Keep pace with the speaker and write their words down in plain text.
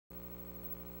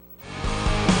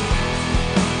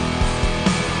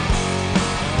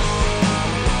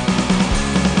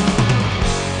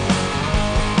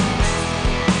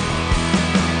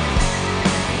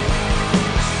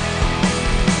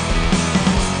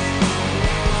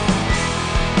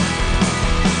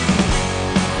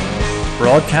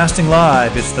Broadcasting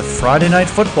live, it's the Friday Night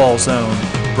Football Zone,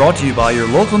 brought to you by your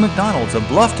local McDonald's of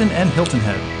Bluffton and Hilton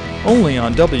Head, only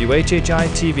on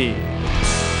WHHI-TV.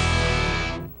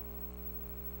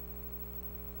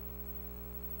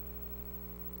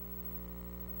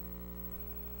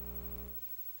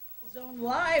 Zone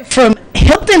live from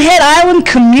Hilton Head Island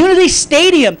Community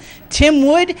Stadium. Tim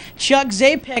Wood, Chuck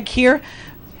Zapek here.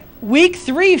 Week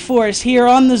 3 for us here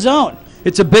on the Zone.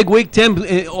 It's a big week, Tim,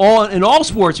 in all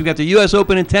sports. We got the U.S.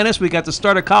 Open in tennis, we got the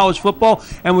start of college football,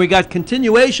 and we got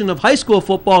continuation of high school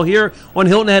football here on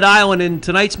Hilton Head Island in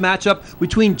tonight's matchup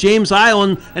between James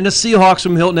Island and the Seahawks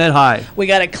from Hilton Head High. We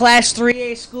got a Class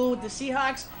 3A school with the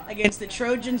Seahawks against the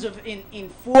Trojans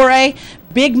in 4A.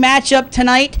 Big matchup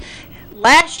tonight.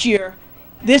 Last year,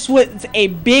 this was a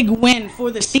big win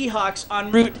for the Seahawks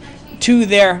en route to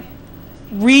their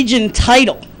region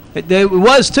title. It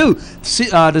was too.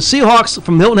 The Seahawks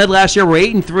from Hilton Head last year were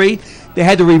 8-3. They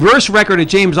had the reverse record at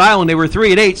James Island. They were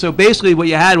 3-8. So basically, what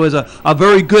you had was a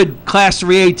very good Class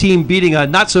 3A team beating a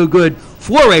not so good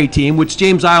 4A team, which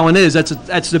James Island is.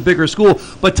 That's the bigger school.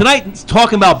 But tonight,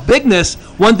 talking about bigness,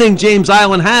 one thing James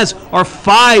Island has are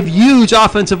 5 huge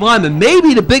offensive linemen,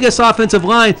 maybe the biggest offensive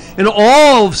line in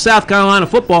all of South Carolina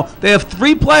football. They have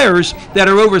 3 players that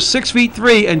are over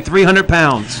 6'3" and 300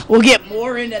 pounds. We'll get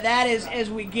more into that as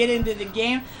we get into the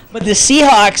game. But the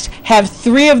Seahawks have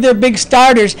 3 of their big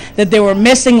starters that they were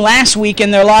missing last week in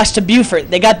their loss to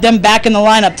Beaufort. They got them back in the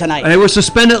lineup tonight. And they were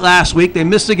suspended last week. They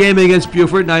missed the game against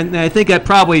Beaufort, and I think that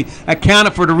probably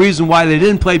accounted for the reason why they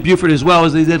didn't play Beaufort as well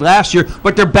as they did last year.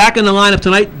 But they're back in the lineup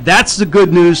tonight. That's the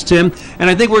good news, Tim. And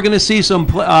I think we're going to see some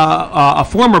a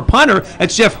former punter.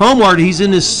 That's Jeff Homeward. He's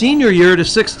in his senior year. The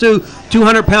 6'2",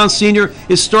 200-pound senior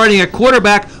is starting at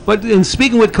quarterback. But in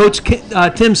speaking with Coach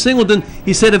Tim Singleton,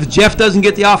 he said if Jeff doesn't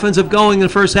get the offensive going in the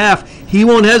first half, he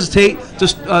won't hesitate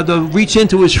to reach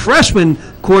into his freshman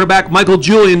quarterback, Michael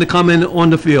Julian, to come in on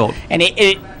the field. And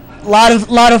a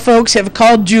lot of folks have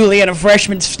called Julian a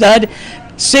freshman stud.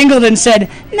 Singleton said,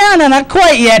 no, not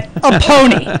quite yet. A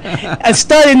pony, a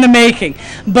stud in the making.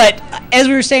 But as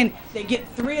we were saying, they get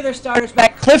 3 of their starters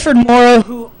back. Clifford Morrow,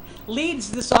 who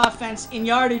leads this offense in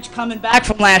yardage coming back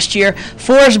from last year.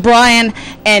 Forrest Bryan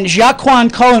and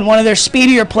Jaquan Cohen, one of their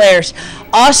speedier players.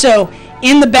 Also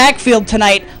in the backfield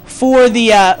tonight for the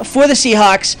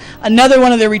Seahawks, another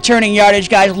one of their returning yardage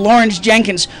guys, Lawrence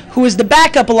Jenkins, who was the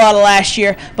backup a lot of last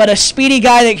year, but a speedy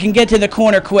guy that can get to the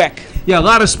corner quick. Yeah, a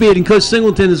lot of speed, and Coach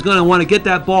Singleton is going to want to get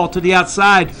that ball to the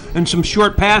outside and some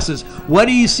short passes. What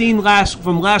have you seen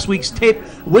from last week's tape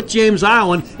with James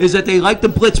Island is that they like to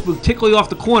blitz, particularly off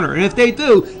the corner. And if they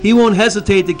do, he won't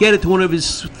hesitate to get it to one of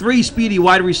his 3 speedy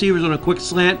wide receivers on a quick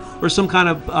slant or some kind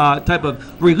of type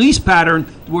of release pattern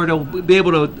where they'll be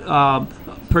able to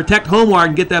protect Homeward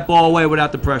and get that ball away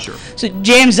without the pressure. So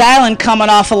James Island coming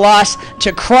off a loss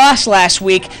to Cross last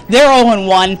week. They're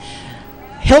 0-1.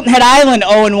 Hilton Head Island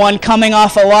 0-1 coming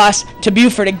off a loss to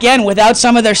Beaufort, again without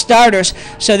some of their starters.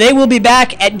 So they will be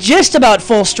back at just about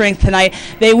full strength tonight.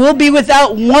 They will be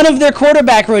without one of their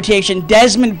quarterback rotation,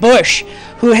 Desmond Bush,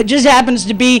 who just happens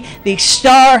to be the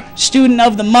star student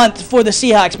of the month for the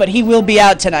Seahawks, but he will be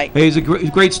out tonight. He's a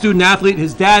great student athlete.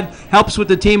 His dad helps with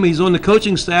the team. He's on the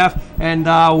coaching staff, and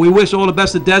we wish all the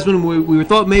best to Desmond. We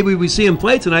thought maybe we'd see him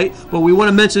play tonight, but we want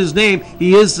to mention his name.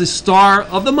 He is the star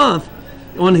of the month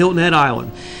on Hilton Head Island.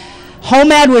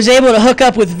 Homad was able to hook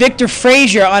up with Victor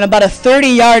Frazier on about a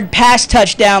 30-yard pass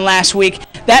touchdown last week.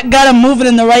 That got him moving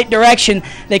in the right direction.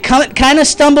 They kind of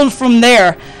stumbled from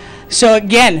there. So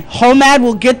again, Homad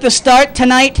will get the start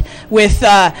tonight with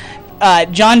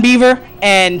John Beaver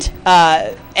and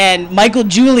Michael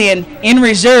Julian in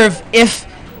reserve if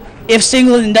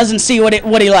Singleton doesn't see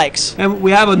what he likes. And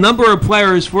we have a number of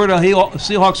players for the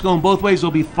Seahawks going both ways.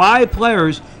 There'll be 5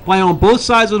 players playing on both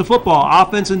sides of the football,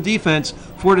 offense and defense,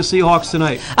 for the Seahawks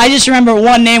tonight. I just remember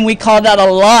one name we called out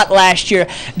a lot last year,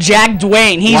 Jack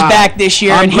Duane. He's back this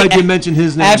year. I'm glad you mentioned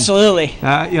his name. Absolutely.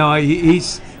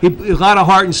 He's a lot of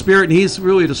heart and spirit, and he's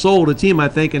really the soul of the team, I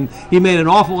think. And he made an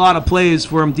awful lot of plays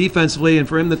for him defensively, and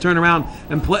for him to turn around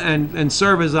and play and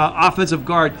serve as an offensive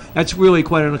guard, that's really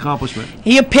quite an accomplishment.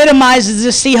 He epitomizes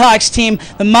this Seahawks team.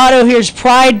 The motto here is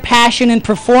pride, passion, and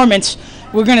performance.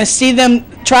 We're going to see them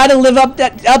try to live up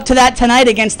to that tonight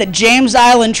against the James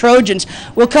Island Trojans.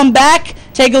 We'll come back,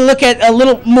 take a look at a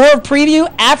little more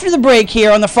preview after the break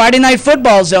here on the Friday Night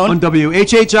Football Zone. On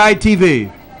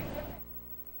WHHI-TV.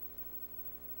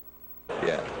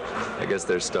 Yeah, I guess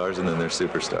they're stars and then they're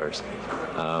superstars.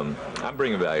 I'm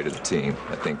bringing value to the team.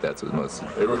 I think that's the most.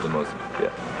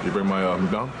 Yeah. You bring my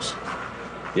McDonald's?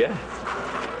 Yeah.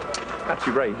 Got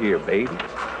you right here, baby.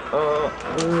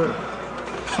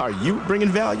 Are you bringing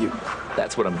value?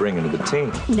 That's what I'm bringing to the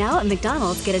team. Now at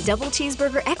McDonald's, get a double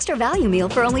cheeseburger extra value meal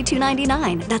for only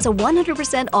 $2.99. That's a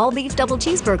 100% all-beef double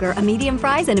cheeseburger, a medium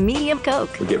fries, and a medium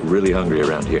Coke. We get really hungry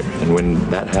around here, and when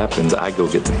that happens, I go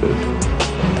get the food.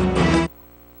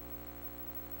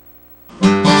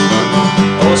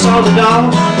 Oh, salty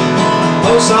dog,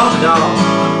 oh, salty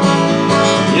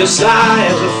dog, you're sly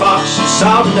as a fox, you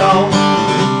salty dog.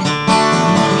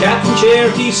 Captain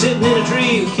Cherokee sitting in a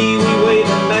tree, kiwi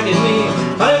waving back at me.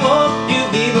 Honey, won't you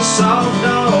be the salty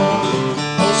dog?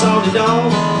 Oh, salty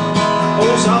dog,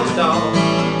 oh, salty dog,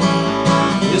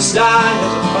 you're sly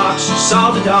as a fox, you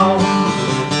salty dog.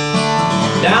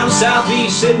 Down the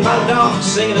southeast, sitting by the dock,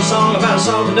 singing a song about a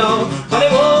salty dog.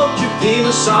 Honey, won't you be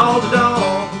the salty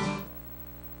dog?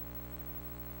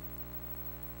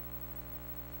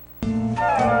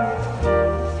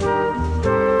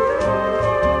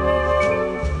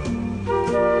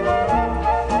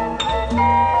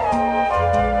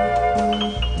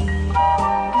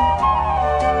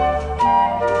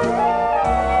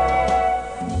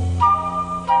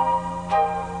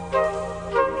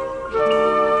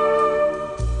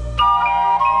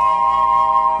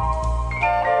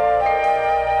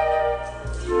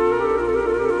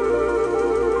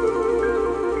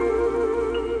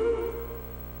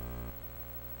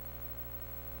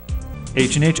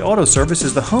 H&H Auto Service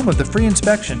is the home of the free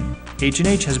inspection.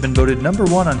 H&H has been voted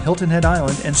 #1 on Hilton Head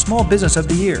Island and Small Business of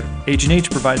the Year.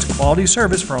 H&H provides quality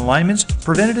service for alignments,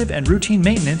 preventative and routine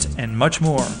maintenance, and much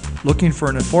more. Looking for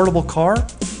an affordable car?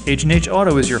 H&H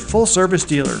Auto is your full-service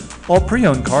dealer. All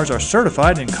pre-owned cars are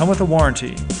certified and come with a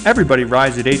warranty. Everybody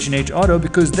rides at H&H Auto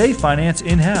because they finance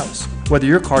in-house. Whether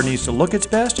your car needs to look its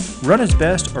best, run its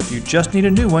best, or if you just need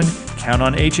a new one, count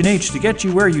on H&H to get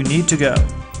you where you need to go.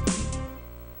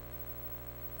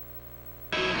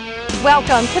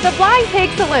 Welcome to the Blind Pig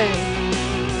Saloon.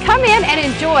 Come in and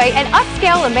enjoy an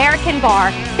upscale American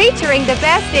bar featuring the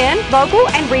best in local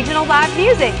and regional live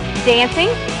music, dancing,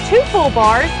 2 full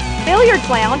bars, billiards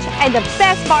lounge, and the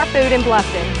best bar food in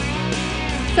Bluffton.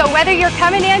 So whether you're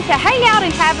coming in to hang out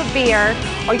and have a beer,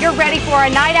 or you're ready for a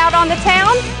night out on the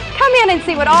town, come in and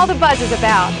see what all the buzz is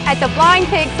about at the Blind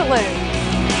Pig Saloon.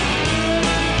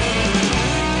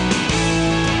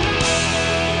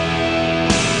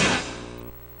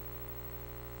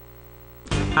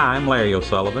 Hi, I'm Larry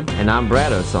O'Sullivan. And I'm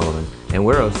Brad O'Sullivan, and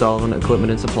we're O'Sullivan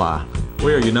Equipment and Supply.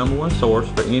 We are your #1 source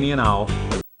for any and all.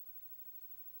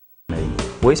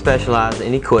 We specialize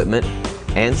in equipment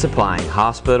and supplying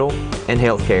hospital and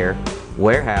healthcare,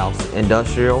 warehouse,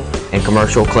 industrial, and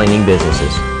commercial cleaning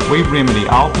businesses. We remedy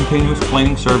all continuous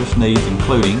cleaning service needs,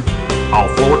 including all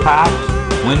floor types,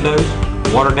 windows,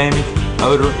 water damage,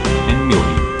 odor, and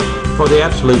mildew. For the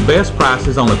absolute best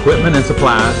prices on equipment and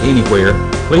supplies anywhere,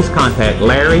 please contact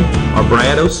Larry or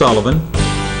Brad O'Sullivan.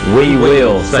 We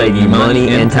will save you money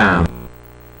and time.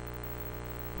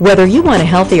 Whether you want a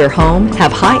healthier home,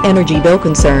 have high-energy bill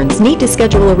concerns, need to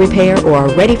schedule a repair, or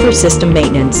are ready for system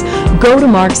maintenance, go to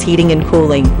Mark's Heating and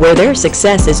Cooling, where their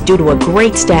success is due to a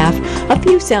great staff, a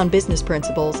few sound business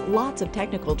principles, lots of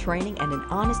technical training, and an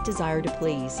honest desire to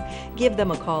please. Give them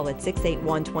a call at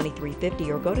 681-2350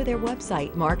 or go to their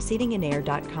website,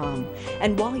 marksheatingandair.com.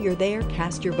 And while you're there,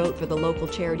 cast your vote for the local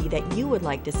charity that you would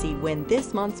like to see win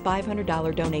this month's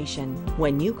 $500 donation.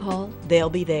 When you call, they'll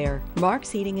be there.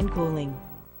 Mark's Heating and Cooling.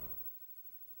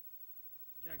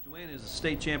 Is a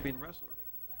state champion wrestler.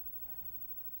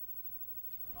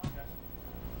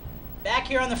 Back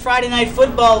here on the Friday Night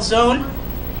Football Zone,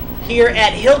 here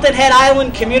at Hilton Head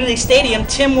Island Community Stadium,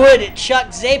 Tim Wood and Chuck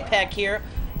Zapek here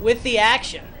with the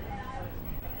action.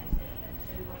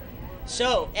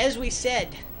 So, as we said,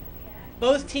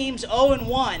 both teams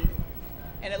 0-1,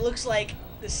 and it looks like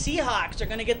the Seahawks are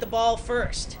going to get the ball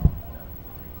first.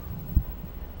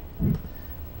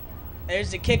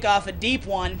 There's the kickoff, a deep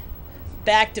one.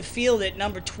 Back to field at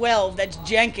number 12. That's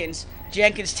Jenkins.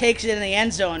 Jenkins takes it in the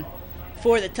end zone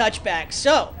for the touchback.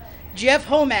 So, Jeff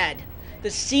Homad, the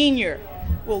senior,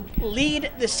 will lead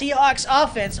the Seahawks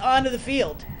offense onto the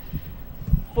field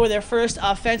for their first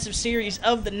offensive series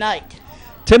of the night.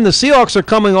 Tim, the Seahawks are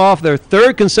coming off their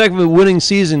 3rd consecutive winning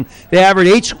season. They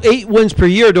averaged 8 wins per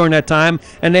year during that time,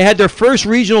 and they had their first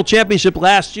regional championship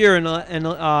last year in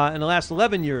the last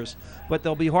 11 years. But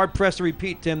they'll be hard-pressed to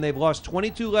repeat, Tim. They've lost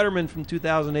 22 lettermen from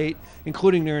 2008,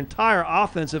 including their entire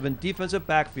offensive and defensive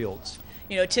backfields.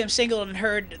 You know, Tim Singleton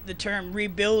heard the term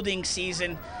rebuilding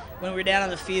season when we were down on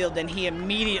the field, and he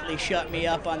immediately shut me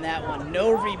up on that one.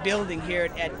 No rebuilding here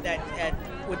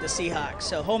with the Seahawks.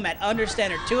 So Homad under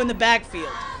center, 2 in the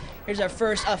backfield. Here's our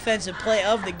first offensive play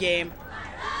of the game.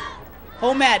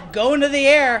 Homad going to the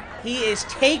air. He is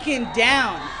taken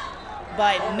down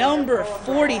by number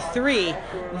 43.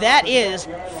 That is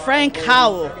Frank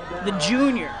Howell, the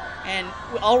junior. And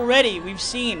already we've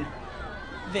seen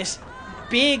this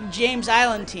big James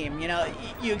Island team. You know,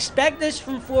 you expect this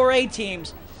from 4A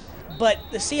teams, but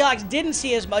the Seahawks didn't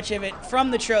see as much of it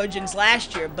from the Trojans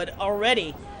last year, but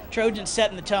already Trojans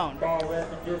setting the tone.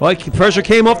 Well, pressure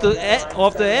came off the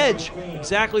edge,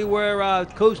 exactly where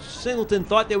Coach Singleton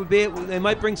thought they would be. They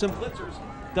might bring some blitzers.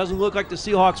 Doesn't look like the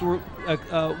Seahawks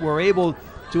were able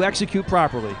to execute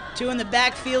properly. 2 in the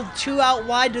backfield, 2 out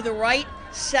wide to the right.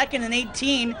 2nd and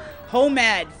 18.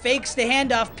 Homad fakes the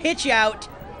handoff, pitch out.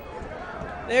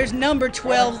 There's number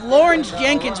 12, Lawrence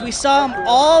Jenkins. We saw him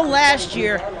all last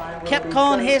year. Kept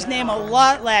calling his name a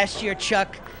lot last year,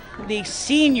 Chuck. The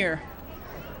senior,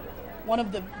 one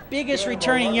of the biggest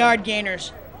returning yard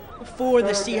gainers for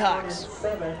the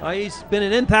Seahawks. He's been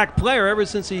an impact player ever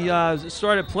since he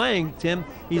started playing, Tim.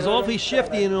 He's awfully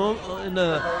shifty in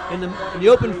the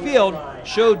open field.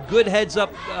 Showed good heads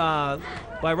up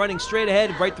by running straight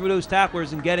ahead right through those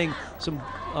tacklers and getting some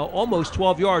almost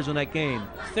 12 yards on that gain.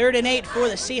 3rd and 8 for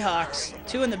the Seahawks.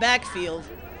 2 in the backfield.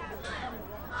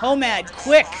 Homad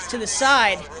quick to the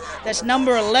side. That's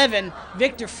number 11,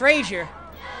 Victor Frazier.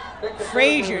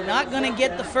 Frazier not going to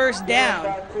get the first down.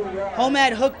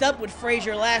 Homad hooked up with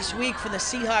Frazier last week for the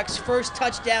Seahawks' first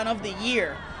touchdown of the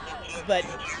year, but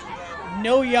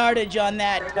no yardage on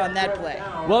that play.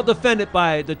 Well defended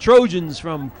by the Trojans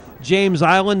from James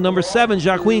Island. Number 7,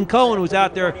 Jacqueline Cohen, was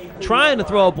out there trying to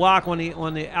throw a block on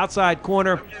the outside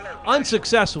corner,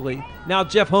 unsuccessfully. Now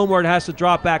Jeff Homeward has to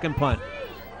drop back and punt.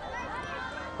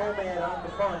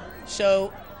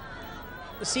 So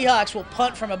the Seahawks will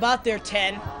punt from about their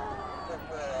 10.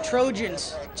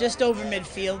 Trojans just over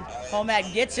midfield.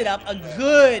 Homad gets it up. A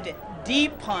good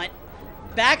deep punt.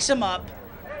 Backs him up.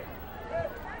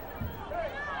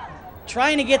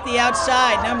 Trying to get the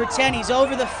outside. Number 10, he's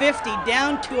over the 50,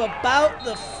 down to about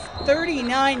the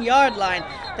 39-yard line.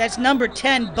 That's number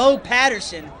 10, Bo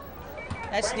Patterson.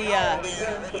 That's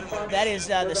that is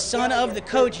the son of the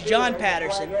coach, John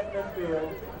Patterson.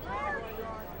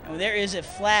 And there is a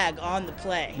flag on the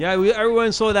play. Yeah,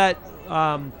 everyone saw that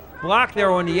block there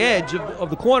on the edge of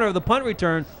the corner of the punt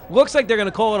return. Looks like they're going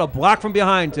to call it a block from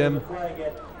behind, Tim,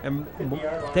 and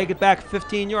take it back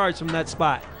 15 yards from that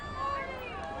spot.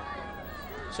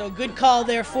 So good call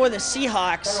there for the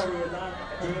Seahawks.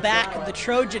 Back the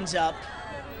Trojans up.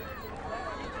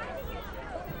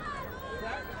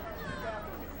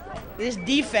 This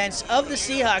defense of the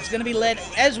Seahawks going to be led,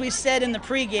 as we said in the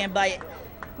pregame, by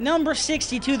number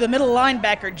 62, the middle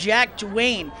linebacker, Jack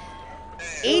Duane.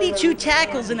 82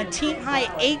 tackles and a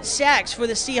team-high 8 sacks for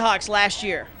the Seahawks last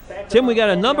year. Tim, we got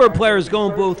a number of players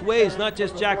going both ways, not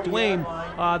just Jack Duane.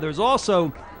 There's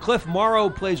also Cliff Morrow,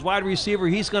 plays wide receiver.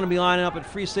 He's going to be lining up at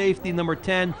free safety, number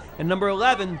 10. And number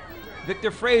 11, Victor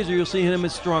Frazier, you'll see him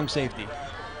as strong safety.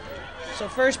 So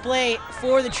first play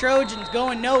for the Trojans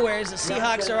going nowhere as the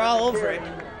Seahawks are all over it.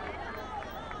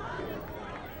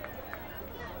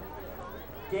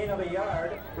 Gain of a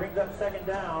yard, brings up 2nd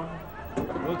down.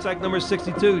 Looks like number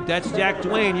 62, that's Jack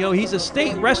Duane. You know, he's a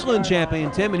state wrestling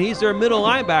champion, Tim, and he's their middle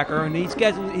linebacker, and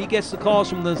he gets the calls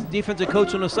from the defensive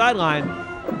coach on the sideline.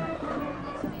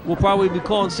 We'll probably be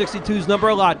calling 62's number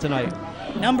a lot tonight.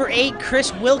 Number 8,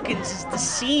 Chris Wilkins, is the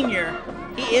senior.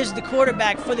 He is the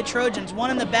quarterback for the Trojans.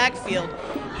 1 in the backfield.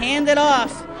 Hand it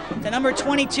off to number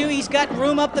 22. He's got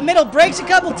room up the middle. Breaks a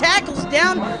couple tackles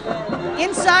down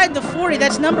inside the 40.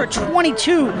 That's number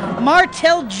 22,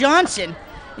 Martell Johnson.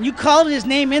 And you called his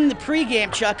name in the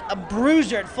pregame, Chuck, a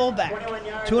bruiser at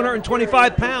fullback.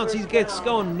 225 pounds. He gets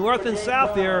going north and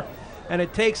south there, and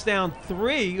it takes down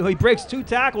 3. He breaks 2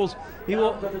 tackles. He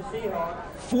will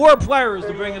 4 players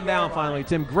to bring him down finally,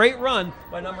 Tim. Great run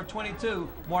by number 22,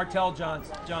 Martell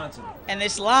Johnson. And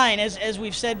this line, as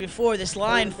we've said before, this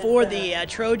line for the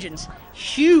Trojans,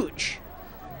 huge.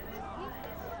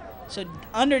 So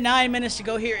under 9 minutes to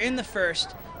go here in the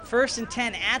first. 1st and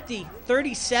 10 at the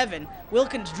 37.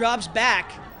 Wilkins drops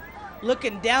back,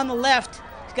 looking down the left.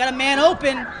 He's got a man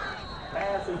open.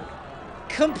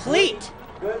 Complete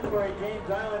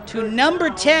to number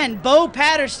 10, Bo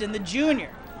Patterson, the junior.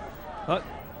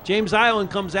 James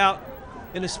Island comes out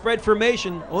in a spread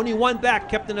formation. Only 1 back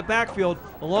kept in the backfield,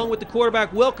 along with the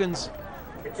quarterback Wilkins.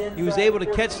 He was able to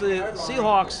catch the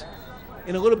Seahawks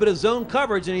in a little bit of zone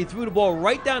coverage, and he threw the ball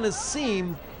right down the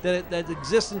seam that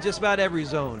exists in just about every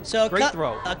zone. So great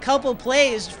throw. A couple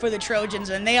plays for the Trojans,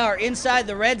 and they are inside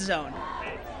the red zone.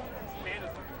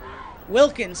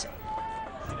 Wilkins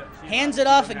hands it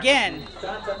off again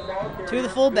to the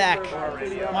fullback,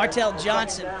 Martell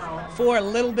Johnson, for a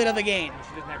little bit of a gain.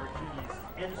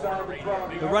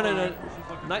 They're running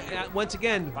once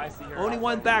again, only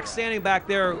one back standing back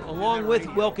there along with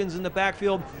Wilkins in the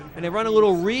backfield, and they run a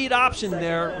little read option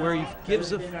there where he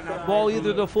gives the ball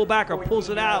either to the fullback or pulls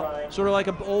it out, sort of like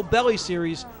an old belly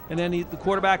series, and then the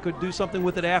quarterback could do something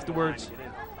with it afterwards.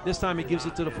 This time he gives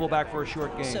it to the fullback for a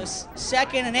short gain. So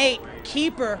 2nd and 8,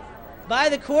 keeper by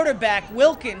the quarterback,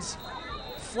 Wilkins.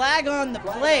 Flag on the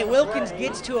play. Wilkins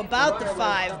gets to about the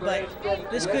 5, but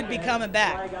this could be coming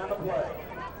back.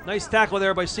 Nice tackle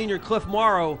there by senior Cliff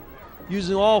Morrow,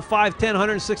 using all 5'10",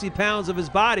 160 pounds of his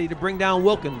body to bring down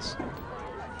Wilkins.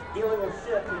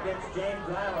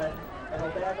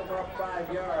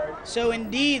 So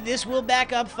indeed, this will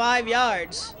back up 5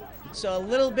 yards. So a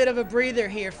little bit of a breather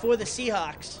here for the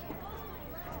Seahawks.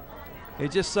 They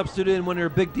just substituted in one of their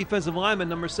big defensive linemen,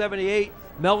 number 78.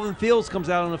 Melvin Fields comes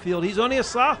out on the field. He's only a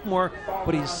sophomore,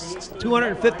 but he's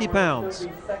 250 pounds.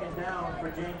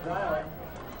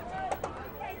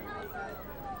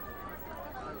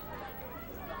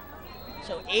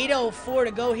 So 8:04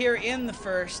 to go here in the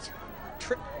first.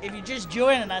 If you're just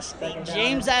joining us, the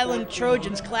James Island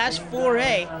Trojans, Class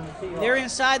 4A, they're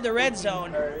inside the red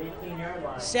zone.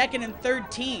 2nd and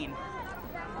 13.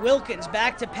 Wilkins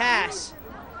back to pass.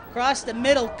 Across the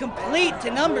middle, complete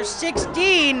to number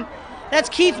 16. That's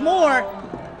Keith Moore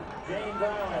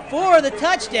for the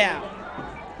touchdown.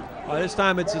 This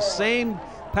time it's the same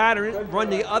pattern, run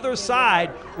the other side,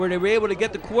 where they were able to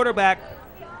get the quarterback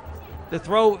to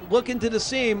throw, look into the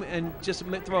seam, and just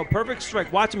throw a perfect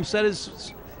strike. Watch him set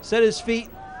his feet,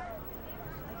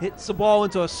 hits the ball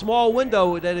into a small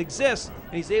window that exists,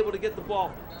 and he's able to get the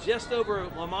ball just over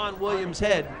Lamont Williams'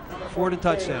 head for the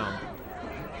touchdown.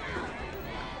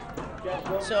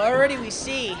 So already we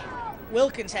see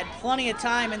Wilkins had plenty of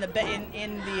time in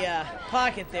the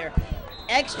pocket there.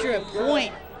 Extra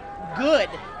point, good.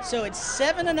 So it's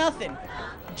 7-0.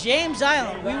 James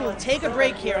Island. We will take a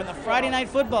break here on the Friday Night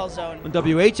Football Zone on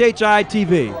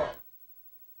WHHI-TV.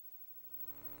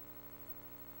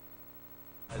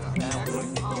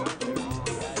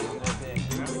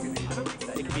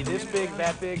 It could be this big,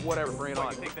 that big, whatever. Bring it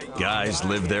on. Guys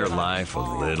live their life a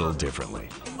little differently.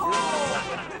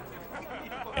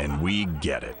 And we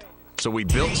get it. So we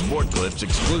built Sport Clips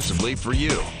exclusively for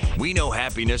you. We know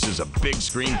happiness is a big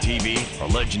screen TV, a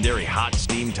legendary hot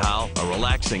steam towel, a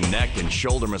relaxing neck and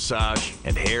shoulder massage,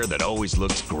 and hair that always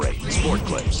looks great. Sport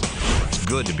Clips. It's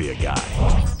good to be a guy.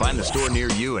 Find the store near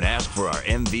you and ask for our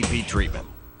MVP treatment.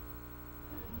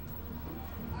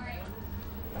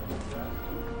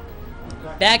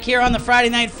 Back here on the Friday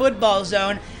Night Football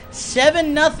Zone,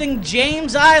 7-0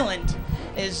 James Island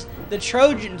as the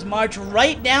Trojans march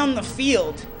right down the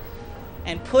field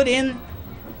and put in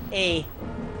a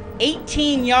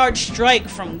 18-yard strike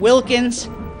from Wilkins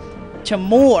to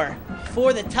Moore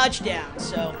for the touchdown.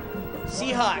 So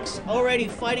Seahawks already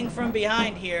fighting from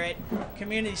behind here at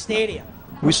Community Stadium.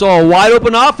 We saw a wide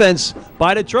open offense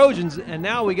by the Trojans, and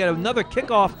now we get another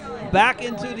kickoff back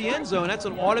into the end zone. That's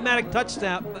an automatic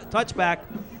touchback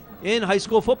in high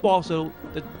school football. So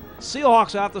the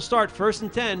Seahawks have to start 1st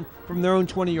and 10 from their own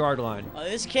 20-yard line. Well,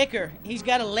 this kicker, he's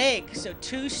got a leg, so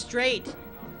 2 straight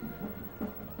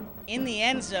in the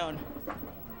end zone.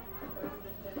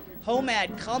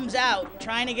 Homad comes out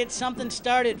trying to get something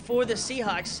started for the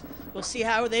Seahawks. We'll see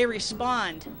how they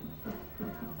respond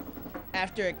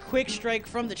after a quick strike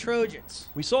from the Trojans.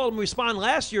 We saw them respond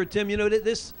last year, Tim. You know,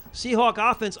 this Seahawk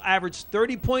offense averaged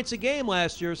 30 points a game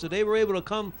last year, so they were able to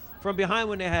come from behind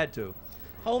when they had to.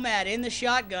 Homad in the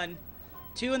shotgun,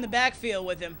 2 in the backfield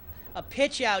with him. A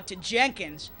pitch out to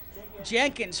Jenkins.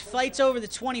 Jenkins fights over the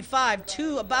 25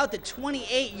 to about the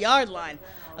 28-yard line.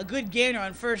 A good gainer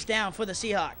on 1st down for the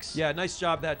Seahawks. Yeah, nice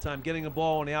job that time, getting the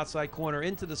ball on the outside corner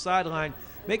into the sideline.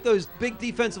 Make those big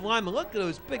defensive linemen. Look at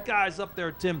those big guys up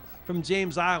there, Tim, from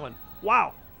James Island.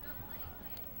 Wow.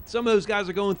 Some of those guys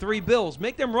are going 3 bills.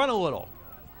 Make them run a little.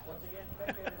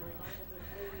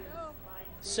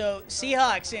 So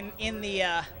Seahawks in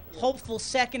the hopeful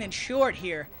 2nd and short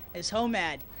here as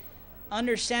Homad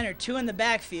under center, 2 in the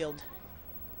backfield.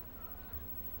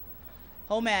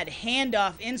 Homad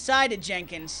handoff inside to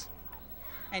Jenkins,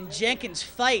 and Jenkins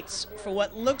fights for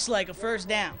what looks like a 1st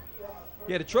down.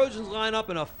 Yeah, the Trojans line up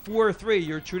in a 4-3,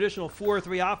 your traditional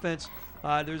 4-3 offense.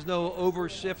 There's no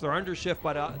overshift or undershift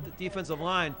by the defensive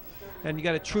line, and you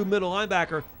got a true middle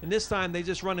linebacker, and this time they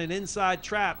just run an inside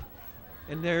trap,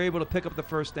 and they're able to pick up the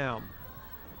 1st down.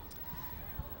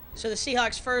 So the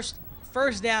Seahawks'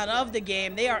 first down of the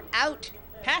game. They are out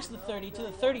past the 30 to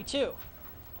the 32.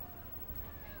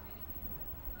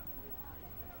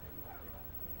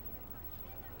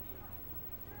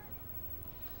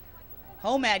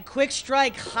 Homad, quick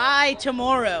strike high to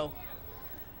Morrow.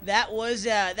 That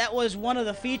was one of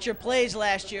the feature plays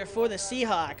last year for the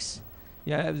Seahawks.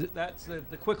 Yeah, that's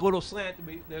the quick little slant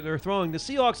that they're throwing. The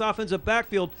Seahawks offensive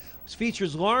backfield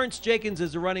features Lawrence Jenkins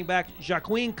as the running back,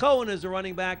 Jaqueen Cohen as the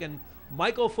running back, and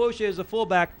Michael Fauché as the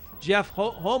fullback. Jeff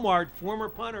Homard, former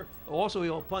punter, also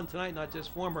he'll punt tonight, not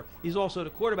just former. He's also the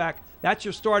quarterback. That's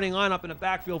your starting lineup in the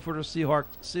backfield for the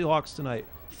Seahawks tonight.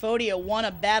 Fodia won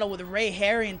a battle with Ray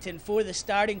Harrington for the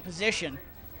starting position.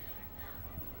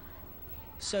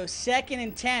 So 2nd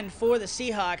and 10 for the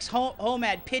Seahawks.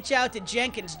 Homad pitch out to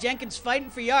Jenkins. Jenkins fighting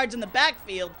for yards in the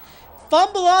backfield.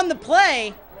 Fumble on the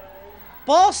play.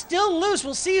 Ball still loose.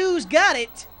 We'll see who's got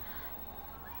it.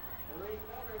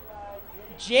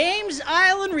 James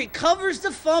Island recovers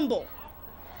the fumble.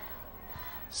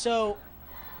 So,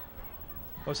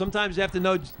 well, sometimes you have to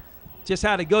know just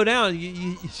how to go down.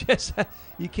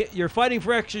 You're fighting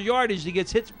for extra yardage. He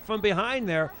gets hit from behind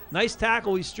there. Nice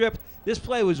tackle. He stripped. This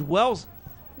play was well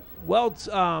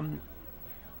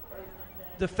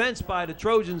defense by the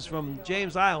Trojans from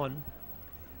James Island,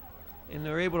 and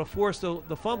they're able to force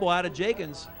the fumble out of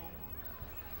Jenkins.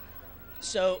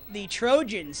 So the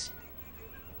Trojans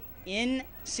in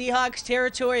Seahawks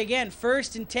territory again.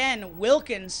 1st and 10.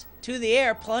 Wilkins to the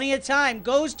air. Plenty of time.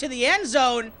 Goes to the end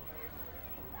zone.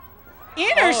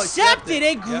 Intercepted.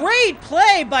 A great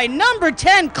play by number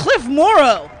 10, Cliff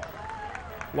Morrow.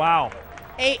 Wow.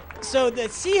 So the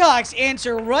Seahawks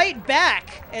answer right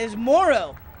back as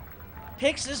Morrow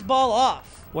picks this ball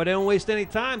off. Well, they don't waste any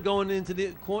time going into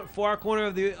the far corner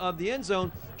of the end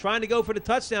zone, trying to go for the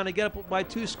touchdown and get up by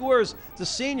 2 scores. The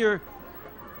senior,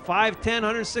 5'10",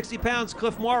 160 pounds,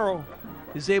 Cliff Morrow,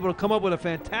 is able to come up with a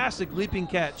fantastic leaping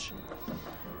catch.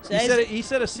 So he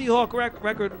set a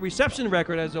Seahawk reception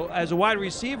record as a wide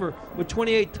receiver with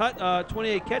 28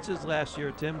 catches last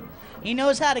year, Tim. He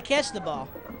knows how to catch the ball.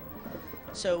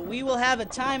 So we will have a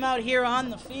timeout here on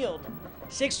the field.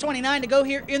 6:29 to go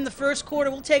here in the first quarter.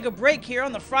 We'll take a break here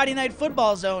on the Friday Night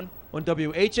Football Zone on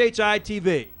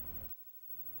WHHI-TV.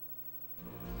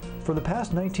 For the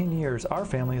past 19 years, our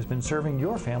family has been serving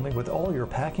your family with all your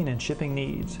packing and shipping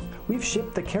needs. We've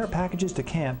shipped the care packages to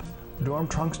camp, dorm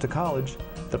trunks to college,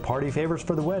 the party favors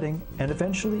for the wedding, and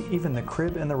eventually even the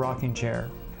crib and the rocking chair.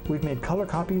 We've made color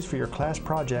copies for your class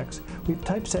projects, we've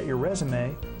typeset your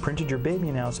resume, printed your baby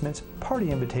announcements, party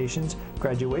invitations,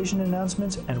 graduation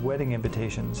announcements, and wedding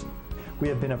invitations. We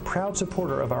have been a proud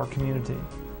supporter of our community.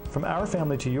 From our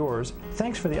family to yours,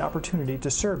 thanks for the opportunity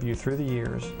to serve you through the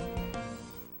years.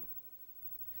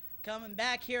 Coming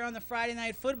back here on the Friday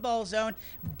Night Football Zone,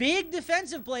 big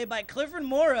defensive play by Clifford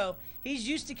Morrow. He's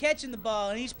used to catching the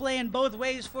ball, and he's playing both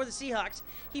ways for the Seahawks.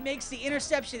 He makes the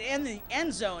interception and the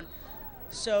end zone.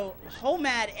 So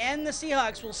Homad and the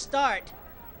Seahawks will start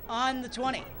on the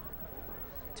 20.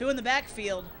 2 in the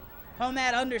backfield.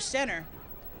 Homad under center.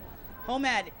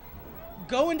 Homad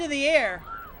going to the air.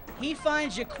 He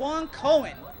finds Jaquan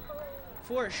Cohen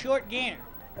for a short gainer.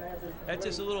 That's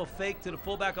just a little fake to the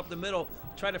fullback up the middle.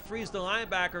 Try to freeze the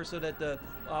linebacker so that the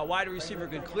wide receiver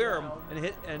can clear him and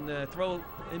hit and throw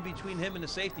in between him and the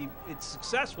safety. It's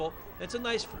successful. It's a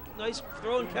nice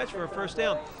throw and catch for a first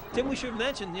down. Tim, we should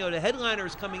mention, the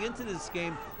headliners coming into this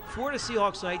game for the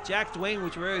Seahawks tonight, Jack Dwayne,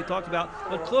 which we already talked about,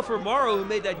 but Clifford Morrow, who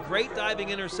made that great diving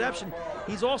interception.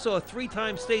 He's also a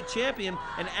 3-time state champion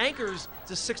and anchors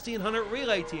the 1600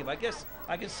 relay team. I guess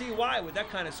I can see why with that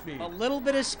kind of speed. A little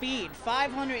bit of speed.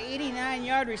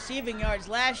 589 receiving yards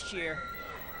last year,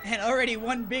 and already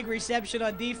one big reception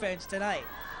on defense tonight.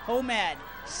 Homad,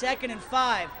 2nd and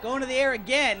 5, going to the air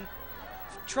again.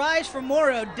 Tries for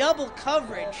Morrow, double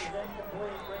coverage.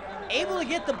 Able to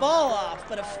get the ball off,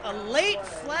 but a late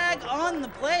flag on the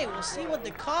play. We'll see what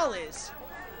the call is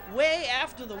way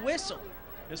after the whistle.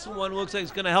 This one looks like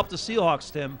it's going to help the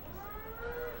Seahawks, Tim.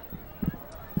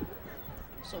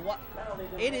 So what?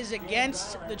 It is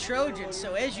against the Trojans.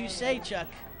 So as you say, Chuck,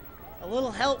 a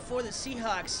little help for the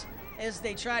Seahawks as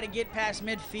they try to get past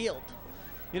midfield.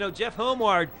 Jeff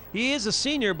Homard, he is a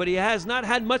senior, but he has not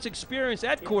had much experience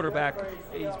at quarterback.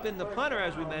 He's been the punter,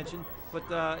 as we mentioned, but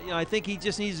I think he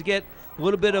just needs to get a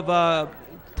little bit of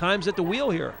times at the wheel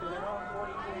here.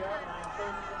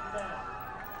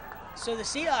 So the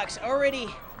Seahawks already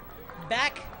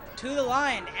back to the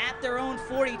line at their own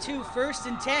 42, 1st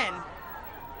and 10.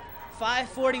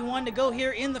 5:41 to go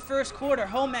here in the first quarter.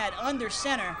 Homad under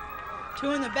center,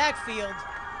 2 in the backfield.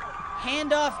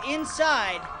 Handoff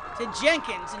inside to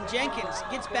Jenkins, and Jenkins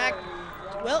gets back.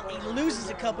 Well, he loses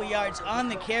a couple yards on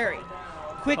the carry.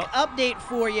 Quick update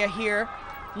for you here.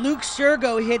 Luke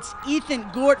Sergo hits Ethan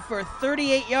Gort for a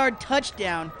 38-yard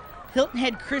touchdown. Hilton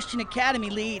Head Christian Academy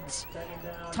leads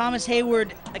Thomas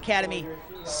Hayward Academy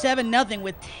 7-0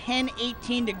 with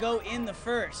 10:18 to go in the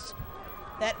first.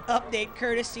 That update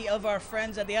courtesy of our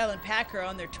friends at the Island Packer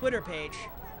on their Twitter page.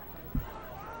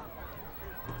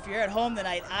 If you're at home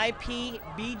tonight,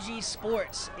 IPBG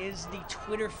Sports is the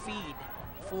Twitter feed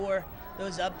for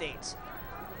those updates.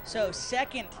 So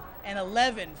 2nd and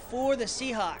 11 for the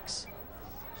Seahawks.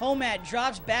 Homad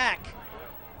drops back.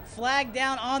 Flag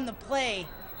down on the play.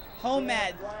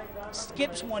 Homad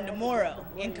skips one to Morrow.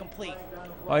 Incomplete.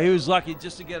 Well, he was lucky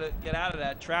just to get out of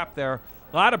that trap there.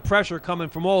 A lot of pressure coming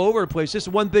from all over the place. Just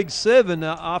one big sieve in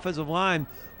the offensive line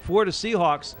for the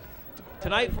Seahawks.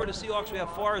 Tonight for the Seahawks, we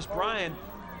have Forrest Bryan.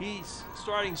 He's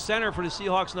starting center for the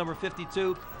Seahawks, number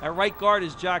 52. At right guard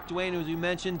is Jack Duane, as you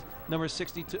mentioned, number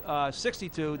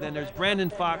 62. Then there's Brandon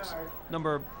Fox,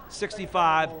 number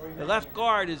 65. The left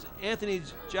guard is Anthony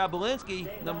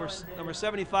Jabelinski, number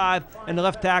 75. And the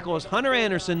left tackle is Hunter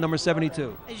Anderson, number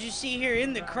 72. As you see here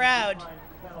in the crowd,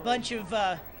 a bunch of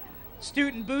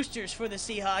student boosters for the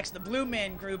Seahawks, the Blue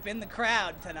Man Group in the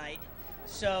crowd tonight.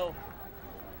 So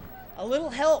a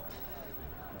little help.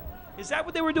 Is that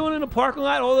what they were doing in the parking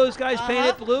lot? All those guys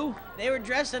painted blue? They were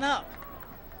dressing up.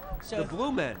 So the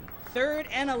Blue Men. 3rd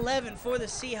and 11 for the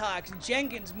Seahawks.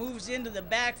 Jenkins moves into the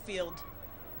backfield.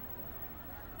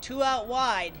 2 out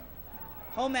wide.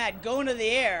 Homad going to the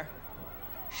air.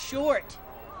 Short.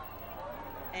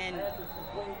 And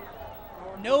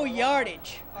no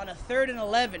yardage on a 3rd and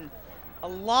 11. A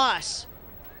loss,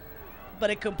 but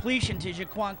a completion to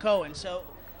Jaquan Cohen. So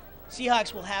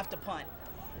Seahawks will have to punt.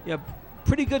 Yeah,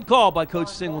 pretty good call by Coach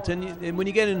Singleton. And when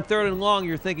you get in 3rd and long,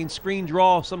 you're thinking screen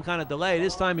draw, some kind of delay.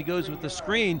 This time he goes with the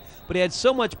screen, but he had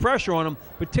so much pressure on him,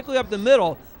 particularly up the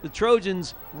middle. The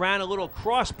Trojans ran a little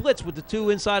cross blitz with the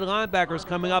 2 inside linebackers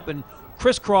coming up and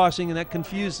crisscrossing, and that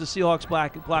confused the Seahawks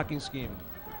blocking scheme.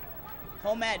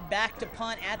 Homad back to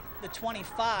punt at the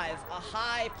 25. A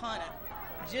high punt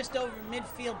just over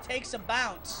midfield, takes a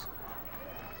bounce.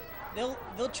 They'll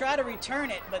try to return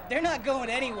it, but they're not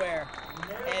going anywhere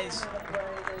as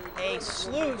a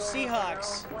slew of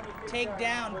Seahawks take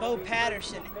down Bo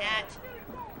Patterson at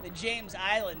the James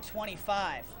Island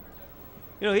 25.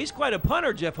 You know, he's quite a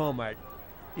punter, Jeff Homard.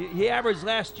 He averaged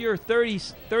last year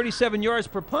 37 yards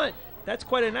per punt. That's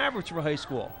quite an average for high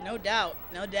school. No doubt.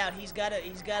 He's got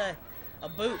a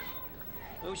boot.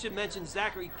 We should mention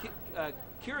Zachary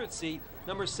Kiritsi,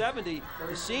 number 70,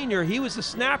 the senior. He was the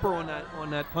snapper on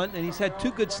that punt, and he's had 2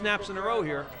 good snaps in a row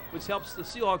here, which helps the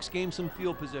Seahawks gain some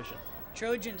field position.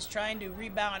 Trojans trying to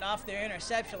rebound off their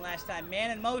interception last time.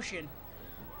 Man in motion.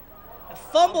 A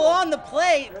fumble on the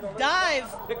play. Dive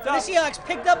for the Seahawks,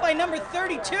 picked up by number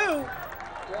 32.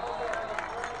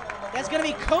 That's going to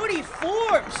be Cody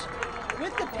Forbes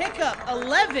with the pickup.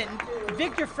 11.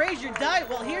 Victor Frazier dive.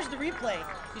 Well, here's the replay.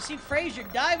 You see Frazier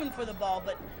diving for the ball,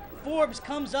 but Forbes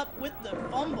comes up with the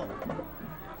fumble.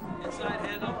 Inside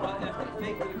hand up after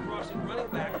faking the crossing running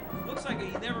back. Looks like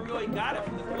he never really got it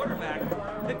from the quarterback.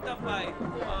 Picked up by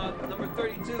number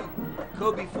 32,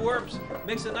 Kobe Forbes.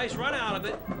 Makes a nice run out of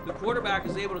it. The quarterback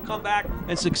is able to come back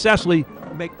and successfully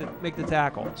make the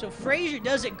tackle. So Frazier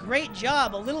does a great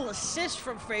job. A little assist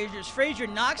from Frazier. Frazier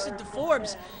knocks it to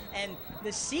Forbes, and the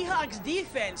Seahawks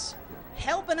defense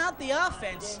helping out the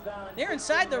offense. They're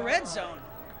inside the red zone.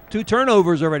 2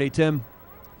 turnovers already, Tim.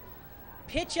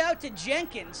 Pitch out to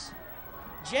Jenkins.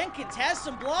 Jenkins has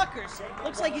some blockers.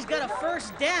 Looks like he's got a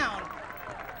first down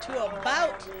to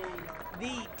about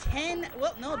the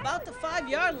about the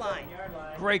 5-yard line.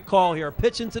 Great call here.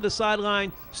 Pitch into the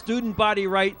sideline, student body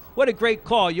right. What a great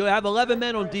call. You have 11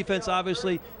 men on defense,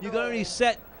 obviously. You can only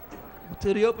set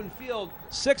to the open field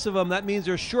 6 of them. That means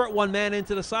there's short 1 man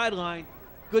into the sideline.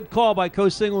 Good call by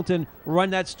Coach Singleton. Run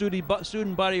that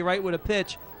student body right with a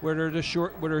pitch where they're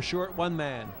short 1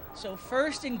 man. So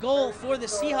 1st and goal for the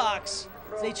Seahawks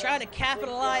as they try to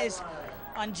capitalize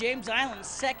on James Island's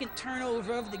 2nd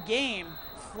turnover of the game.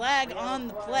 Flag on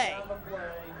the play.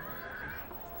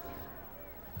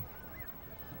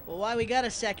 Well, while we got a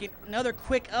second, another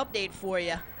quick update for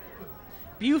you.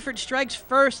 Beaufort strikes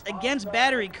first against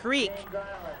Battery Creek.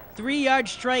 3-yard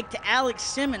strike to Alex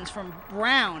Simmons from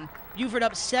Brown. Beaufort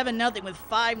up 7-0 with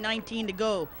 5:19 to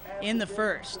go in the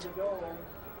first.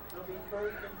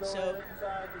 So,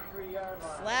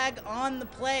 flag on the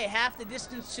play, half the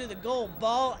distance to the goal.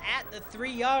 Ball at the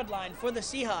 3-yard line for the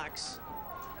Seahawks.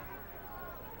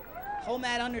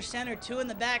 Homad under center, 2 in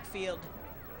the backfield.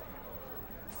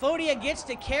 Fodia gets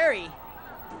to carry.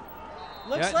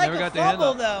 Looks like a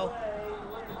fumble, though.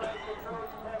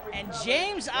 And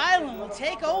James Island will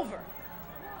take over.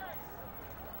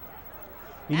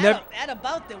 At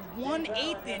about the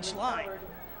 1/8 inch line.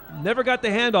 never got the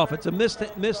handoff. It's a missed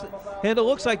handle.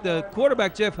 Looks like the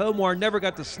quarterback, Jeff Hilmore, never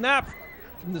got the snap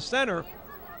from the center.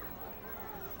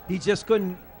 He just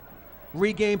couldn't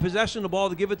regain possession of the ball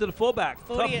to give it to the fullback.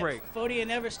 Tough break. Fodia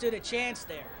never stood a chance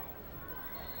there.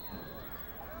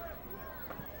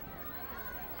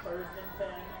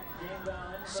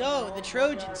 So the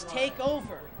Trojans take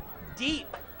over deep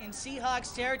in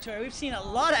Seahawks territory. We've seen a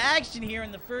lot of action here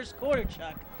in the first quarter,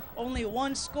 Chuck. Only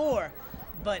one score,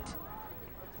 but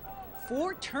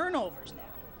 4 turnovers now.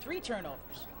 3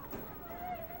 turnovers.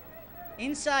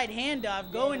 Inside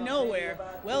handoff, going nowhere.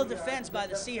 Well defensed by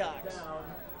the Seahawks.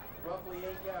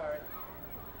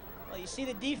 Well, you see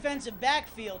the defensive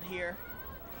backfield here.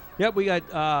 Yep, we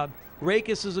got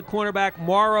Rakes is a cornerback.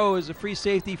 Morrow is a free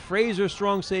safety. Fraser,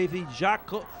 strong safety.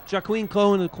 Jaqueen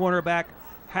Cohen, the cornerback.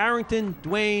 Harrington,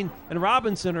 Dwayne, and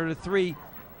Robinson are the 3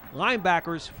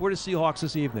 linebackers for the Seahawks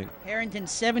this evening. Harrington,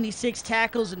 76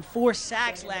 tackles and 4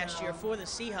 sacks last year for the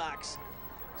Seahawks.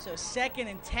 So 2nd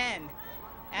and 10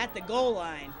 at the goal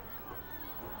line.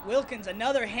 Wilkins,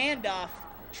 another handoff.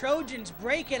 Trojans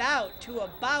break it out to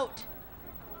about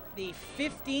the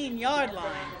 15-yard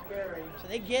line. So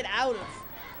they get out of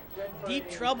deep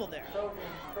trouble there.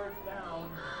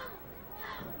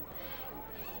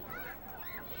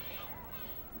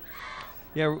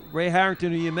 Yeah, Ray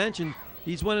Harrington, who you mentioned,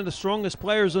 he's one of the strongest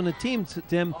players on the team,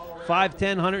 Tim.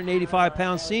 5'10",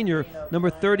 185-pound senior, number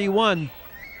 31.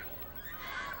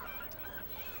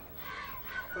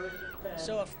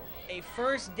 So a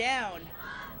first down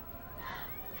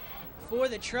for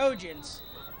the Trojans.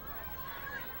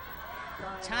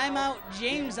 Timeout,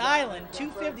 James Island,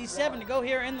 2:57 to go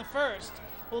here in the first.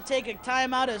 We'll take a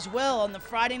timeout as well on the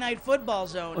Friday Night Football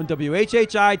Zone. On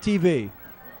WHHI-TV.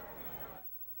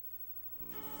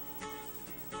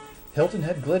 Hilton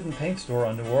Head Glidden Paint Store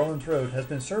on New Orleans Road has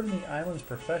been serving the island's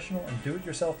professional and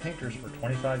do-it-yourself painters for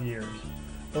 25 years.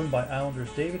 Owned by Islanders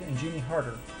David and Jeannie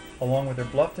Harder, along with their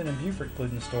Bluffton and Beaufort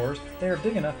Glidden stores, they are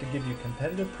big enough to give you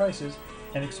competitive prices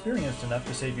and experienced enough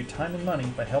to save you time and money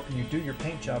by helping you do your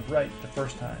paint job right the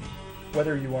first time.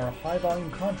 Whether you are a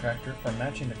high-volume contractor or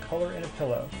matching the color in a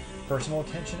pillow, personal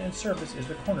attention and service is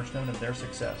the cornerstone of their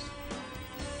success.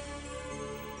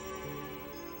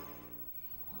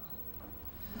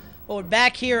 Well, we're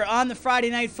back here on the Friday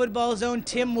Night Football Zone.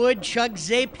 Tim Wood, Chuck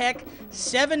Zapek,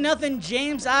 7-0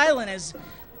 James Island as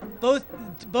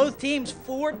both teams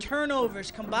 4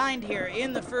 turnovers combined here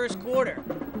in the first quarter.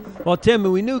 Well, Tim,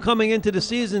 we knew coming into the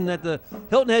season that the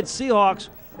Hilton Head Seahawks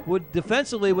would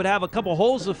have a couple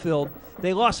holes to fill.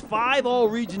 They lost 5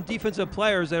 all-region defensive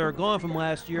players that are gone from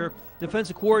last year.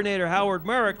 Defensive coordinator Howard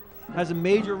Merrick has a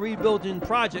major rebuilding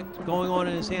project going on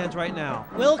in his hands right now.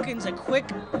 Wilkins, a quick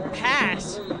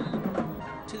pass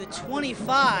to the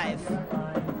 25.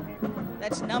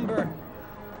 That's number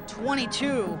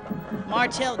 22,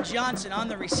 Martell Johnson on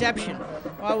the reception.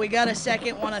 While we got a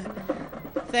second, want to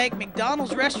thank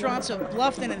McDonald's Restaurants of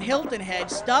Bluffton and Hilton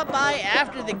Head. Stop by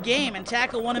after the game and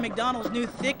tackle one of McDonald's new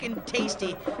thick and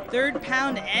tasty 3rd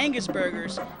pound Angus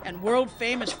burgers and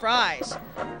world-famous fries.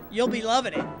 You'll be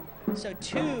loving it. So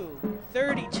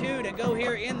 2:32 to go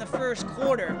here in the first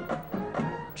quarter.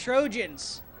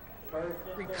 Trojans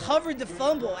recovered the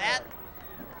fumble at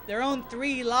their own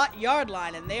 3-yard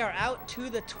line, and they are out to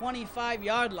the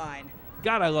 25-yard line.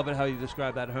 God, I love it how you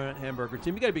describe that hamburger,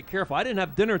 Tim. You got to be careful. I didn't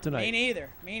have dinner tonight. Me neither.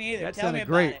 That Tell me sounded about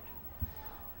great. it.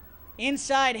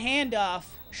 Inside handoff,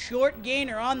 short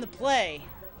gainer on the play.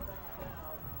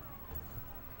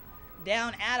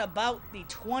 Down at about the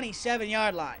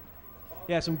 27-yard line.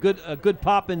 Yeah, some good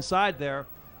pop inside there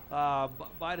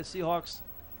by the Seahawks,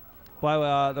 by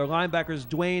their linebackers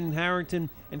Dwayne Harrington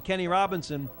and Kenny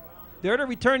Robinson. They're the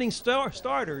returning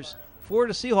starters for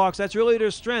the Seahawks. That's really their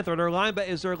strength, or their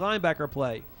linebacker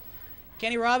play.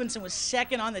 Kenny Robinson was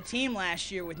 2nd on the team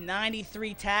last year with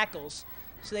 93 tackles.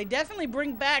 So they definitely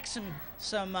bring back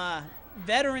some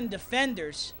veteran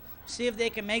defenders. See if they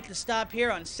can make the stop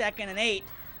here on 2nd and 8.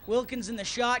 Wilkins in the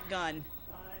shotgun.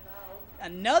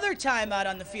 Another timeout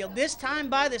on the field, this time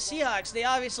by the Seahawks. They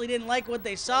obviously didn't like what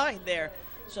they saw there.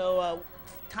 So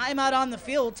timeout on the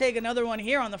field. We'll take another one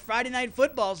here on the Friday Night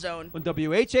Football Zone. On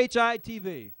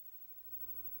WHHI-TV.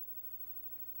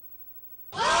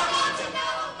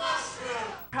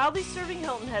 Proudly serving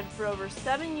Hilton Head for over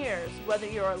 7 years. Whether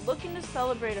you are looking to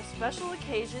celebrate a special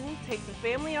occasion, take the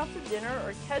family out to dinner,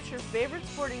 or catch your favorite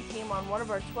sporting team on one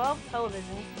of our 12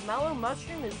 televisions, Mellow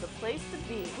Mushroom is the place to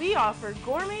be. We offer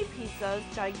gourmet pizzas,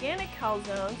 gigantic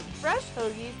calzones, fresh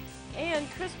hoagies,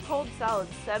 and crisp cold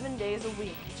salads 7 days a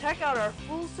week. Check out our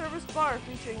full-service bar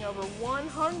featuring over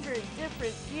 100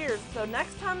 different beers. So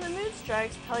next time the mood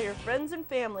strikes, tell your friends and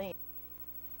family.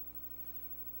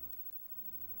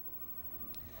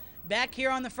 back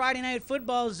here on the Friday Night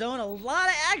Football Zone. A lot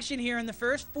of action here in the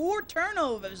first. 4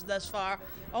 turnovers thus far.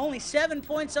 Only 7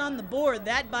 points on the board.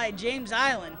 That by James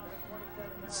Island.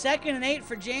 2nd and 8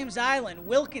 for James Island.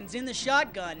 Wilkins in the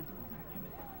shotgun.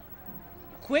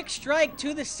 Quick strike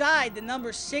to the side, the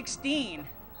number 16.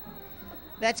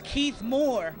 That's Keith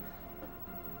Moore.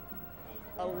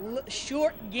 A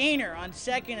short gainer on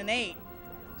 2nd and 8.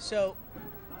 So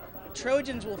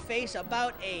Trojans will face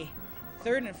about a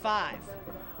 3rd and 5.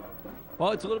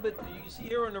 Well, it's a little bit. You see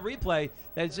here on the replay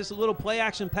that it's just a little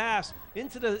play-action pass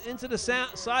into the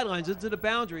sidelines, into the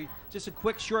boundary. Just a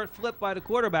quick short flip by the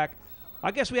quarterback.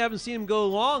 I guess we haven't seen him go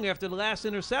long after the last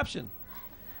interception.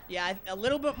 Yeah, a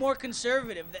little bit more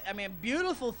conservative. I mean,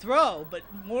 beautiful throw, but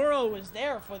Morrow was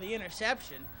there for the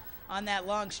interception on that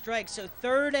long strike. So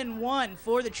 3rd and 1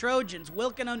 for the Trojans.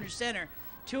 Wilkin under center,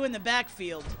 2 in the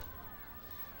backfield.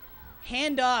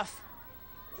 Handoff.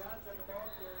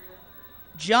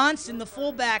 Johnson, the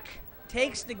fullback,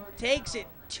 takes it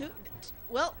to,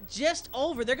 well, just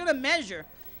over. They're going to measure.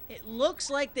 It looks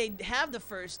like they have the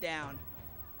first down.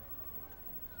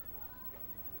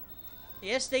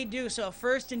 Yes, they do. So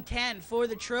 1st and 10 for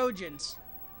the Trojans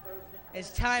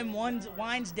as time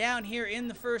winds down here in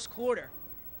the first quarter.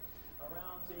 Some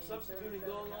substituting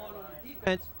going on the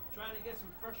defense, trying to get some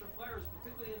fresher players,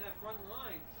 particularly in that front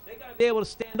line. They got to be able to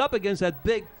stand up against that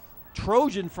big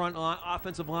Trojan front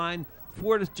offensive line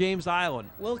for James Island.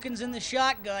 Wilkins in the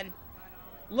shotgun.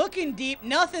 Looking deep.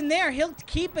 Nothing there. He'll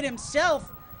keep it himself.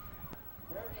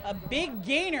 A big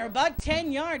gainer, about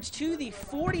 10 yards to the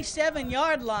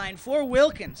 47-yard line for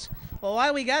Wilkins. Well,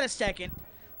 while we got a second,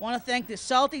 want to thank the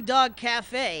Salty Dog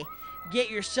Cafe. Get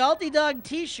your Salty Dog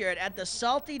t-shirt at the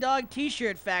Salty Dog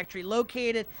T-shirt Factory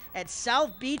located at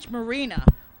South Beach Marina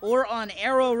or on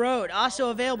Arrow Road. Also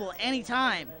available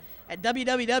anytime at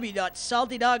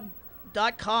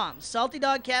www.saltydog.com. Salty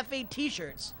Dog Cafe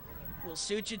t-shirts will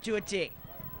suit you to a T.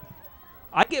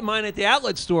 I get mine at the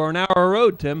outlet store on Arrow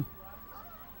Road, Tim.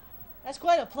 That's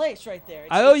quite a place right there.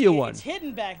 I owe you one. It's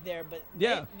hidden back there, but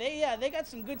yeah, they got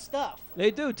some good stuff. They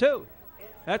do too.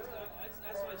 That's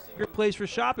my secret place for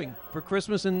shopping for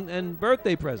Christmas and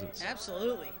birthday presents.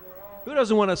 Absolutely. Who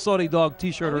doesn't want a Salty Dog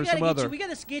T-shirt or some other? We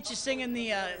got to get you singing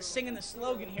the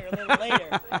slogan here a little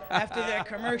later after their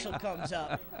commercial comes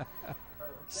up.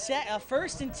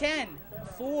 1st and 10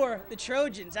 for the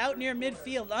Trojans out near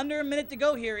midfield. Under a minute to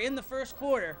go here in the first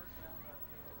quarter.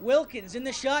 Wilkins in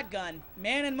the shotgun,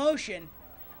 man in motion,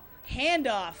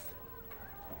 handoff,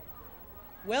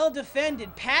 well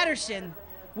defended. Patterson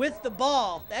with the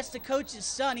ball. That's the coach's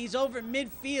son. He's over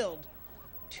midfield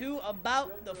to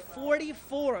about the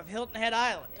 44 of Hilton Head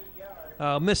Island.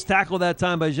 Missed tackle that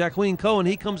time by Jacqueline Cohen.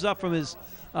 He comes up from his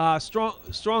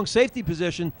strong safety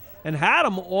position and had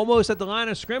him almost at the line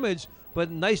of scrimmage, but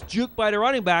nice juke by the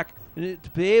running back to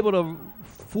be able to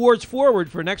forge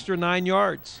forward for an extra 9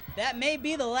 yards. That may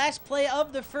be the last play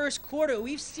of the first quarter.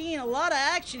 We've seen a lot of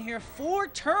action here. 4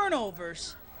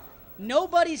 turnovers.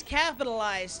 Nobody's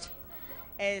capitalized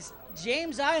as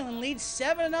James Island leads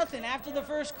 7-0 after the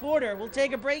first quarter. We'll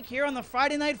take a break here on the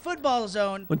Friday Night Football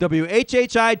Zone. On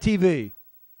WHHI-TV.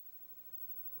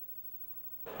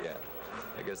 Yeah,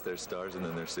 I guess they're stars and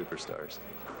then they're superstars.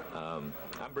 I'm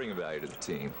bringing value to the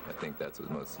team. I think that's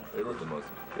the most,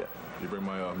 yeah. You bring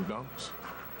my McDonald's?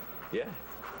 Yeah.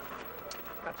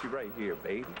 Got you right here,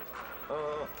 baby.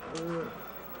 Are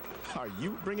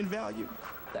you bringing value?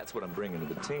 That's what I'm bringing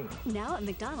to the team. Now at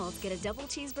McDonald's, get a double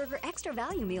cheeseburger extra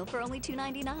value meal for only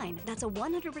 $2.99. That's a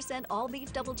 100%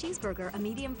 all-beef double cheeseburger, a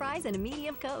medium fries, and a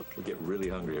medium Coke. We get really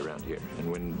hungry around here, and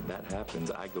when that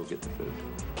happens, I go get the food.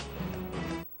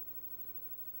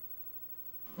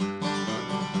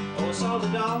 Oh,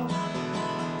 salty dog,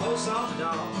 oh, salty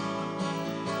dog.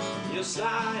 You're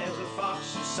sly as a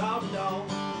fox, you salty dog.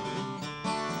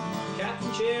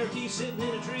 Captain Cherokee sitting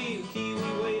in a tree, kiwi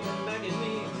waving back at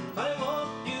me. Honey, won't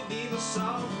you be the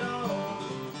salty dog?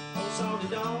 Oh, salty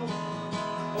dog,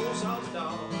 oh, salty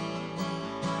dog.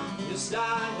 You're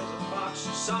sly as a fox,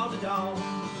 you salty dog.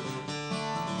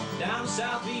 Down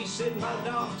South Beach, sitting by the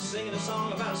dock, singing a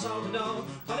song about a salty dog.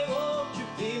 Honey, won't you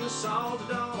be the salty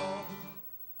dog?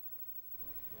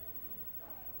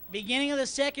 Beginning of the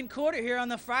second quarter here on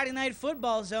the Friday Night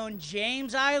Football Zone.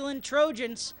 James Island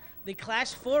Trojans, the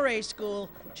Class 4A school,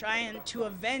 trying to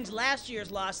avenge last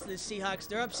year's loss to the Seahawks.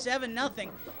 They're up 7-0.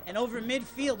 And over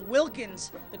midfield,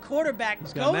 Wilkins, the quarterback,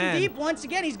 going deep once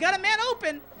again. He's got a man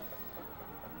open.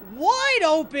 Wide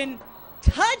open.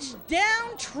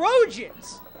 Touchdown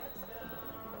Trojans.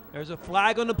 There's a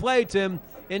flag on the play, Tim,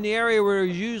 in the area where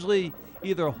he's usually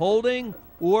either holding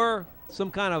or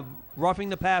some kind of roughing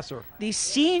the passer. The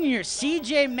senior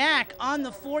C.J. Mack on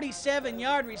the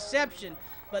 47-yard reception,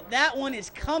 but that one is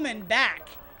coming back.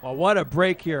 Well, what a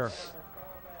break here.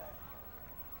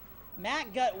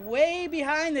 Mack got way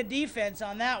behind the defense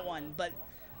on that one, but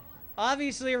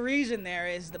obviously a reason there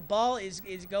is the ball is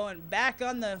going back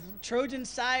on the Trojan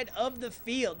side of the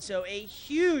field, so a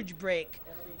huge break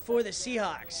for the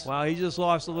Seahawks. Wow, he just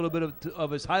lost a little bit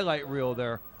of his highlight reel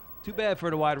there. Too bad for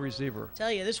the wide receiver.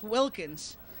 Tell you, this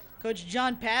Wilkins, Coach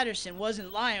John Patterson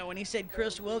wasn't lying when he said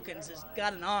Chris Wilkins has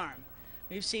got an arm.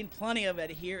 We've seen plenty of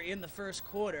it here in the first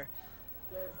quarter.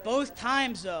 Both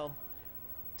times, though,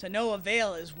 to no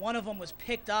avail, as one of them was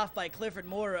picked off by Clifford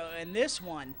Morrow, and this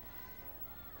one,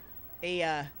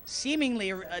 seemingly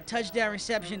a touchdown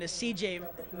reception to C.J.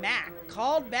 Mack,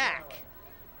 called back.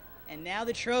 And now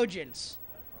the Trojans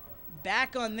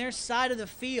back on their side of the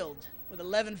field with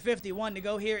 11:51 to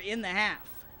go here in the half.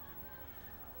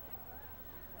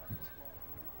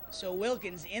 So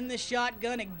Wilkins in the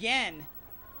shotgun again.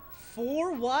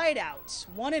 4 wideouts,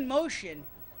 one in motion,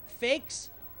 fakes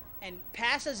and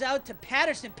passes out to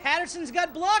Patterson. Patterson's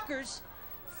got blockers.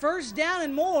 First down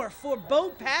and more for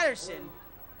Bo Patterson.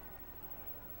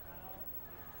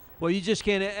 Well, you just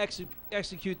can't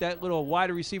execute that little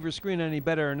wide receiver screen any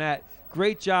better than that.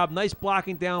 Great job. Nice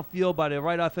blocking downfield by the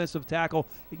right offensive tackle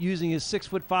using his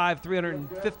 6'5",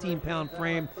 315-pound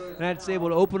frame. And that's able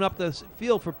to open up the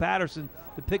field for Patterson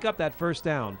to pick up that first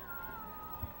down.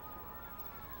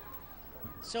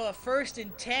 So a 1st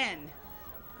and 10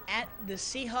 at the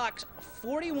Seahawks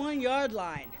 41-yard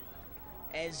line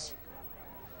as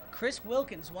Chris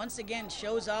Wilkins once again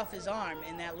shows off his arm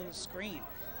in that little screen.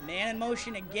 Man in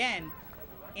motion again.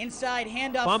 Inside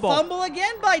handoff. Fumble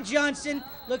again by Johnson.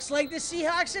 Looks like the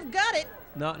Seahawks have got it.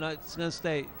 No, it's going to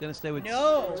stay with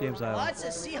James Island. Lots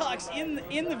of Seahawks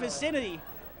in the vicinity.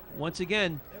 Once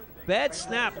again, bad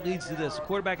snap leads to this. The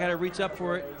quarterback had to reach up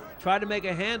for it, try to make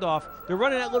a handoff. They're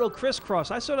running that little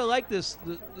crisscross. I sort of like this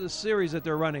series that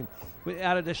they're running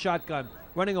out of the shotgun.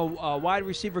 Running a wide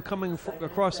receiver coming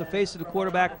across the face of the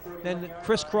quarterback, then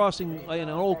crisscrossing in an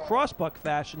old crossbuck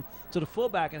fashion to the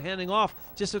fullback and handing off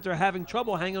just as they're having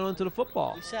trouble hanging on to the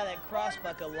football. We saw that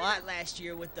crossbuck a lot last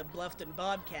year with the Bluffton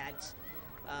Bobcats.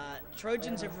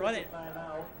 Trojans have run it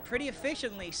pretty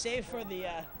efficiently, save for the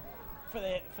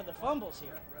fumbles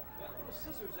here.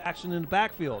 Scissors action in the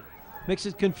backfield makes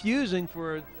it confusing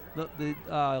for the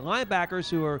linebackers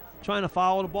who are trying to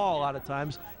follow the ball a lot of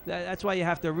times. That's why you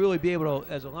have to really be able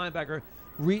to, as a linebacker,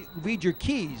 read your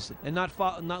keys and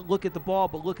not look at the ball,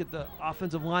 but look at the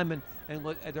offensive lineman and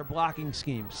look at their blocking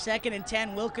schemes. 2nd and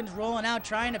 10, Wilkins rolling out,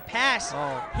 trying to pass.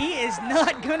 Oh. He is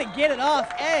not going to get it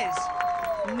off as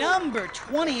number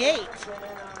 28.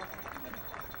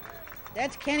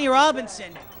 That's Kenny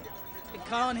Robinson. Been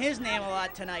calling his name a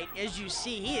lot tonight. As you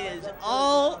see, he is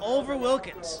all over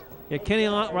Wilkins. Yeah, Kenny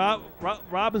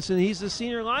Robinson, he's the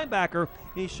senior linebacker.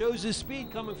 He shows his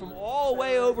speed coming from all the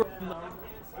way over from the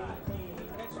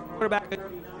quarterback.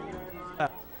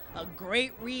 A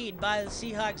great read by the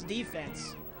Seahawks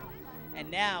defense.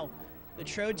 And now the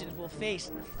Trojans will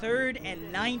face 3rd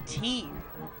and 19.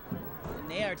 And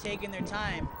they are taking their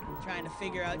time trying to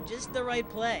figure out just the right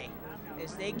play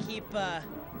as they keep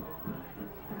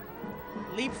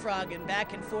leapfrogging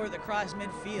back and forth across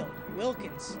midfield.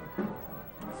 Wilkins.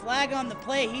 Flag on the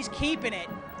play. He's keeping it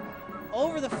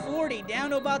over the 40, down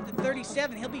to about the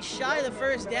 37. He'll be shy of the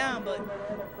first down, but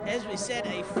as we said,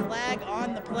 a flag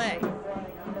on the play.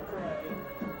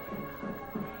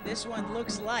 This one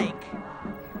looks like,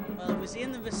 well, it was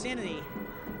in the vicinity.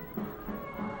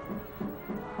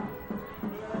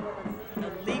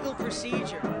 A legal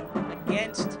procedure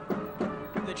against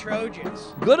the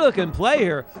Trojans. Good looking play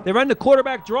here. They ran the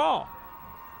quarterback draw,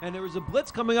 and there was a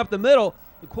blitz coming up the middle.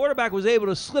 The quarterback was able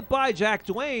to slip by Jack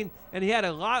Dwayne, and he had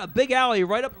a big alley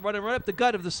running right up the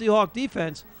gut of the Seahawk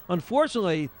defense.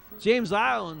 Unfortunately, James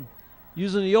Island,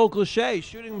 using the old cliche,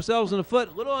 shooting themselves in the foot,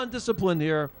 a little undisciplined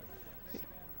here,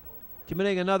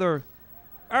 committing another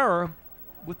error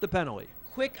with the penalty.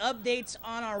 Quick updates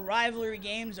on our rivalry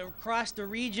games across the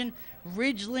region.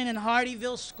 Ridgeland and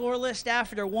Hardyville scoreless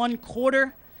after 1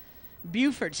 quarter.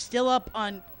 Beaufort still up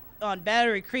on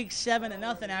Battery Creek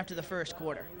 7-0 after the first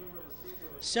quarter.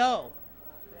 So,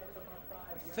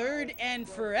 3rd and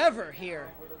forever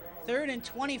here. 3rd and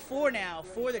 24 now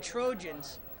for the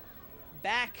Trojans.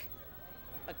 Back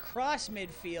across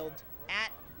midfield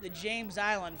at the James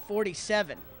Island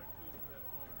 47.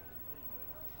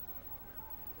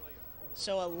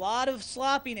 So a lot of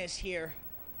sloppiness here.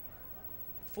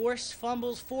 Forced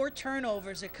fumbles, 4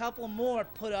 turnovers, a couple more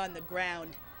put on the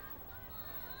ground.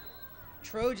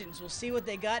 Trojans. We'll see what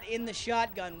they got in the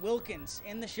shotgun. Wilkins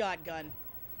in the shotgun.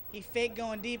 He faked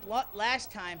going deep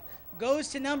last time. Goes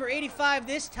to number 85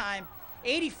 this time.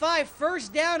 85,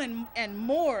 first down and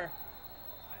more.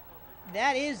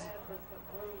 That is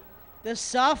the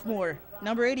sophomore,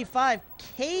 number 85,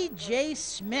 K.J.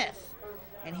 Smith.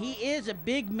 And he is a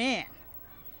big man.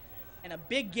 And a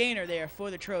big gainer there for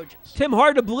the Trojans. Tim,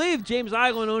 hard to believe James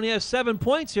Island only has 7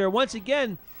 points here. Once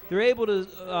again, they're able to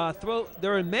throw.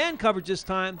 They're in man coverage this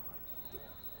time.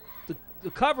 The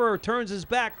coverer turns his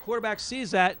back. Quarterback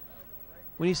sees that.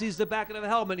 When he sees the back of the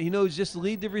helmet, he knows just to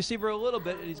lead the receiver a little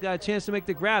bit, and he's got a chance to make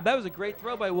the grab. That was a great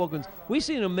throw by Wilkins. We've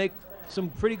seen him make some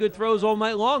pretty good throws all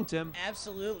night long, Tim.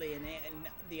 Absolutely, and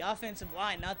the offensive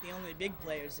line, not the only big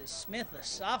players, is Smith, a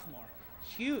sophomore.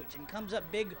 Huge, and comes up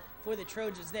big for the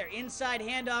Trojans there. Inside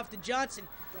handoff to Johnson.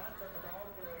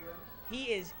 He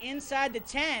is inside the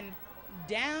 10,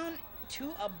 down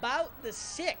to about the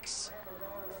 6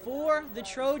 for the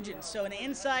Trojans. So an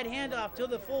inside handoff to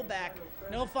the fullback.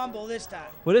 No fumble this time.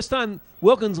 Well, this time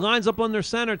Wilkins lines up on their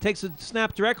center, takes a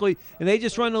snap directly, and they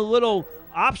just run a little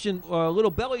option or a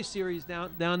little belly series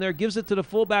down there, gives it to the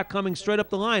fullback coming straight up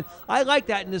the line. I like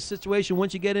that in this situation.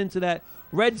 Once you get into that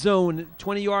red zone,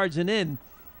 20 yards and in,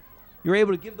 you're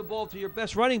able to give the ball to your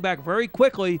best running back very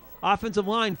quickly. Offensive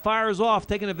line fires off,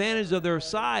 taking advantage of their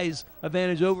size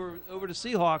advantage over the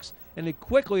Seahawks, and they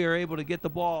quickly are able to get the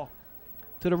ball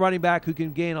to the running back who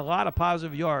can gain a lot of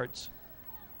positive yards.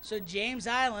 So James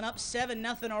Island up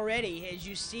 7-0 already, as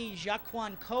you see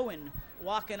Jaquan Cohen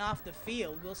walking off the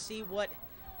field. We'll see what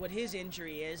his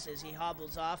injury is as he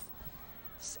hobbles off.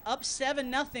 Up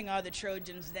 7-0 are the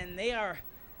Trojans. Then they are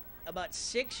about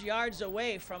 6 yards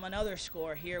away from another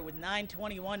score here with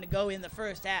 9:21 to go in the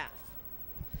first half.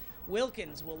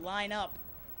 Wilkins will line up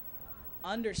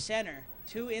under center,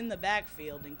 2 in the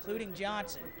backfield, including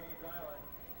Johnson.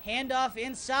 Handoff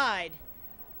inside.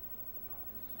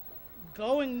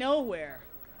 Going nowhere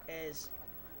as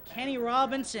Kenny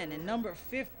Robinson and number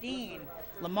 15,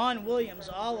 Lamont Williams,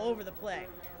 all over the play.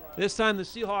 This time the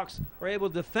Seahawks are able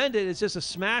to defend it. It's just a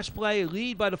smash play,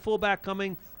 lead by the fullback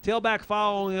coming, tailback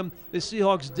following him. The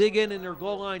Seahawks dig in their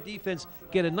goal line defense,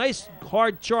 get a nice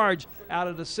hard charge out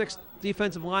of the 6th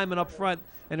defensive lineman up front,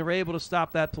 and they're able to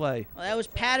stop that play. Well, that was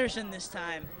Patterson this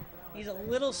time. He's a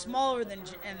little smaller than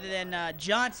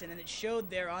Johnson, and it showed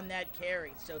there on that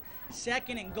carry. So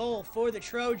 2nd and goal for the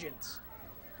Trojans.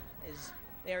 As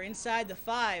they're inside the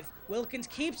 5. Wilkins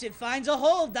keeps it, finds a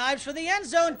hole, dives for the end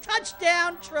zone.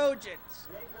 Touchdown, Trojans.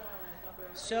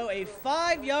 So a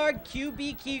 5-yard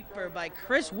QB keeper by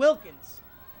Chris Wilkins.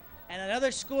 And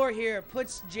another score here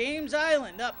puts James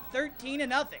Island up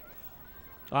 13-0.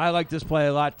 I like this play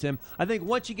a lot, Tim. I think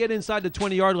once you get inside the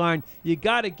 20-yard line, you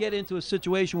got to get into a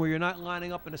situation where you're not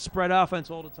lining up in a spread offense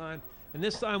all the time. And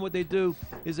this time what they do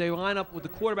is they line up with the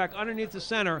quarterback underneath the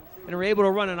center and are able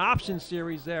to run an option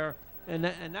series there. And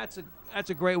that's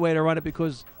a great way to run it,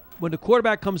 because when the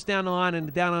quarterback comes down the line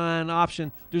and down the line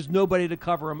option, there's nobody to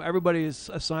cover him. Everybody is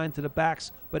assigned to the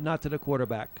backs, but not to the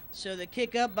quarterback. So the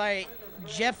kick up by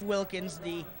Jeff Wilkins,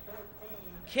 the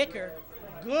kicker,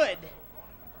 good.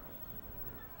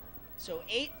 So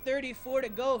 8:34 to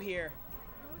go here.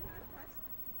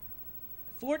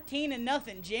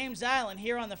 14-0, James Island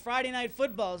here on the Friday Night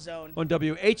Football Zone. On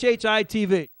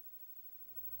WHHI-TV.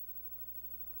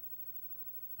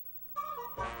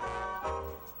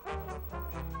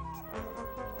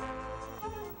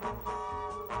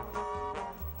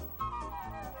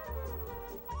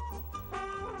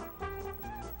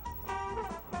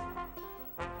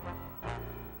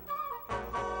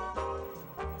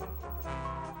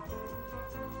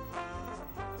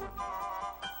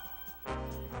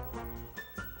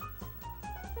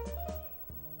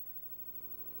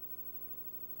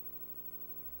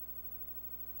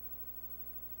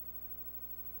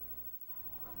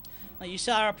 Now you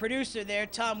saw our producer there,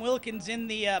 Tom Wilkins, in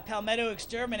the Palmetto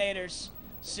Exterminators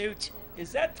suit.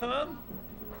 Is that Tom?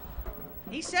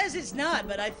 He says it's not,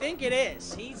 but I think it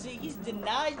is. He's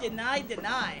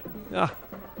deny. Ah.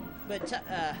 But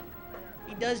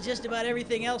he does just about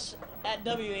everything else at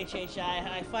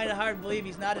WHHI. I find it hard to believe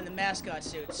he's not in the mascot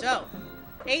suit. So,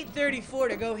 8:34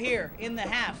 to go here in the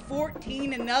half.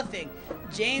 14-0.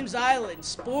 James Island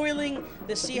spoiling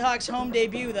the Seahawks' home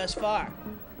debut thus far.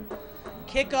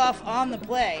 Kickoff on the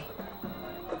play.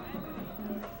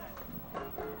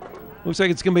 Looks like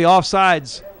it's going to be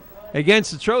offsides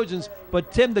against the Trojans.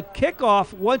 But, Tim, the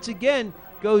kickoff, once again,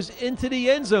 goes into the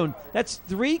end zone. That's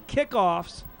 3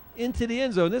 kickoffs into the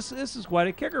end zone. This is quite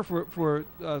a kicker for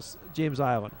James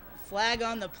Island. Flag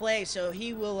on the play, so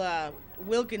he will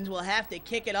Wilkins will have to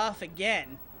kick it off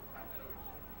again.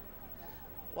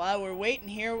 While we're waiting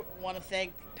here, I want to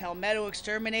thank Palmetto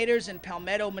Exterminators and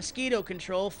Palmetto Mosquito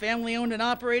Control, family-owned and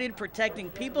operated, protecting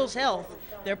people's health,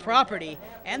 their property,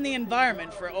 and the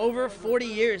environment for over 40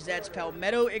 years. That's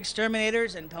Palmetto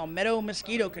Exterminators and Palmetto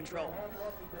Mosquito Control.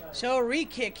 So a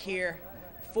re-kick here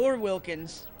for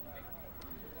Wilkins.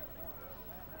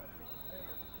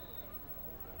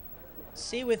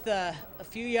 See with a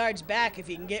few yards back if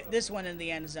he can get this one in the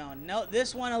end zone. No,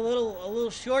 this one a little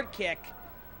short kick.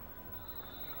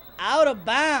 Out of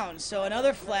bounds, so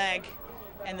another flag,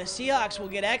 and the Seahawks will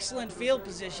get excellent field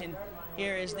position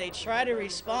here as they try to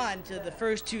respond to the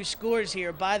first 2 scores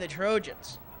here by the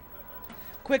Trojans.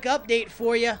 Quick update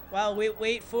for you while we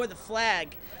wait for the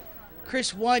flag.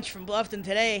 Chris Wunsch from Bluffton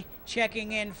Today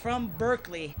checking in from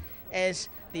Berkeley as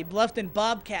the Bluffton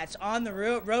Bobcats on the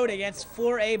road against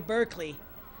 4A Berkeley.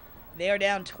 They are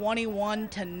down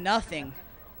 21-0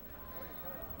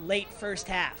 late first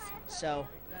half, so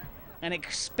an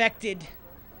expected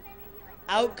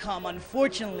outcome,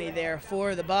 unfortunately, there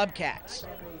for the Bobcats.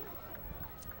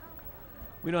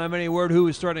 We don't have any word who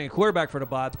is starting a quarterback for the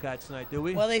Bobcats tonight, do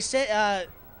we? Well, they said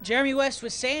Jeremy West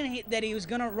was saying that he was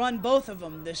going to run both of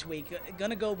them this week. Going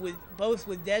to go with both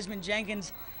with Desmond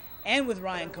Jenkins and with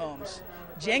Ryan Combs.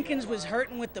 Jenkins was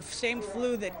hurting with the same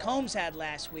flu that Combs had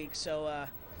last week, so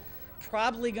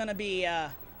probably going to be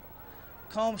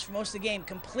Combs for most of the game.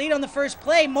 Complete on the first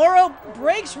play. Morrow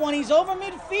breaks one. He's over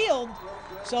midfield.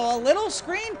 So a little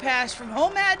screen pass from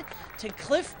Homad to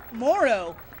Cliff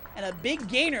Morrow, and a big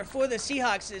gainer for the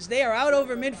Seahawks as they are out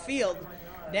over midfield,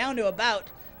 down to about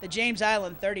the James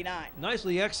Island 39.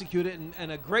 Nicely executed,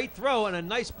 and a great throw and a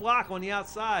nice block on the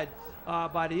outside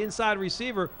by the inside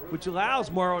receiver, which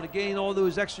allows Morrow to gain all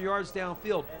those extra yards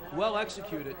downfield. Well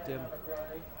executed, Tim.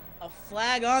 A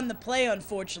flag on the play,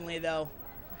 unfortunately, though.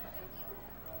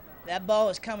 That ball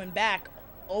is coming back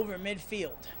over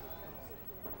midfield.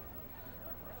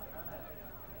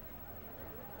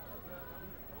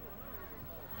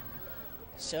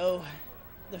 So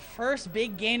the first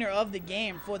big gainer of the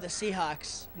game for the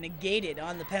Seahawks negated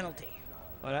on the penalty.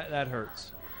 Well, that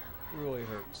hurts. Really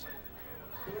hurts.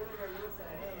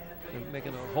 They're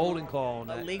making a holding call on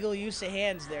that. Illegal use of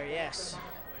hands there, yes,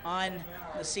 on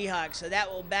the Seahawks. So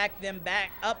that will back them back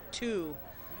up to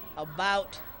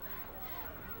about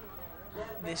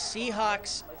the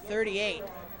Seahawks 38.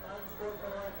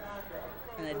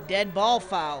 And a dead ball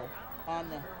foul on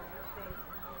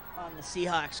the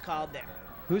Seahawks called there.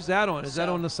 Who's that on? Is that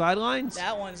on the sidelines?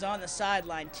 That one's on the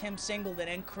sideline. Tim Singleton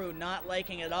and crew not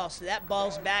liking it at all. So that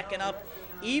ball's backing up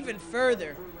even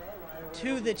further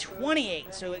to the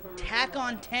 28. So it tack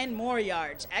on 10 more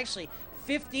yards. Actually,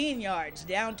 15 yards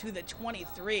down to the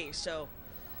 23. So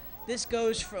this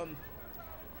goes from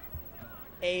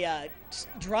a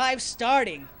drive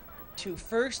starting to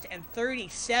 1st and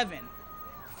 37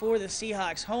 for the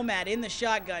Seahawks. Homad in the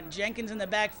shotgun. Jenkins in the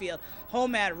backfield.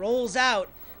 Homad rolls out.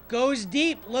 Goes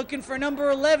deep, looking for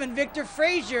number 11, Victor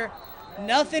Frazier.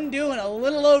 Nothing doing, a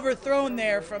little overthrown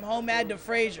there from Homad to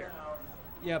Frazier.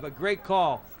 Yeah, but great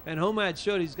call. And Homad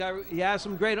showed he has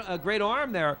some great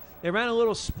arm there. They ran a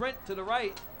little sprint to the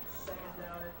right.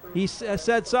 He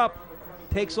sets up,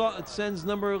 takes off, sends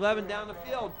number 11 down the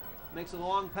field, makes a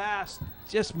long pass,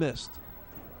 just missed.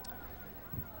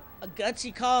 A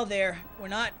gutsy call there.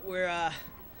 We're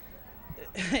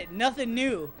nothing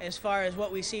new as far as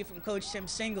what we see from Coach Tim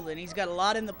Singleton. He's got a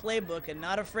lot in the playbook and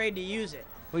not afraid to use it.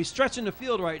 Well, he's stretching the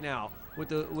field right now with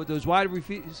those wide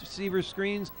receiver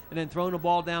screens and then throwing the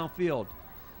ball downfield.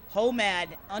 Homad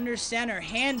under center,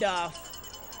 handoff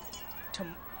to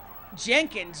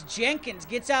Jenkins. Jenkins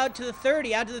gets out to the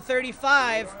 30, out to the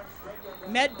 35,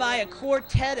 met by a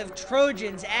quartet of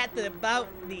Trojans at about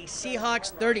the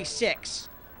Seahawks 36.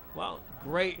 Well,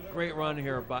 great run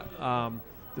here by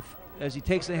as he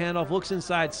takes the handoff, looks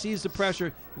inside, sees the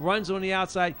pressure, runs on the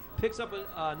outside, picks up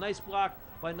a nice block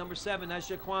by number 7. That's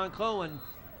Jaquan Cohen.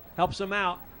 Helps him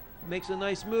out, makes a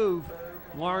nice move.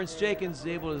 Lawrence Jenkins is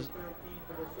able to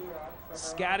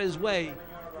scat his way.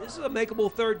 This is a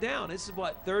makeable third down. This is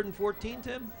what, 3rd and 14,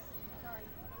 Tim?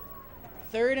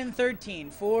 3rd and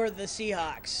 13 for the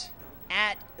Seahawks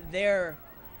at their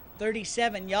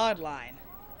 37-yard line.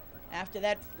 After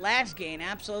that last gain,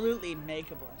 absolutely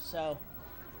makeable. So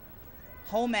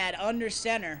Homad under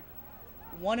center,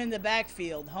 one in the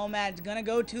backfield. Homad's going to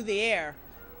go to the air.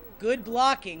 Good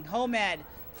blocking. Homad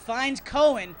finds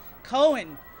Cohen.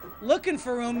 Cohen looking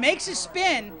for room, makes a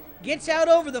spin, gets out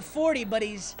over the 40, but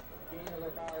he's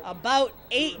about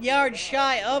 8 yards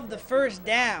shy of the first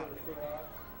down.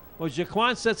 Well,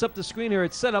 Jaquan sets up the screen here.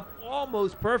 It's set up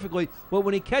almost perfectly. But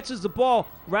when he catches the ball,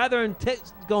 rather than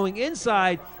going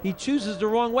inside, he chooses the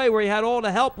wrong way. Where he had all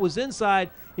the help was inside,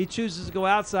 he chooses to go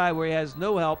outside where he has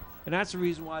no help. And that's the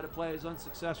reason why the play is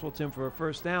unsuccessful, Tim, for a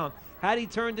first down. Had he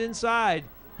turned inside,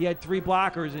 he had 3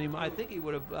 blockers, and I think he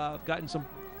would have gotten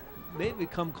maybe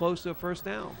come close to a first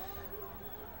down.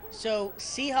 So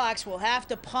Seahawks will have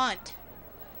to punt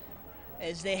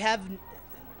as they have,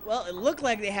 well, it looked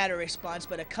like they had a response,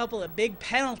 but a couple of big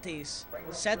penalties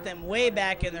set them way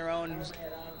back in their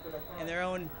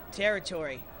own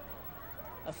territory.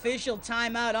 Official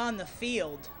timeout on the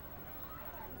field.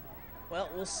 Well,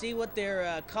 we'll see what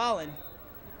they're calling.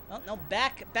 Well, no,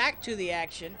 back to the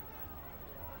action.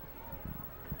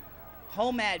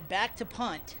 Homad back to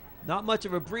punt. Not much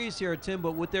of a breeze here, Tim,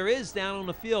 but what there is down on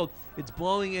the field, it's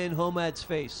blowing in Homad's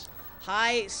face.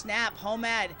 High snap.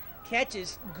 Homad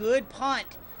catches. Good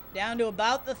punt down to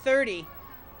about the 30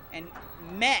 and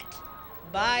met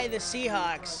by the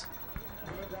Seahawks.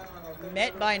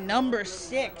 Met by number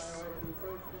 6,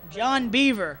 John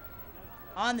Beaver,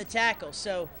 on the tackle.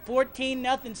 So 14-0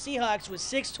 Seahawks with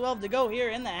 6:12 to go here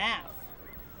in the half.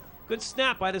 Good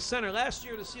snap by the center. Last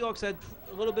year the Seahawks had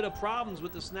a little bit of problems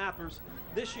with the snappers.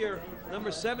 This year, number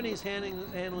 70 is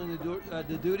handling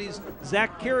the duties.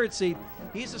 Zach Kiritzy,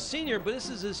 he's a senior, but this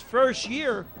is his first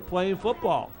year playing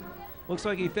football. Looks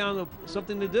like he found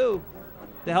something to do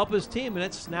to help his team, and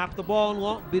that's snap the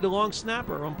ball and be the long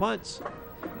snapper on punts.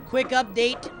 Quick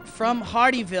update from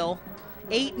Hardyville.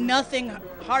 8-0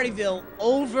 Hardyville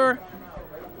over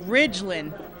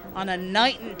Ridgeland on a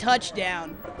Knighton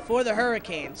touchdown for the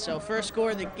Hurricanes. So first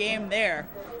score of the game there.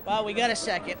 While we got a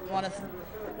second, want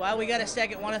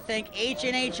to thank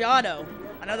H&H Auto,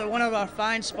 another one of our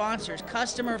fine sponsors.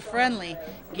 Customer friendly,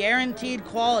 guaranteed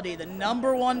quality, the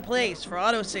 #1 place for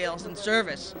auto sales and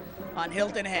service on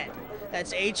Hilton Head.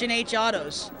 That's H&H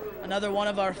Autos, another one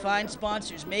of our fine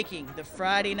sponsors, making the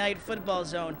Friday Night Football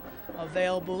Zone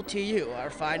available to you,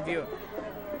 our fine viewer.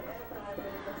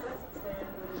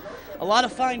 A lot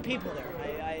of fine people there.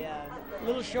 A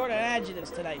little short on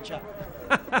adjectives tonight, Chuck.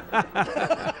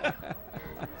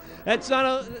 That's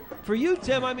not for you,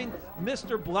 Tim. I mean,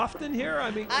 Mr. Bluffton here. I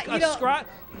mean,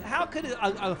 how could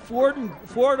a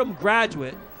Fordham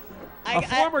graduate, a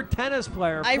former tennis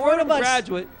player, Fordham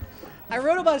graduate? I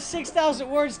wrote about 6,000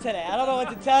 words today. I don't know what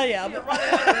to tell you.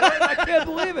 I can't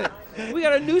believe it. We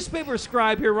got a newspaper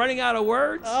scribe here running out of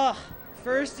words. Oh,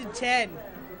 1st and 10.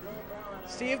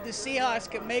 See if the Seahawks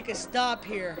can make a stop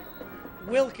here.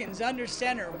 Wilkins under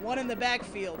center, 1 in the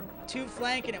backfield, 2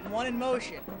 flanking him, 1 in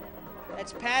motion.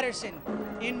 That's Patterson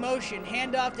in motion,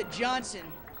 handoff to Johnson.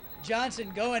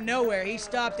 Johnson going nowhere. He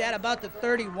stopped at about the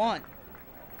 31.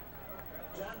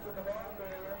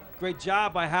 Great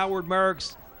job by Howard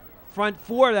Merrick's front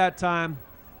 4 that time.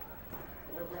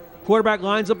 Quarterback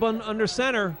lines up under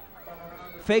center,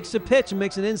 fakes the pitch and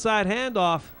makes an inside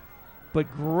handoff,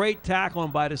 but great tackling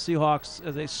by the Seahawks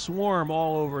as they swarm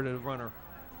all over the runner.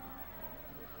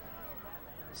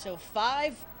 So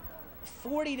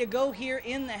 5:40 to go here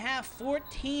in the half,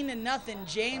 14-0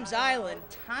 James Island.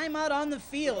 Timeout on the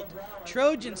field.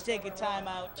 Trojans take a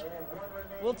timeout.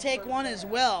 We'll take one as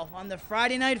well on the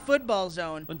Friday Night Football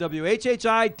Zone. On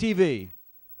WHHI-TV.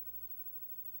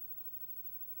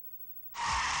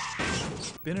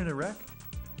 Been in a wreck?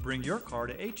 Bring your car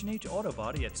to H&H Auto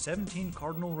Body at 17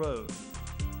 Cardinal Road.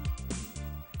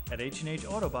 At H&H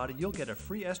Auto Body, you'll get a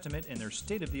free estimate in their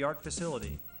state-of-the-art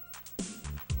facility.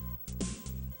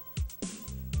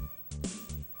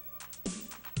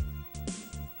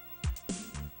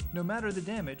 No matter the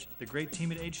damage, the great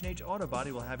team at H&H Auto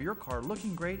Body will have your car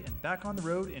looking great and back on the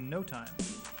road in no time.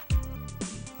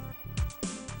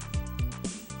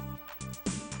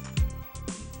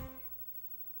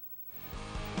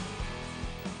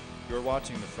 You're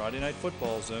watching the Friday Night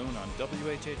Football Zone on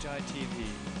WHHI-TV,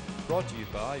 brought to you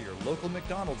by your local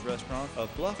McDonald's restaurant of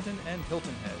Bluffton and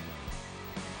Hilton Head.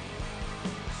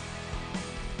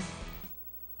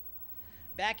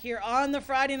 Back here on the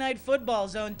Friday Night Football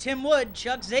Zone, Tim Wood,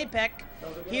 Chuck Zapek,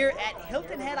 here at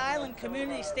Hilton Head Island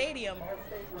Community Stadium.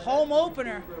 Home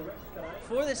opener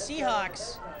for the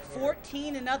Seahawks.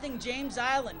 14-0 James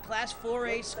Island, Class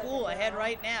 4A school ahead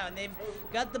right now, and they've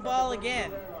got the ball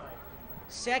again.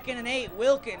 2nd and 8,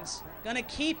 Wilkins gonna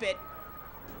keep it.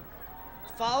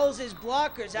 Follows his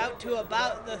blockers out to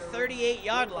about the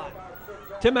 38-yard line.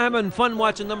 Tim having fun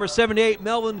watching number 78,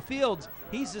 Melvin Fields.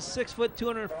 He's a 6 foot,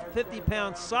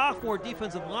 250-pound sophomore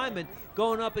defensive lineman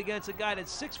going up against a guy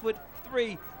that's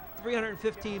 6'3",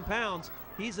 315 pounds.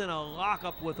 He's in a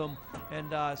lockup with him,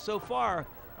 and so far,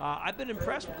 I've been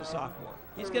impressed with the sophomore.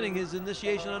 He's getting his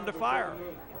initiation under fire.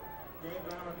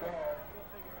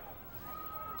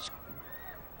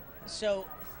 So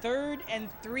 3rd and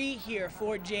 3 here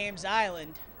for James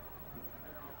Island.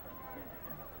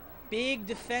 Big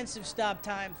defensive stop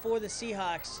time for the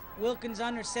Seahawks. Wilkins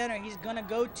under center. He's going to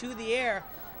go to the air.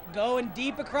 Going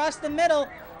deep across the middle.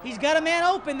 He's got a man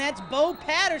open. That's Bo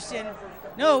Patterson.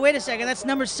 No, wait a second. That's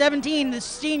number 17, the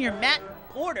senior, Matt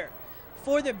Porter,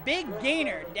 for the big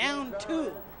gainer down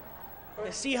to the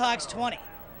Seahawks 20.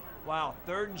 Wow,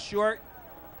 3rd and short.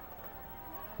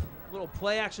 Little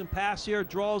play action pass here.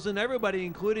 Draws in everybody,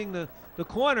 including the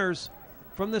corners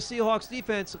from the Seahawks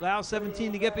defense. Allows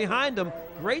 17 to get behind them.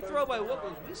 Great throw by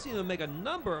Wilkins. We've seen him make a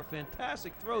number of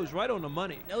fantastic throws right on the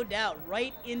money. No doubt,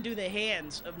 right into the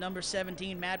hands of number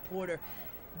 17, Matt Porter.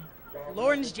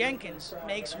 Lawrence Jenkins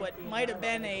makes what might have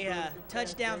been a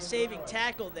touchdown-saving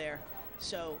tackle there.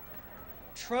 So,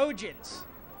 Trojans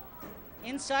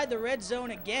inside the red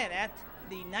zone again at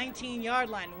the 19-yard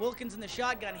line. Wilkins in the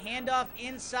shotgun, handoff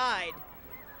inside.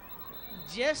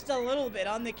 Just a little bit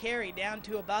on the carry, down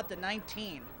to about the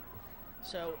 19.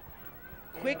 So,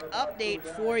 quick update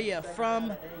for you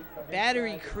from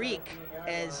Battery Creek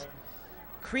as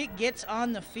Creek gets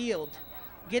on the field.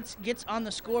 Gets on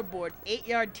the scoreboard.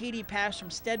 8-yard TD pass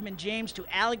from Stedman James to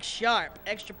Alex Sharp.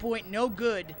 Extra point, no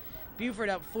good. Beaufort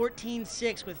up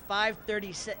 14-6 with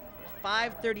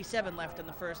 5:37 left in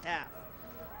the first half.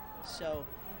 So,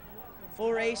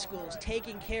 4A schools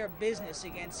taking care of business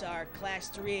against our Class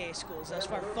 3A schools. Thus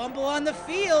far, fumble on the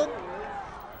field.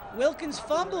 Wilkins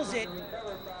fumbles it.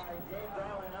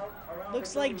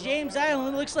 Looks like James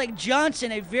Island, looks like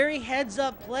Johnson, a very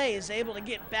heads-up play, is able to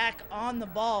get back on the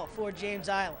ball for James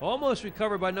Island. Almost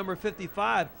recovered by number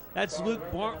 55. That's Luke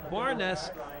Barnes.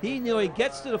 He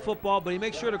gets to the football, but he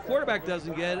makes sure the quarterback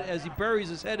doesn't get it as he buries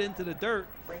his head into the dirt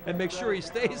and makes sure he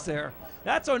stays there.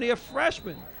 That's only a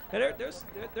freshman. And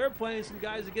they're playing some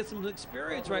guys that get some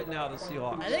experience right now, the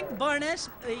Seahawks. I think Barnes,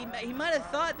 he might have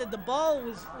thought that the ball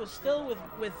was still with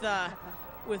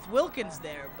Wilkins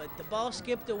there, but the ball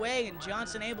skipped away and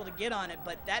Johnson able to get on it.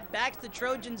 But that backs the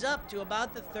Trojans up to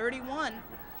about the 31.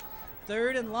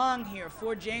 3rd and long here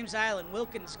for James Island.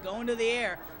 Wilkins going to the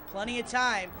air, plenty of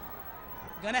time.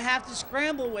 Gonna have to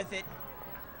scramble with it.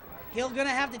 He'll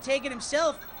gonna have to take it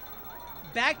himself.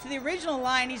 Back to the original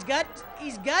line. He's got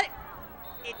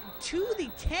it to the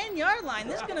 10-yard line.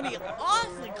 This is gonna be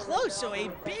awfully close. So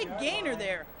a big gainer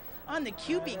there on the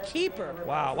QB keeper.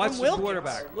 Wow, watch the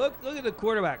quarterback. Look at the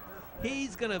quarterback.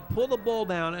 He's going to pull the ball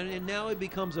down, and now he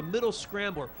becomes a middle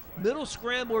scrambler. Middle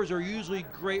scramblers are usually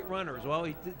great runners. Well,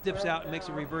 he dips out and makes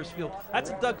a reverse field.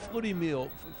 That's a Doug Flutie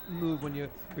move when you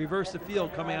reverse the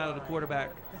field coming out of the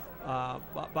quarterback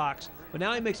box. But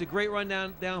now he makes a great run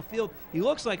downfield. He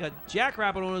looks like a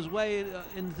jackrabbit on his way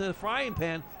into the frying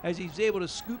pan as he's able to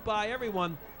scoot by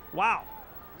everyone. Wow.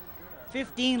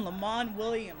 15, Lamont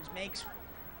Williams makes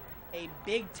a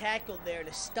big tackle there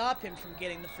to stop him from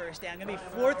getting the first down. Going to be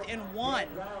 4th and 1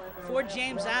 for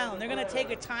James Island. They're going to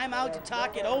take a timeout to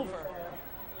talk it over.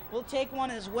 We'll take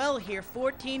one as well here.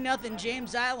 14-0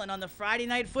 James Island on the Friday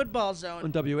Night Football Zone.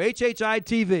 On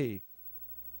WHHI-TV.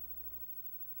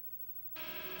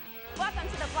 Welcome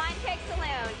to the Blind Pig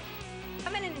Saloon.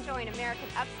 Come in and enjoy an American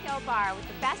upscale bar with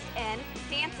the best in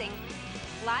dancing,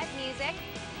 live music,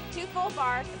 2 full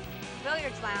bars,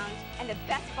 billiards lounge, and the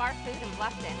best bar food in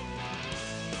Bluffton.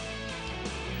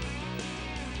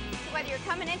 So whether you're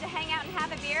coming in to hang out and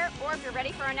have a beer, or if you're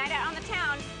ready for a night out on the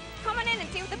town, come on in and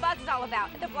see what the buzz is all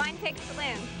about at the Blind Pig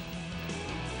Saloon.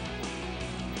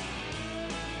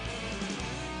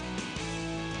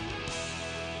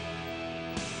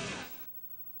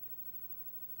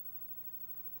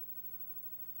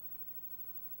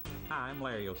 Hi, I'm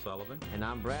Larry O'Sullivan. And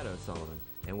I'm Brad O'Sullivan,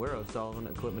 and we're O'Sullivan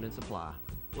Equipment and Supply.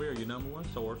 We are your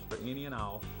 #1 source for any and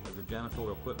all of your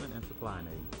janitorial equipment and supply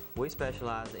needs. We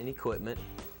specialize in equipment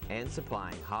and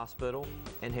supplying hospital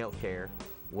and healthcare,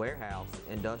 warehouse,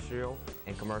 industrial,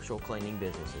 and commercial cleaning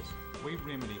businesses. We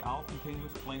remedy all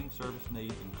continuous cleaning service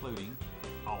needs, including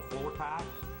all floor types,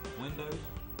 windows,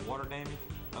 water damage,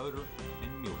 odor,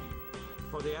 and mildew.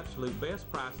 For the absolute best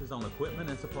prices on equipment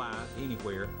and supplies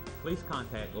anywhere, please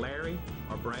contact Larry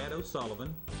or Brad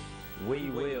O'Sullivan. We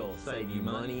will save you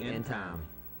money and time.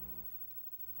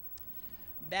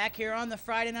 Back here on the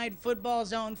Friday Night Football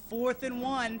Zone, 4th and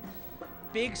 1.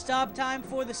 Big stop time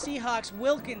for the Seahawks.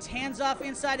 Wilkins hands off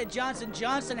inside to Johnson.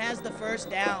 Johnson has the first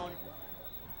down.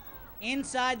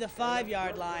 Inside the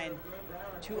 5-yard line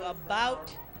to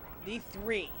about the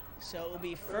 3. So it will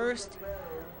be 1st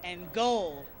and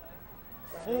goal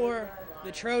for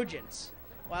the Trojans.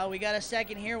 While we got a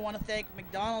second here, want to thank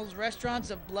McDonald's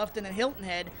Restaurants of Bluffton and Hilton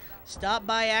Head. Stop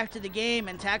by after the game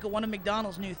and tackle one of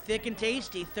McDonald's new thick and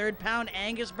tasty 3rd pound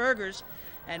Angus burgers.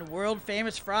 and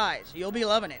world-famous fries. You'll be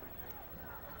loving it.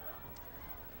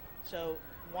 So,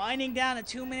 winding down to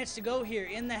 2 minutes to go here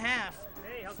in the half.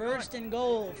 First and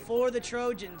goal for the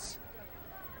Trojans.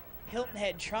 Hilton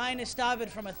Head trying to stop it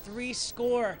from a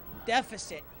 3-score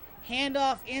deficit.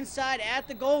 Handoff inside at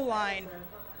the goal line.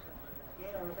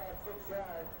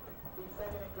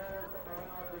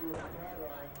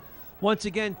 Once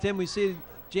again, Tim, we see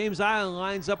James Island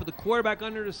lines up with the quarterback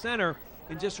under the center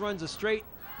and just runs a straight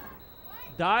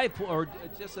dive or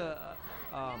just a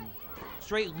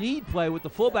straight lead play with the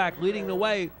fullback leading the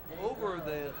way over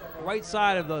the right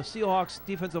side of the Seahawks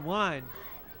defensive line.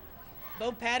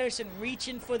 Bo Patterson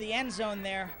reaching for the end zone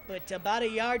there, but about a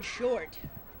yard short.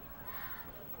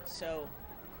 So,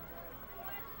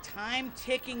 time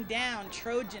ticking down.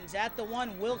 Trojans at the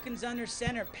 1. Wilkins under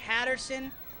center.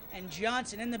 Patterson and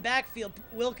Johnson in the backfield.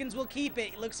 Wilkins will keep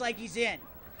it. It looks like he's in.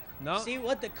 No. See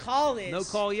what the call is. No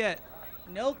call yet.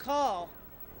 No call.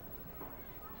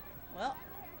 Well,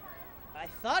 I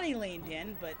thought he leaned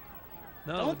in, but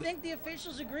don't think the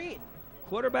officials agreed.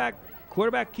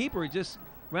 Quarterback keeper, he just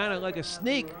ran it like a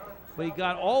sneak, but he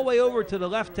got all the way over to the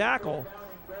left tackle,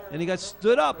 and he got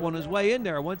stood up on his way in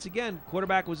there. Once again,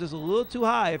 quarterback was just a little too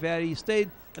high. If he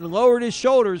stayed and lowered his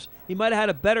shoulders, he might have had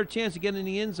a better chance of getting in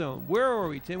the end zone. Where are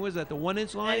we, Tim? Was that the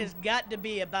 1-inch line? That has got to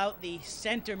be about the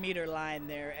centimeter line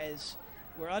there, as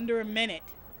we're under a minute.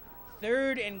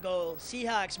 Third and goal.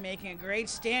 Seahawks making a great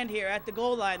stand here at the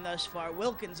goal line thus far.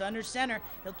 Wilkins under center.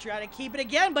 He'll try to keep it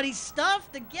again, but he's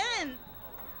stuffed again.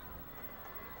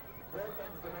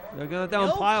 They're going to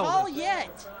pile it. No call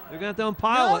yet. They're going to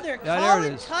pile it. No, they're there it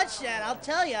calling is. touchdown. I'll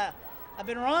tell you, I've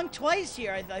been wrong twice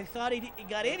here. I thought he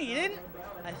got in. He didn't.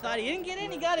 I thought he didn't get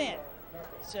in. He got in.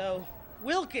 So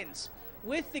Wilkins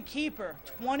with the keeper,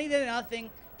 20-0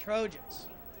 Trojans.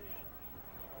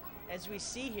 As we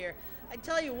see here, I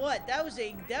tell you what, that was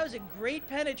a great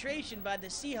penetration by the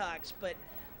Seahawks, but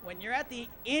when you're at the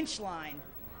inch line,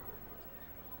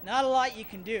 not a lot you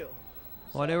can do.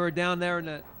 Well, they were down there in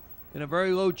a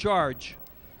very low charge.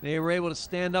 They were able to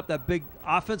stand up that big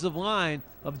offensive line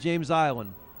of James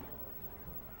Island.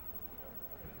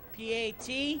 PAT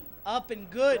up and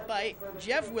good by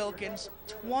Jeff Wilkins,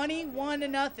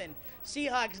 21-0.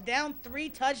 Seahawks down 3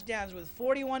 touchdowns with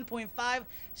 41.5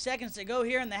 seconds to go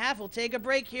here in the half. We'll take a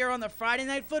break here on the Friday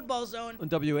Night Football Zone. On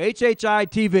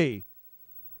WHHI-TV.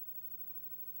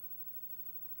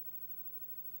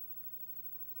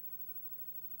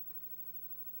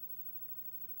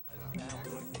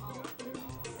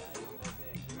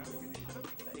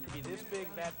 It could be this big,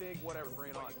 that big, whatever,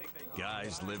 bring it on.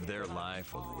 Guys live their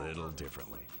life a little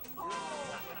differently.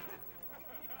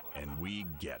 And we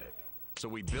get it. So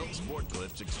we built Sport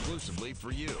Clips exclusively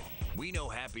for you. We know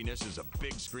happiness is a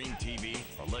big screen TV,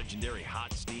 a legendary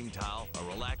hot steam towel, a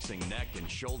relaxing neck and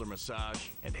shoulder massage,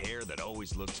 and hair that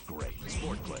always looks great.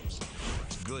 Sport Clips.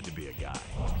 It's good to be a guy.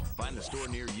 Find the store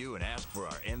near you and ask for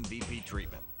our MVP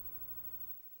treatment.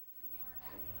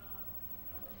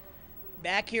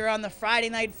 Back here on the Friday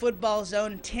Night Football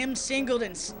Zone, Tim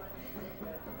Singleton,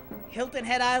 Hilton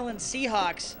Head Island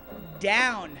Seahawks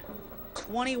down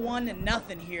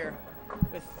 21-0 here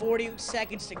with 40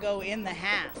 seconds to go in the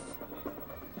half.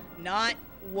 Not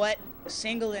what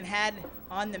Singleton had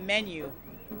on the menu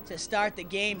to start the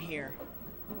game here.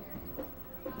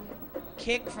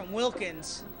 Kick from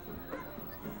Wilkins.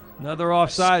 Another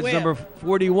offsides, number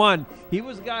 41. He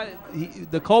was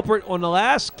the culprit on the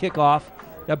last kickoff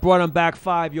that brought him back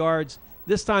 5 yards.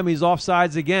 This time he's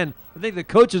offsides again. I think the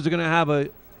coaches are going to have a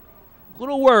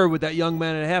little word with that young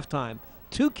man at halftime.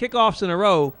 2 kickoffs in a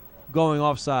row going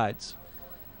offsides.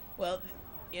 Well,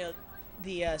 you know,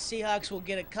 the Seahawks will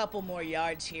get a couple more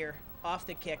yards here off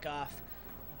the kickoff.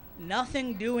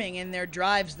 Nothing doing in their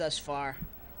drives thus far,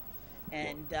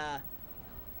 and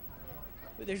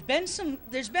there's been some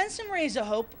rays of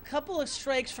hope. A couple of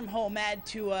strikes from home add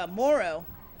to Morrow,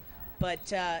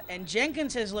 but and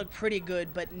Jenkins has looked pretty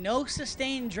good, but no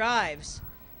sustained drives,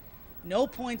 no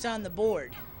points on the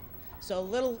board. So a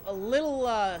little.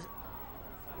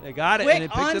 They got it, quick and they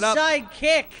picked it up. Onside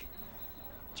kick.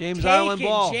 James Island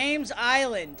ball. James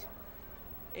Island.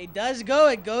 It does go.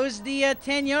 It goes the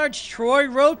 10 yards. Troy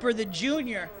Roper, the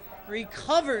junior,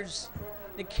 recovers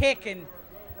the kick, and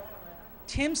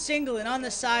Tim Singleton on the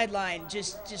sideline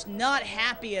just not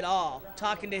happy at all,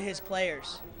 talking to his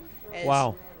players.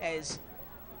 As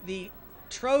the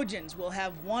Trojans will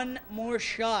have one more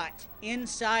shot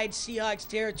inside Seahawks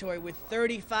territory with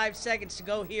 35 seconds to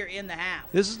go here in the half.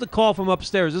 This is the call from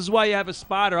upstairs. This is why you have a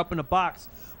spotter up in the box.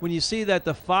 When you see that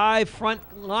the 5 front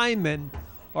linemen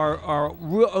are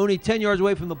only 10 yards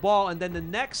away from the ball, and then the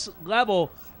next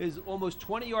level is almost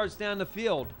 20 yards down the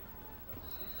field.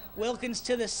 Wilkins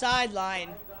to the sideline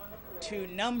to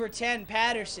number 10,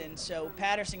 Patterson. So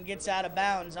Patterson gets out of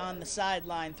bounds on the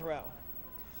sideline throw.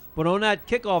 But on that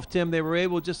kickoff, Tim, they were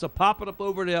able just to pop it up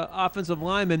over the offensive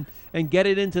lineman and get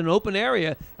it into an open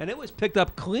area, and it was picked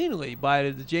up cleanly by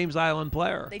the James Island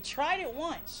player. They tried it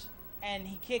once, and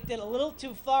he kicked it a little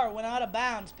too far, went out of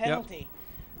bounds, penalty.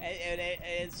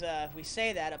 As we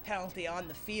say that, a penalty on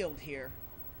the field here.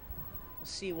 We'll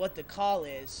see what the call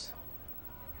is.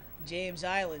 James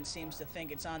Island seems to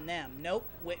think it's on them. Nope,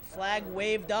 flag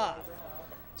waved off.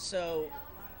 So,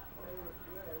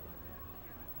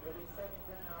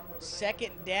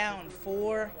 second down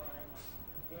for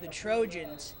the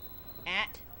Trojans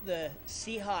at the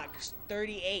Seahawks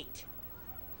 38.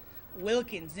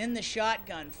 Wilkins in the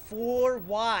shotgun, 4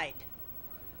 wide.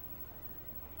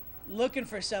 Looking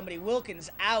for somebody.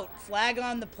 Wilkins out. Flag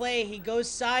on the play. He goes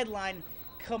sideline,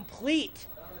 complete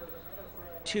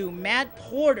to Matt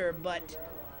Porter, but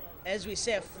as we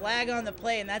say, a flag on the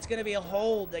play, and that's going to be a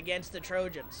hold against the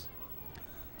Trojans.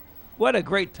 What a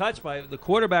great touch by the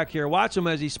quarterback here. Watch him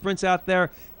as he sprints out there.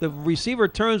 The receiver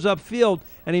turns upfield,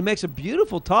 and he makes a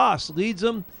beautiful toss, leads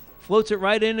him, floats it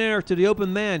right in there to the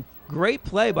open man. Great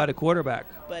play by the quarterback.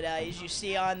 But as you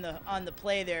see on the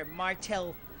play there,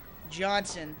 Martell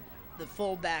Johnson, the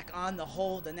fullback, on the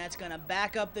hold, and that's going to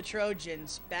back up the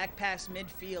Trojans back past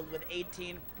midfield with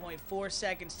 18.4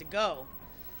 seconds to go.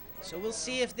 So we'll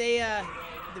see if they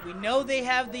we know they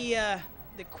have the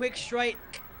quick strike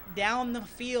down the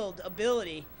field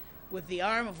ability with the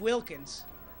arm of Wilkins.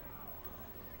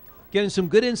 Getting some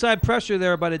good inside pressure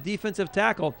there by the defensive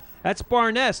tackle. That's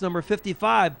Barnes, number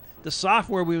 55, the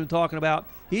sophomore we've been talking about.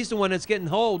 He's the one that's getting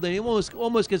hold, and he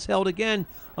almost gets held again.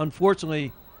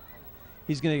 Unfortunately,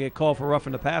 he's going to get called for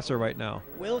roughing the passer right now.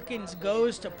 Wilkins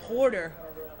goes to Porter,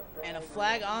 and a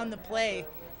flag on the play.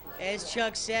 As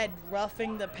Chuck said,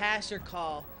 roughing the passer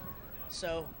call.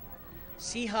 So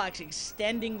Seahawks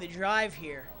extending the drive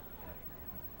here.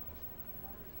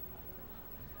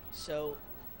 So,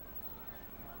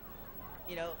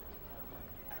 you know,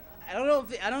 I don't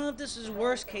know if this is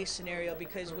worst case scenario,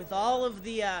 because with all of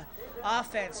the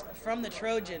offense from the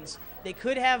Trojans, they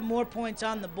could have more points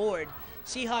on the board.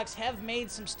 Seahawks have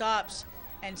made some stops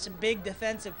and some big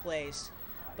defensive plays,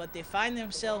 but they find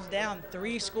themselves down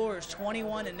 3 scores,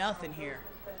 21-0 here.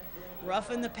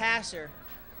 Roughing the passer.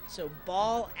 So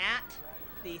ball at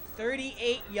the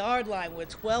 38-yard line with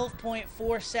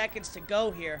 12.4 seconds to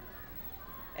go here.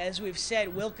 As we've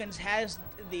said, Wilkins has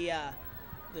the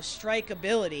strike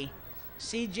ability.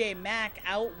 C.J. Mack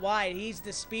out wide. He's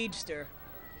the speedster.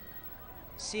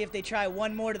 See if they try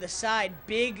one more to the side.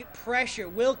 Big pressure.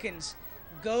 Wilkins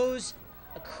goes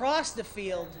across the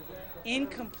field.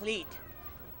 Incomplete.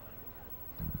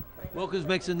 Wilkins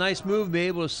makes a nice move, being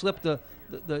able to slip the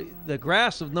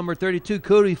grasp of number 32,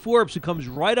 Cody Forbes, who comes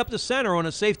right up the center on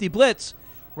a safety blitz,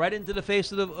 right into the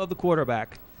face of the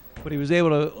quarterback. But he was able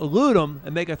to elude him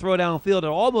and make a throw downfield. It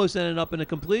almost ended up in a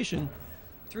completion.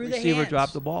 Receiver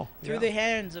dropped the ball. Through the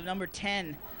hands of number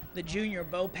 10, the junior,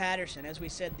 Bo Patterson. As we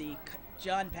said, the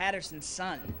John Patterson's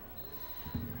son.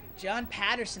 John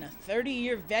Patterson, a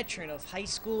 30-year veteran of high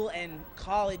school and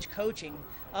college coaching,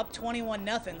 up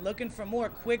 21-0, looking for more.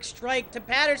 Quick strike to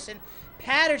Patterson.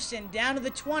 Patterson down to the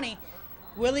 20.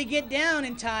 Will he get down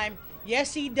in time?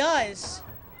 Yes, he does.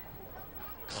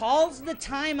 Calls the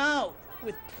timeout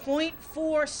with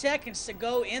 0.4 seconds to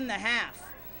go in the half.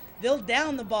 They'll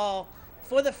down the ball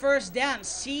for the first down.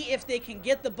 See if they can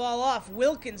get the ball off.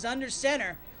 Wilkins under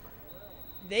center.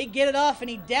 They get it off and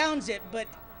he downs it, but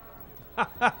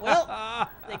well,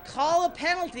 they call a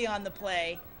penalty on the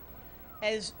play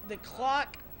as the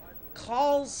clock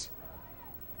calls.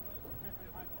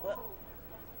 Well,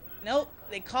 nope,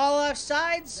 they call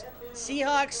offsides.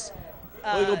 Seahawks.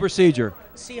 Legal procedure.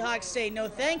 Seahawks say no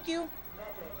thank you.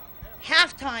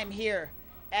 Halftime here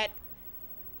at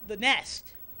the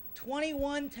Nest.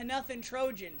 21-0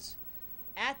 Trojans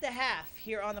at the half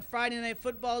here on the Friday Night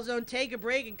Football Zone. Take a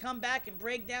break and come back and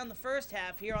break down the first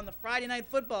half here on the Friday Night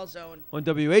Football Zone. On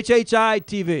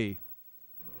WHHI-TV.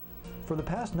 For the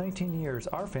past 19 years,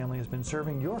 our family has been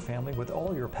serving your family with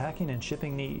all your packing and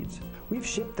shipping needs. We've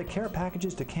shipped the care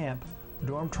packages to camp,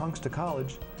 dorm trunks to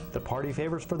college, the party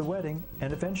favors for the wedding,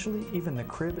 and eventually even the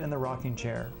crib and the rocking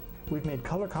chair. We've made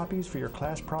color copies for your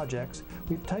class projects.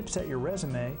 We've typeset your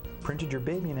resume, printed your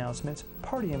baby announcements,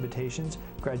 party invitations,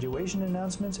 graduation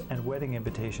announcements, and wedding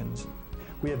invitations.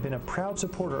 We have been a proud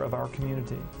supporter of our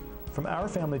community. From our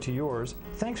family to yours,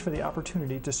 thanks for the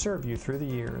opportunity to serve you through the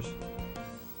years.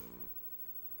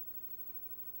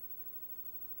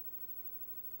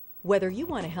 Whether you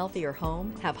want a healthier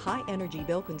home, have high energy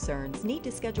bill concerns, need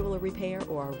to schedule a repair,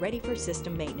 or are ready for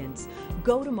system maintenance,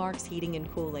 go to Mark's Heating and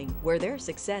Cooling, where their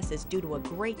success is due to a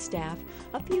great staff,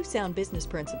 a few sound business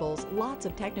principles, lots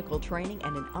of technical training,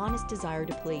 and an honest desire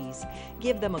to please.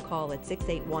 Give them a call at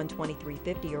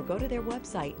 681-2350 or go to their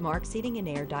website,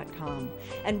 marksheatingandair.com.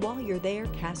 And while you're there,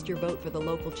 cast your vote for the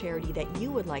local charity that you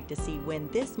would like to see win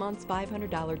this month's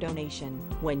 $500 donation.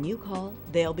 When you call,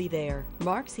 they'll be there.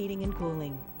 Mark's Heating and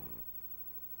Cooling.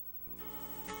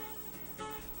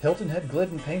 Hilton Head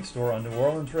Glidden Paint Store on New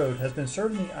Orleans Road has been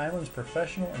serving the island's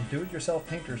professional and do-it-yourself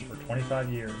painters for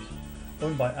 25 years.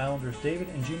 Owned by Islanders David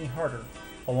and Jeannie Harder,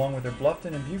 along with their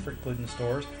Bluffton and Beaufort Glidden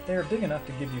stores, they are big enough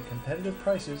to give you competitive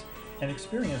prices and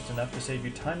experienced enough to save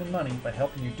you time and money by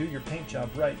helping you do your paint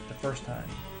job right the first time.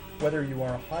 Whether you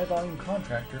are a high-volume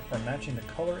contractor or matching the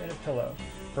color in a pillow,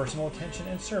 personal attention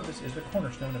and service is the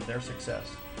cornerstone of their success.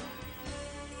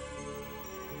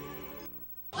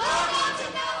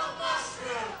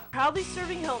 Proudly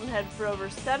serving Hilton Head for over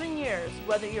 7 years.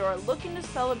 Whether you are looking to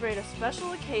celebrate a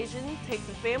special occasion, take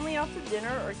the family out to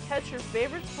dinner, or catch your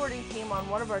favorite sporting team on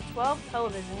one of our 12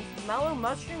 televisions, Mellow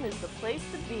Mushroom is the place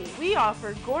to be. We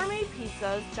offer gourmet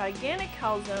pizzas, gigantic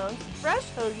calzones, fresh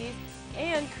hoagies,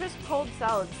 and crisp cold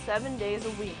salads 7 days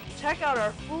a week. Check out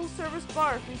our full-service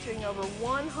bar featuring over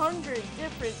 100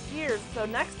 different beers. So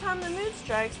next time the mood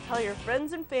strikes, tell your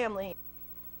friends and family.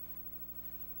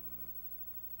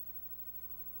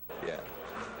 Yeah,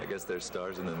 I guess there's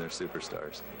stars and then there's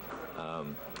superstars.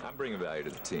 I'm bringing value to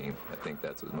the team. I think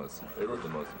that's what yeah.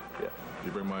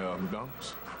 You bring my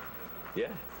McDonald's?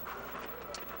 Yeah.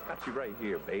 Got you right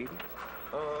here, baby.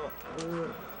 Are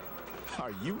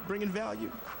you bringing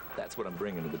value? That's what I'm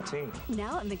bringing to the team.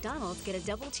 Now at McDonald's, get a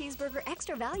double cheeseburger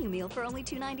extra value meal for only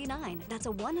 $2.99. That's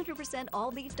a 100%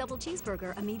 all-beef double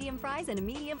cheeseburger, a medium fries, and a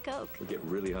medium Coke. We get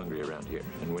really hungry around here,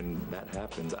 and when that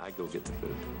happens, I go get the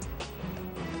food.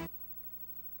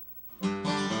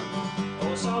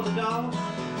 Oh, salty dog,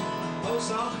 oh,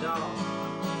 salty dog,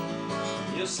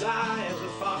 you're sly as a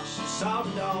fox, you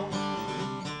salty dog.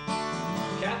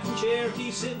 Captain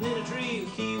Cherokee sitting in a tree,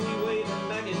 kiwi waving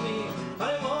back at me.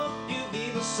 Honey, won't you be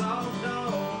the salty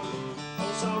dog?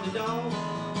 Oh, salty dog,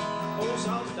 oh,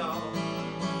 salty dog,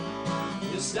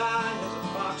 you're sly as a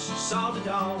fox, you salty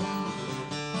dog.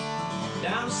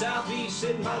 Down the southeast,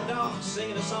 sitting by the dock,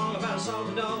 singing a song about a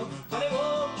salty dog. Honey,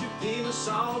 won't you be the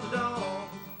salty dog?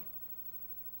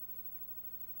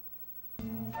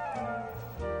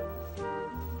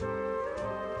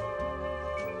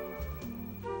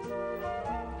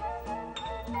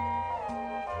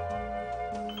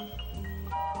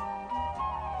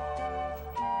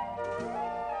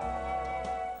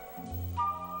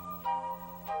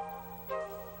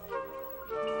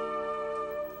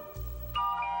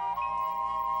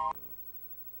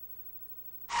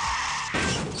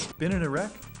 Been in a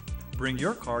wreck? Bring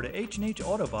your car to H&H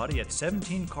Auto Body at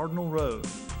 17 Cardinal Road.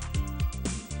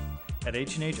 At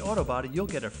H&H Auto Body, you'll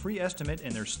get a free estimate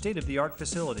in their state-of-the-art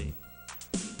facility.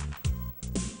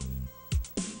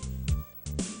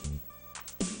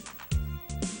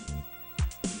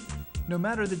 No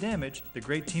matter the damage, the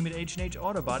great team at H&H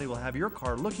Auto Body will have your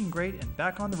car looking great and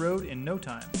back on the road in no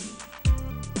time.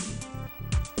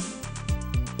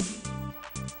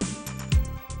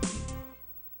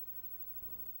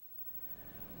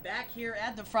 Back here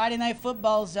at the Friday Night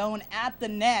Football Zone at the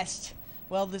Nest.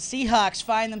 Well, the Seahawks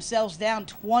find themselves down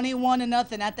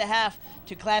 21-0 at the half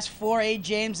to Class 4A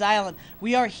James Island.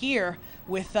 We are here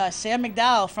with Sam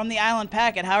McDowell from the Island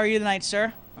Packet. How are you tonight,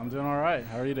 sir? I'm doing all right.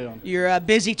 How are you doing? You're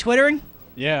busy Twittering?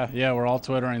 Yeah, we're all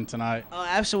Twittering tonight. Oh,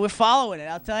 absolutely. We're following it,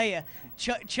 I'll tell you.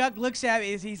 Chuck looks at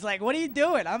me. He's like, "What are you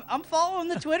doing?" I'm following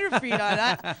the Twitter feed on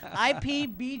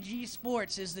IPBG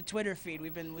Sports is the Twitter feed.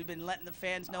 We've been letting the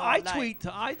fans know. I tweet.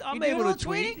 I'm able to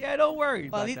tweet. Tweeting? Yeah, don't worry.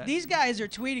 Well, about that. these guys are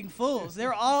tweeting fools.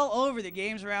 They're all over the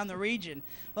games around the region.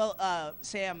 Well,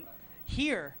 Sam,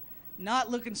 here, not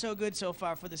looking so good so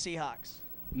far for the Seahawks.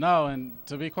 No, and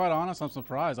to be quite honest, I'm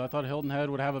surprised. I thought Hilton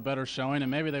Head would have a better showing, and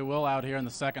maybe they will out here in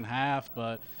the second half,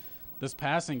 but this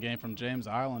passing game from James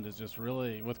Island is just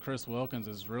really, with Chris Wilkins,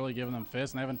 is really giving them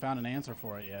fits, and they haven't found an answer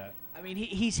for it yet. I mean,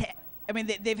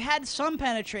 they've had some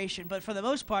penetration, but for the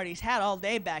most part, he's had all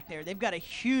day back there. They've got a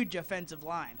huge offensive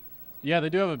line. Yeah, they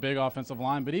do have a big offensive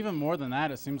line, but even more than that,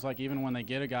 it seems like even when they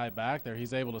get a guy back there,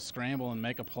 he's able to scramble and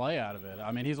make a play out of it.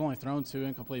 I mean, he's only thrown 2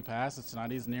 incomplete passes tonight.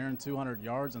 He's nearing 200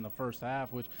 yards in the first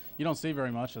half, which you don't see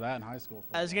very much of that in high school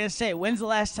football. I was going to say, when's the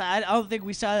last time? I don't think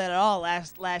we saw that at all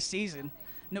last season.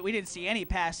 No, we didn't see any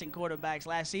passing quarterbacks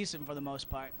last season for the most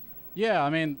part. Yeah, I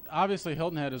mean, obviously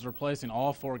Hilton Head is replacing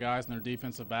all 4 guys in their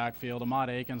defensive backfield. Ahmad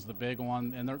Aiken's the big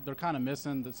one, and they're kind of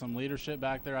missing some leadership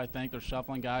back there. I think they're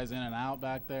shuffling guys in and out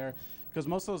back there because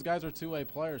most of those guys are two-way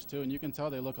players too, and you can tell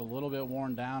they look a little bit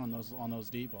worn down on those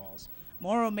deep balls.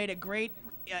 Morrow made a great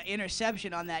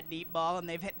interception on that deep ball, and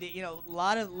they've had a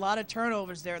lot of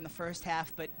turnovers there in the first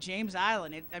half. But James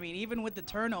Island, even with the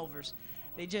turnovers,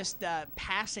 they just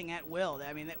passing at will.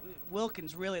 I mean,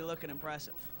 Wilkins really looking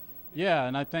impressive. Yeah,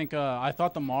 and I think I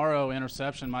thought the Morrow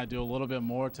interception might do a little bit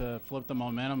more to flip the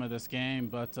momentum of this game,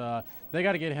 but they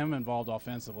got to get him involved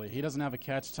offensively. He doesn't have a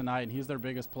catch tonight, and he's their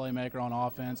biggest playmaker on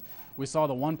offense. We saw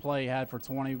the one play he had for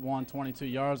 21, 22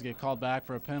 yards get called back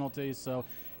for a penalty, so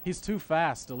he's too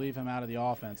fast to leave him out of the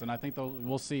offense, and I think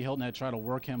we'll see Hilton Head try to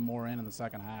work him more in the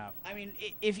second half. I mean,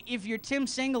 if you're Tim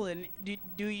Singleton,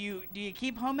 do you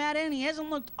keep Homat in? He hasn't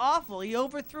looked awful. He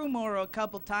overthrew Morrow a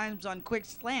couple times on quick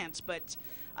slants, but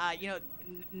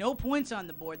no points on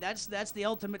the board. That's the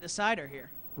ultimate decider here.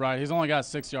 Right. He's only got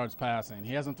 6 yards passing.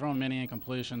 He hasn't thrown many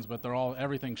incompletions, but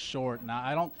everything's short. Now,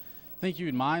 I don't think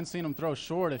you'd mind seeing him throw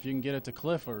short if you can get it to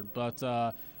Clifford, but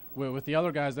with the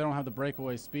other guys, they don't have the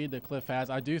breakaway speed that Cliff has.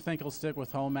 I do think he'll stick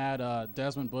with Homat.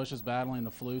 Desmond Bush is battling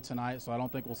the flu tonight, so I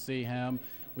don't think we'll see him.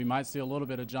 We might see a little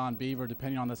bit of John Beaver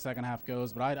depending on the second half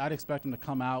goes, but I'd expect him to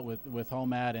come out with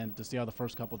Homat and to see how the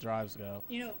first couple drives go.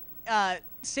 Coach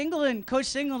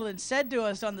Singleton said to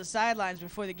us on the sidelines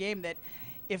before the game that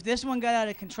if this one got out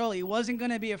of control, he wasn't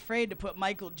going to be afraid to put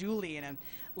Michael Julie in him.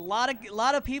 A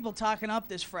lot of people talking up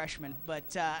this freshman, but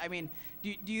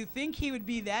do you think he would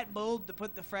be that bold to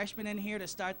put the freshman in here to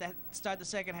start the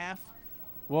second half?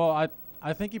 Well,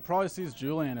 I think he probably sees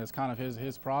Julian as kind of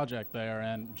his project there,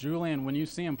 and Julian, when you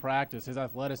see him practice, his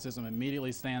athleticism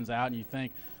immediately stands out, and you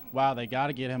think, wow, they got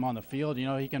to get him on the field.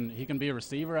 He can be a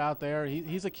receiver out there.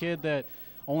 He's a kid that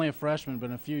only a freshman, but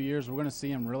in a few years we're going to see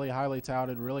him really highly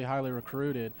touted, really highly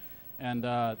recruited, and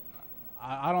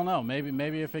I don't know.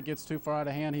 Maybe if it gets too far out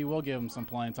of hand, he will give him some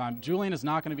playing time. Julian is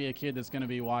not going to be a kid that's going to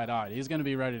be wide-eyed. He's going to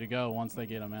be ready to go once they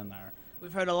get him in there.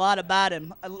 We've heard a lot about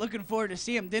him. Looking forward to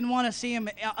see him. Didn't want to see him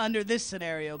under this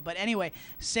scenario. But anyway,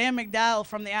 Sam McDowell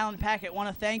from the Allen Packet, want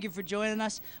to thank you for joining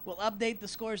us. We'll update the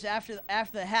scores after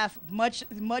the half. Much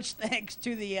thanks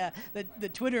to the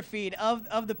Twitter feed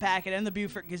of the Packet and the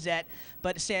Beaufort Gazette.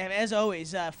 But Sam, as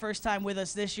always, first time with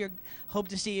us this year. Hope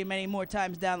to see you many more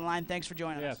times down the line. Thanks for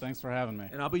joining us. Yeah, thanks for having me.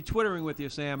 And I'll be Twittering with you,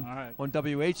 Sam, all right, on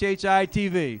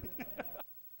WHHI-TV.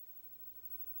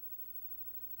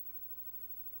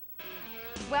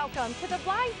 Welcome to the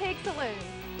Blind Pig Saloon.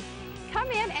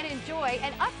 Come in and enjoy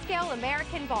an upscale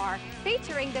American bar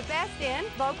featuring the best in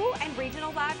local and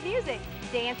regional live music,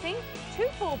 dancing, 2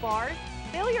 pool bars,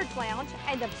 billiards lounge,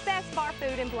 and the best bar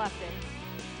food in Bluffton.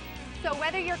 So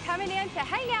whether you're coming in to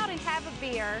hang out and have a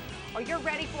beer, or you're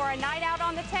ready for a night out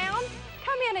on the town,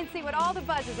 come in and see what all the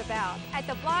buzz is about at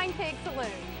the Blind Pig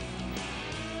Saloon.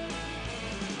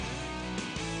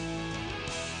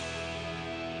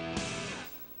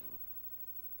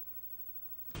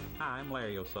 Hi, I'm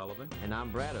Larry O'Sullivan. And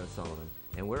I'm Brad O'Sullivan,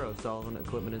 and we're O'Sullivan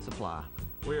Equipment and Supply.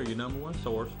 We are your #1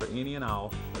 source for any and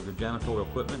all of your janitorial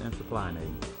equipment and supply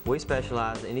needs. We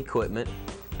specialize in equipment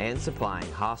and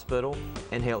supplying hospital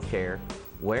and healthcare,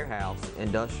 warehouse,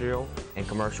 industrial, and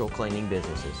commercial cleaning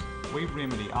businesses. We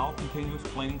remedy all continuous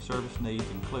cleaning service needs,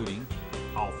 including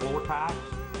all floor types,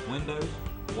 windows,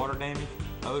 water damage,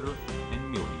 odor,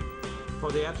 and mildew.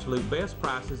 For the absolute best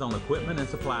prices on equipment and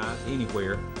supplies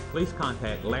anywhere, please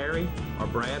contact Larry or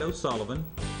Brad O'Sullivan.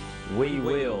 We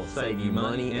will save you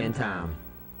money and time.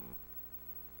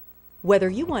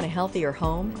 Whether you want a healthier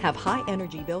home, have high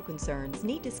energy bill concerns,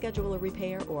 need to schedule a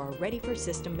repair, or are ready for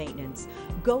system maintenance,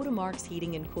 go to Mark's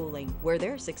Heating and Cooling, where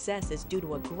their success is due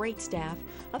to a great staff,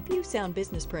 a few sound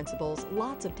business principles,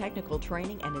 lots of technical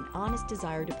training, and an honest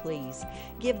desire to please.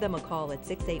 Give them a call at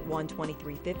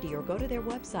 681-2350 or go to their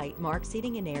website,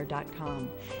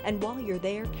 marksheatingandair.com. And while you're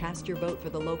there, cast your vote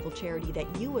for the local charity that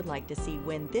you would like to see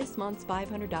win this month's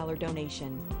 $500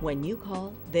 donation. When you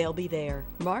call, they'll be there.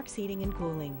 Mark's Heating and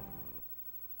Cooling.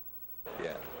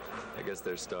 Yeah, I guess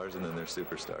there's stars and then there's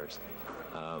superstars.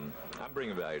 I'm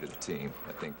bringing value to the team.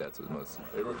 I think that's what's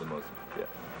the most, yeah.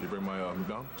 You bring my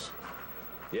McDonald's?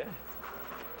 Yeah.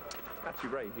 Got you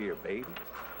right here, baby.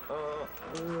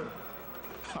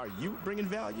 Are you bringing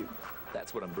value?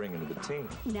 That's what I'm bringing to the team.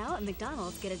 Now at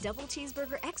McDonald's, get a double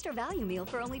cheeseburger extra value meal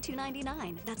for only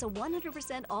 $2.99. That's a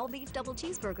 100% all-beef double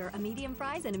cheeseburger, a medium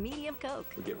fries, and a medium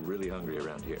Coke. We get really hungry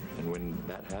around here, and when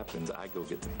that happens, I go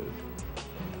get the food.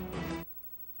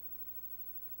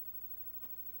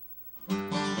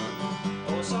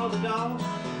 Oh, salty dog,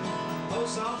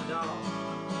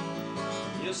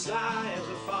 You're sly as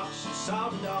a fox, you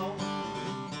salty dog.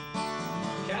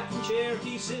 Captain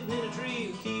Cherokee sitting in a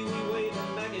tree, Kiwi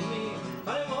waving back at me.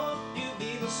 Honey, won't you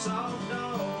be the salty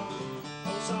dog?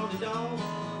 Oh, salty dog,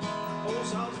 oh,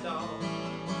 salty dog.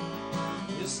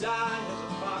 You're sly as a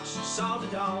fox, you salty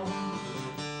dog.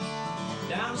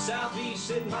 Down southeast,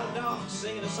 sitting by the dock,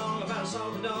 singing a song about a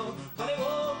salty dog. Honey,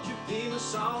 won't you be my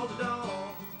salty dog?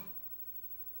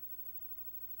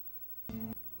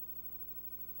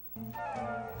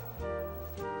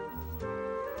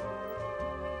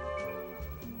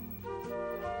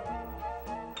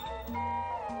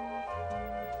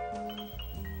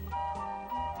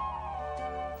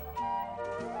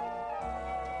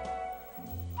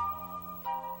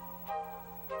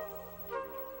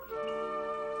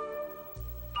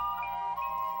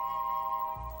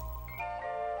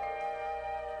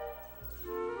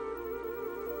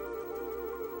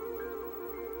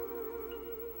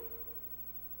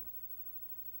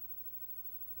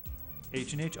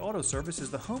 H&H Auto Service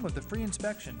is the home of the free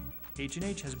inspection.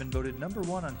 H&H has been voted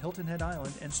 #1 on Hilton Head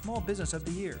Island and Small Business of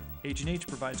the Year. H&H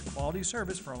provides quality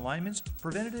service for alignments,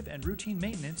 preventative and routine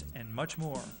maintenance, and much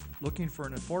more. Looking for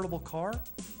an affordable car?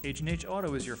 H&H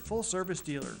Auto is your full-service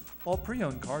dealer. All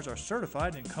pre-owned cars are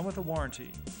certified and come with a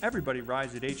warranty. Everybody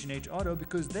rides at H&H Auto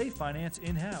because they finance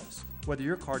in-house. Whether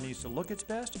your car needs to look its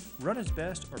best, run its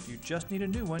best, or if you just need a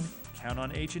new one, count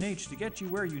on H&H to get you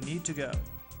where you need to go.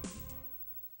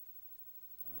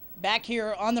 Back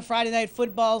here on the Friday Night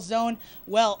Football Zone.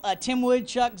 Well, Tim Wood,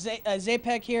 Chuck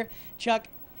Zapek here. Chuck,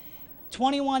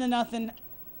 21-0,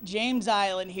 James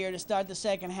Island here to start the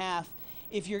second half.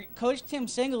 If you're Coach Tim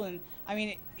Singleton, I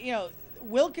mean, you know,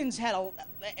 Wilkins had,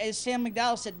 as Sam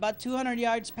McDowell said, about 200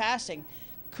 yards passing.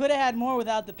 Could have had more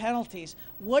without the penalties.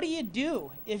 What do you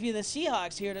do if you're the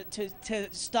Seahawks here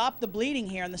to stop the bleeding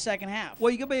here in the second half?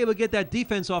 Well, you got to be able to get that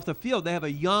defense off the field. They have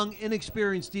a young,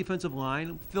 inexperienced defensive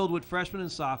line filled with freshmen and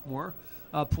sophomore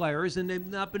players, and they've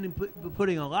not been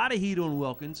putting a lot of heat on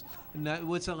Wilkins, and that's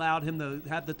what's allowed him to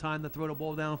have the time to throw the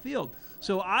ball downfield.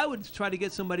 So I would try to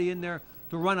get somebody in there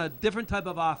to run a different type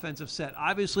of offensive set.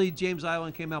 Obviously, James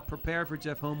Island came out prepared for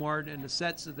Jeff Homeward and the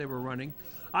sets that they were running.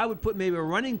 I would put maybe a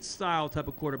running style type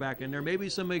of quarterback in there. Maybe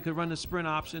somebody could run the sprint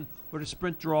option or the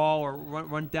sprint draw or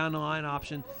run down the line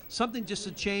option. Something just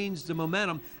to change the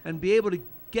momentum and be able to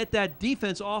get that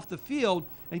defense off the field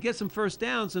and get some first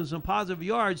downs and some positive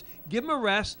yards. Give them a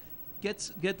rest.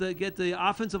 Get the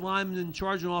offensive lineman in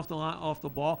charge off the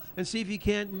ball and see if you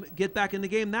can't get back in the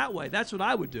game that way. That's what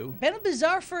I would do. Been a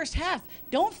bizarre first half.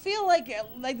 Don't feel like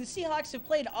the Seahawks have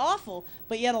played awful,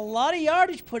 but yet a lot of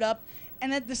yardage put up.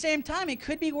 And at the same time, it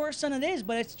could be worse than it is,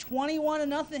 but it's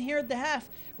 21-0 here at the half.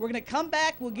 We're going to come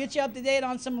back. We'll get you up to date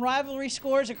on some rivalry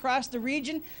scores across the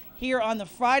region here on the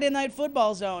Friday Night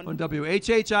Football Zone. On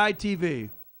WHHI-TV.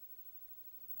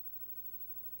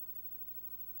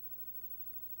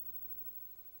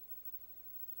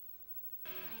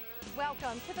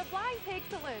 Welcome to the Blind Pig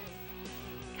Saloon.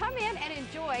 Come in and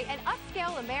enjoy an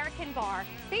upscale American bar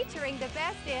featuring the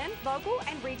best in local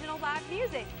and regional live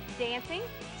music, dancing,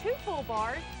 2 full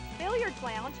bars, billiards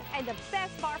lounge, and the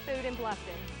best bar food in Bluffton.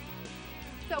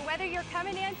 So whether you're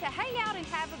coming in to hang out and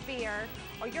have a beer,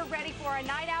 or you're ready for a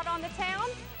night out on the town,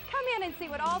 come in and see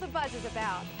what all the buzz is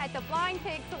about at the Blind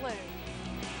Pig Saloon.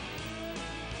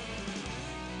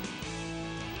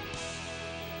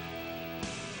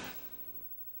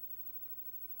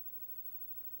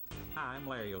 Hi, I'm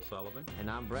Larry O'Sullivan. And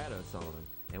I'm Brad O'Sullivan,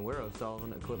 and we're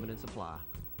O'Sullivan Equipment and Supply.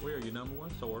 We are your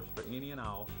 #1 source for any and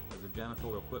all of your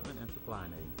janitorial equipment and supply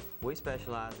needs. We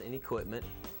specialize in equipment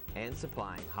and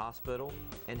supplying hospital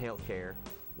and healthcare,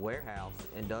 warehouse,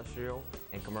 industrial,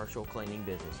 and commercial cleaning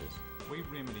businesses. We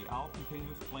remedy all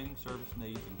continuous cleaning service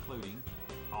needs, including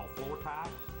all floor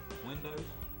types, windows,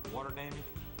 water damage,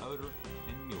 odor,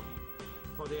 and mildew.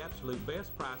 For the absolute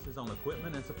best prices on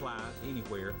equipment and supplies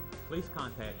anywhere, please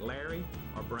contact Larry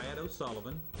or Brad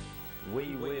O'Sullivan.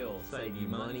 We will save you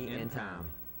money and time.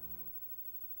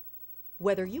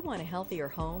 Whether you want a healthier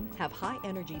home, have high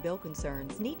energy bill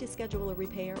concerns, need to schedule a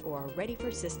repair, or are ready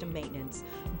for system maintenance,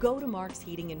 go to Mark's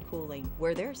Heating and Cooling,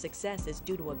 where their success is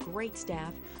due to a great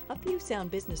staff, a few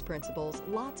sound business principles,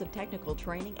 lots of technical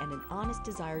training, and an honest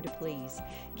desire to please.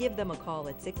 Give them a call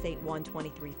at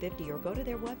 681-2350 or go to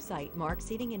their website,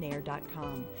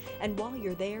 marksheatingandair.com. And while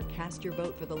you're there, cast your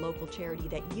vote for the local charity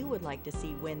that you would like to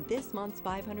see win this month's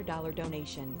 $500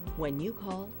 donation. When you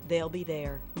call, they'll be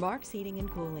there. Mark's Heating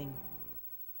and Cooling.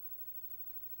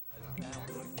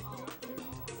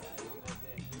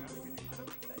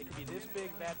 It could be this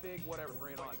big, that big, whatever,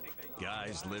 bring it on.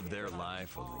 Guys live their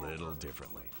life a little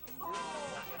differently.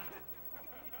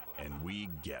 And we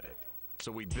get it.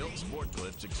 So we built Sport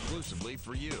Clips exclusively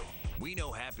for you. We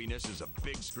know happiness is a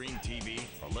big screen TV,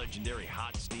 a legendary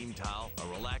hot steam towel, a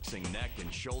relaxing neck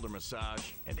and shoulder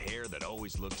massage, and hair that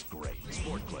always looks great.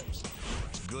 Sport Clips.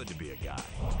 It's good to be a guy.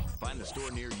 Find the store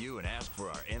near you and ask for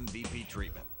our MVP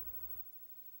treatment.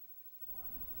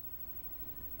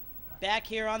 Back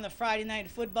here on the Friday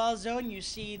Night Football Zone, you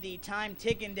see the time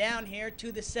ticking down here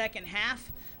to the second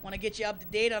half. Want to get you up to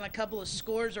date on a couple of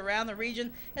scores around the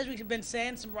region. As we've been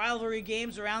saying, some rivalry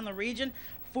games around the region.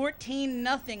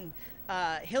 14-0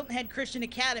 Hilton Head Christian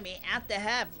Academy at the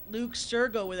half. Luke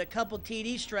Sergo with a couple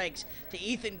TD strikes to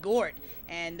Ethan Gort.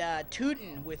 And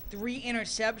Tootin with 3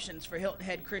 interceptions for Hilton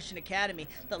Head Christian Academy.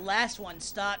 The last one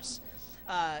stops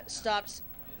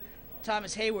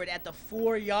Thomas Hayward at the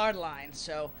 4-yard line.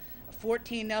 So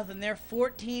 14-0 there.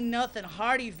 14-0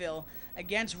 Hardyville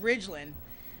against Ridgeland.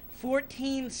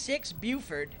 14-6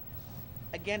 Beaufort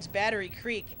against Battery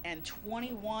Creek, and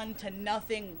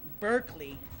 21-0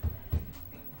 Berkeley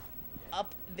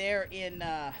up there in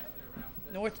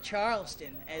North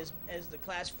Charleston as the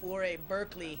Class 4A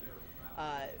Berkeley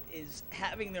is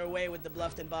having their way with the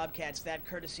Bluffton Bobcats. That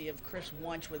courtesy of Chris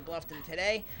Wunsch with Bluffton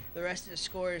today. The rest of the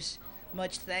scores,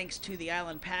 much thanks to the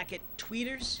Island Packet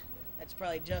tweeters. That's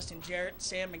probably Justin Jarrett,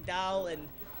 Sam McDowell,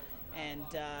 and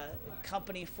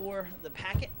company for the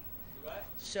Packet.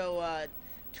 So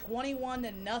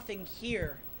 21-0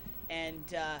 here, and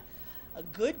a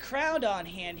good crowd on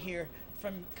hand here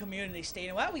from Community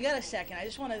Stadium. Well, we got a second. I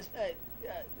just want to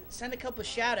send a couple of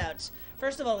shout-outs.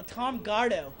 First of all, to Tom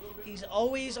Gardo. He's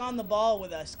always on the ball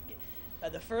with us.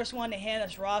 The first one to hand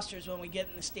us rosters when we get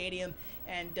in the stadium,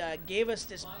 and gave us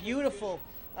this beautiful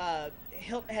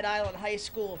Hilton Head Island High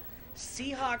School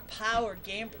Seahawk Power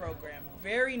game program.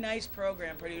 Very nice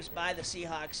program produced by the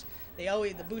Seahawks.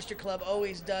 The Booster Club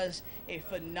always does a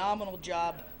phenomenal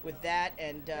job with that,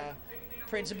 and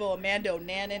Principal Amanda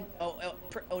Onan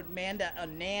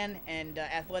and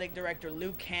Athletic Director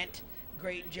Lou Kent,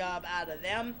 great job out of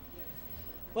them.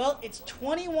 Well, it's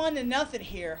 21-0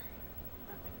 here.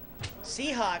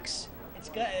 Seahawks. It's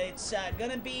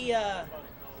gonna be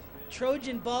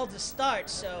Trojan ball to start,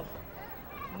 so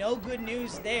no good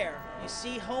news there. We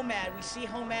see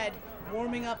Homad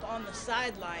warming up on the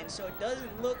sideline, so it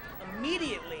doesn't look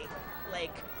immediately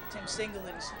like Tim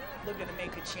Singleton's looking to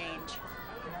make a change.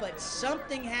 But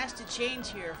something has to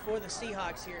change here for the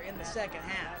Seahawks here in the second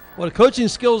half. Well, the coaching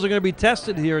skills are going to be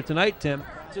tested here tonight, Tim.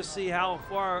 Just see how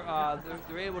far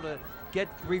they're able to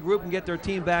regroup and get their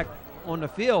team back on the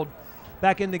field,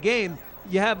 back in the game.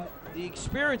 You have the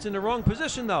experience in the wrong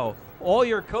position, though. All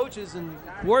your coaches and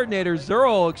coordinators, they're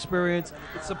all experienced.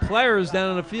 It's the players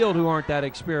down on the field who aren't that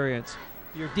experienced.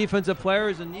 Your defensive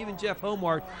players, and even Jeff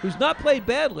Homart, who's not played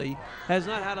badly, has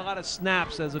not had a lot of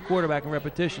snaps as a quarterback and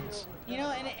repetitions. You know,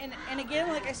 and again,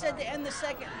 like I said, to end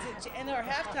our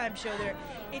halftime show there,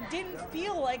 it didn't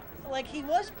feel like he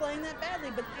was playing that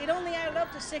badly, but it only added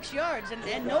up to 6 yards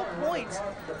and no points,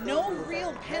 no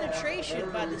real penetration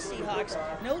by the Seahawks,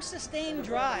 no sustained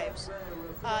drives.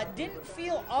 Didn't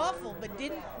feel awful, but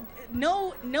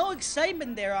no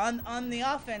excitement there on the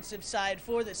offensive side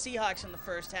for the Seahawks in the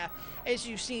first half. As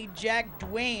you see, Jack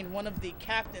Duane, one of the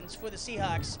captains for the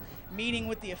Seahawks, meeting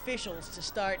with the officials to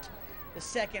start the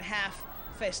second half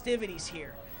festivities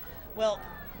here. Well,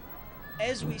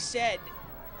 as we said,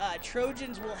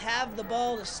 Trojans will have the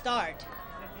ball to start.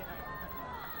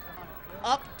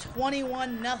 Up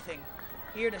 21-0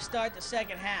 here to start the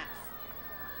second half.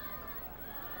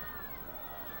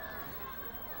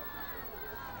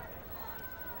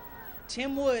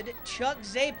 Tim Wood, Chuck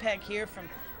Zapek here from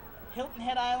Hilton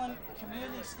Head Island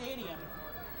Community Stadium.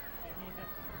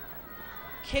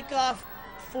 Kickoff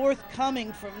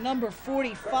forthcoming from number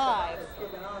 45.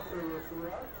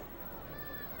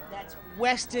 That's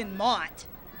Weston Mott.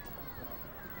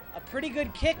 A pretty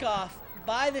good kickoff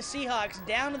by the Seahawks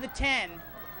down to the 10.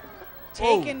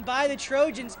 Taken by the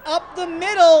Trojans up the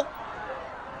middle.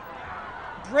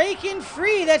 Breaking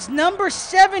free. That's number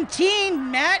 17,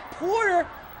 Matt Porter.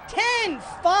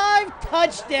 10-5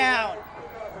 touchdown.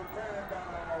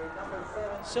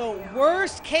 So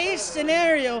worst case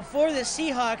scenario for the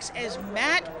Seahawks as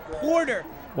Matt Porter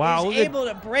is able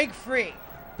to break free.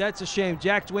 That's a shame.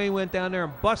 Jack Duane went down there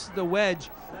and busted the wedge,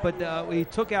 but he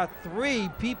took out 3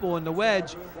 people in the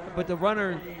wedge, but the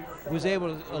runner was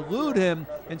able to elude him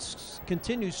and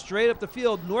continue straight up the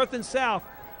field, north and south.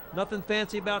 Nothing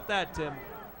fancy about that, Tim.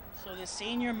 So the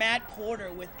senior Matt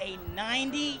Porter with a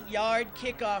 90-yard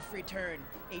kickoff return.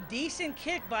 A decent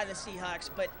kick by the Seahawks,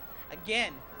 but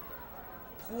again,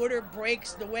 Porter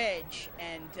breaks the wedge,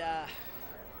 and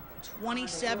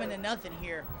 27-0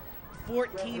 here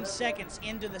 14 seconds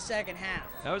into the second half.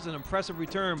 That was an impressive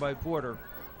return by Porter.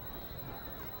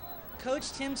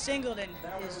 Coach Tim Singleton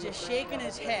is just shaking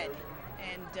his head.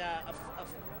 And,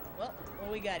 well, what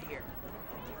do we got here?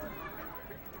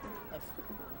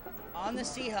 On the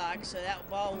Seahawks, so that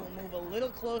ball will move a little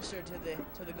closer to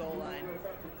the goal line.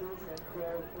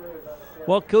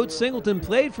 Well, Coach Singleton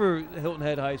played for Hilton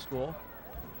Head High School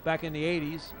back in the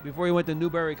 80s before he went to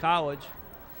Newberry College.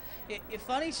 A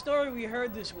funny story we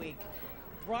heard this week.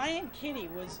 Brian Kitty,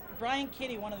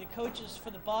 one of the coaches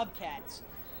for the Bobcats,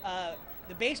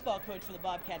 the baseball coach for the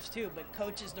Bobcats too, but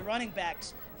coaches the running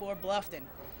backs for Bluffton.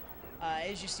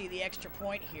 As you see the extra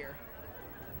point here.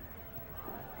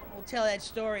 We'll tell that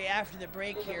story after the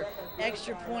break here.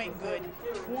 Extra point good.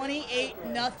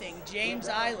 28-0 James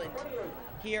Island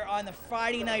here on the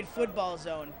Friday Night Football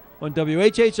Zone. On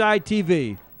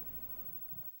WHHI-TV.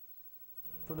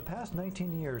 For the past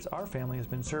 19 years, our family has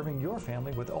been serving your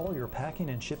family with all your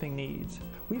packing and shipping needs.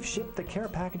 We've shipped the care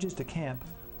packages to camp,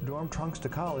 dorm trunks to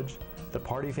college, the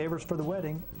party favors for the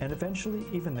wedding, and eventually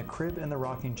even the crib and the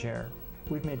rocking chair.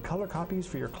 We've made color copies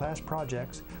for your class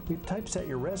projects. We've typeset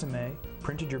your resume,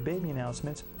 printed your baby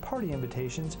announcements, party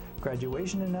invitations,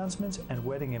 graduation announcements, and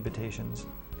wedding invitations.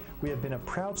 We have been a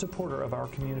proud supporter of our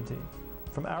community.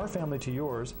 From our family to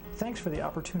yours, thanks for the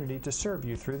opportunity to serve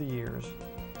you through the years.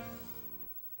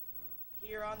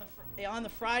 Here on the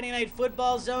Friday Night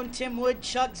Football Zone, Tim Wood,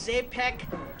 Chuck Zapek,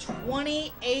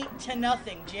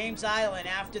 28-0 James Island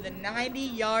after the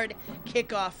 90-yard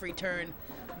kickoff return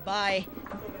by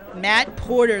Matt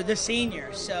Porter, the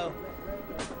senior. So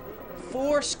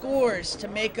 4 scores to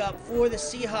make up for the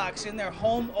Seahawks in their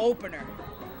home opener.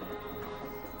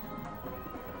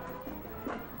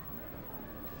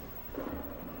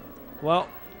 Well,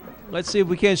 let's see if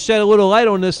we can shed a little light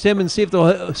on this, Tim, and see if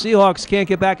the Seahawks can't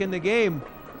get back in the game.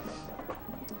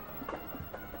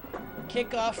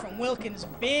 Kickoff from Wilkins,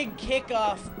 big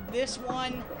kickoff. This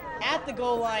one at the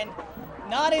goal line,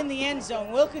 not in the end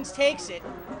zone. Wilkins takes it,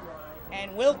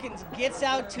 and Wilkins gets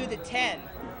out to the 10.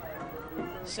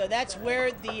 So that's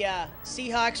where the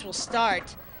Seahawks will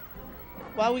start.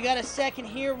 While we got a second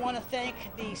here, want to thank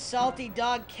the Salty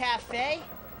Dog Cafe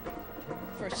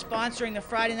for sponsoring the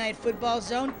Friday Night Football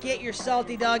Zone. Get your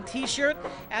Salty Dog t-shirt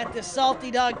at the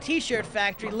Salty Dog T-shirt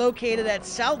Factory located at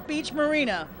South Beach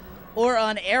Marina or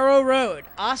on Arrow Road.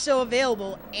 Also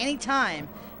available anytime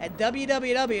at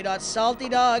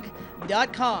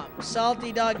www.saltydog.com.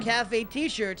 Salty Dog Cafe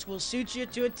t-shirts will suit you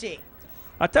to a T.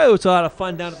 I'll tell you what's a lot of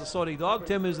fun down at the Salty Dog,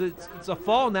 Tim, is it's a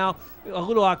fall now, a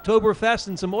little Oktoberfest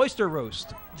and some oyster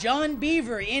roast. John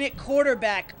Beaver in at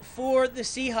quarterback for the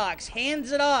Seahawks.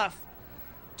 Hands it off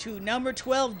to number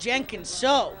 12, Jenkins.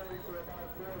 So,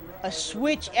 a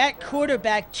switch at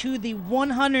quarterback to the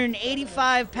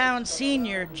 185-pound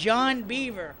senior, John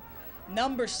Beaver.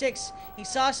 Number 6, he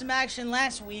saw some action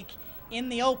last week in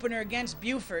the opener against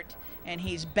Beaufort, and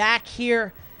he's back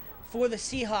here for the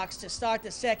Seahawks to start the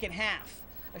second half.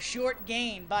 A short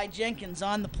gain by Jenkins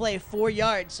on the play, 4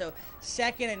 yards, so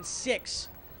 2nd and 6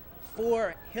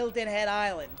 for Hilton Head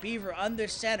Island. Beaver under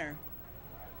center,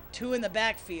 2 in the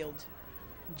backfield,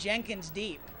 Jenkins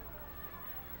deep.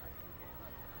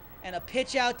 And a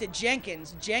pitch out to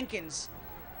Jenkins. Jenkins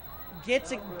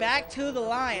gets it back to the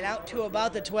line, out to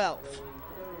about the 12.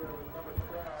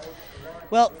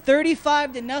 Well,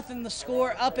 35-0 the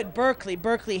score up at Berkeley.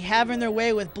 Berkeley having their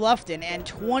way with Bluffton, and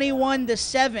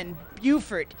 21-7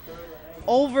 Beaufort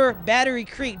over Battery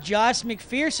Creek. Josh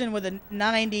McPherson with a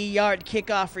 90-yard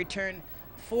kickoff return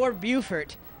for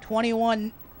Beaufort.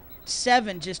 21-7,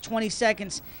 just 20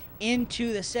 seconds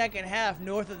into the second half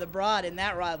north of the Broad in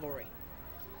that rivalry.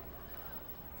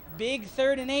 Big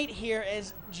 3rd and 8 here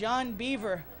as John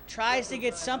Beaver tries to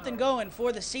get something going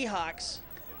for the Seahawks.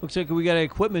 Looks like we got an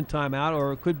equipment timeout,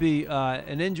 or it could be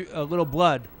an injury, a little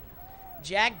blood.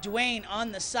 Jack Duane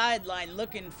on the sideline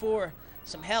looking for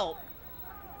some help.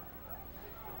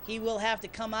 He will have to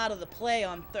come out of the play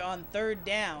on 3rd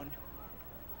down.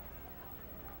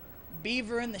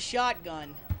 Beaver in the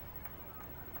shotgun.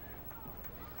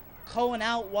 Cohen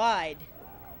out wide.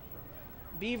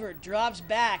 Beaver drops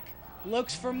back,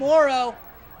 looks for Morrow.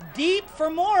 Deep for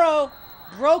Morrow.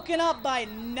 Broken up by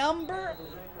number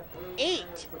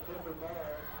 8.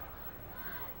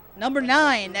 Number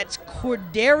 9, that's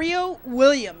Cordario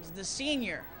Williams, the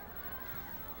senior.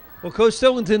 Well, Coach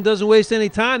Stillington doesn't waste any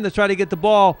time to try to get the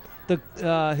ball.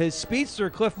 His speedster,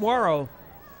 Cliff Morrow.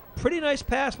 Pretty nice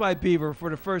pass by Beaver for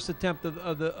the first attempt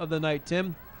of the night,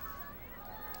 Tim.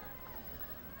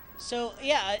 So,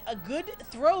 yeah, a good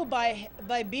throw by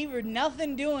Beaver.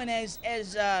 Nothing doing as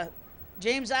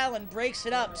James Island breaks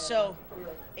it up, so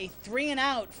a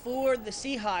 3-and-out for the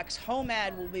Seahawks.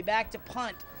 Homad will be back to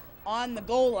punt on the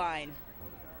goal line.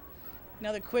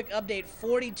 Another quick update,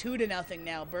 42-0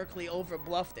 now, Berkeley over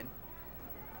Bluffton.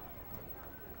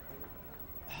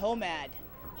 Homad,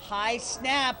 high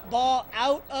snap, ball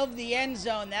out of the end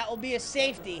zone. That will be a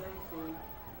safety.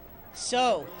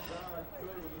 So,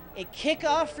 a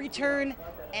kickoff return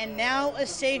and now a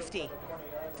safety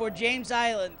for James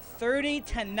Island.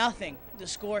 30-0 the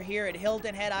score here at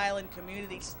Hilton Head Island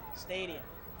Community Stadium.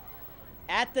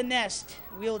 At the Nest,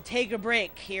 we'll take a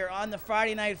break here on the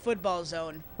Friday Night Football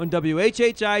Zone on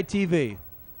WHHI-TV.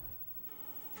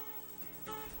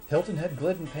 Hilton Head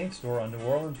Glidden Paint Store on New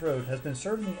Orleans Road has been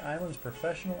serving the island's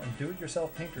professional and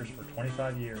do-it-yourself painters for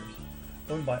 25 years.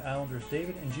 Owned by Islanders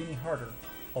David and Jeannie Harder,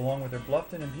 along with their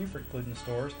Bluffton and Beaufort Glidden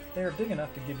stores, they are big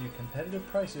enough to give you competitive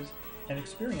prices and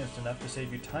experienced enough to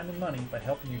save you time and money by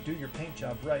helping you do your paint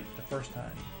job right the first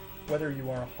time. Whether you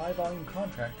are a high-volume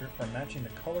contractor or matching the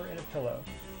color in a pillow,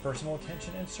 personal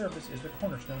attention and service is the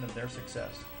cornerstone of their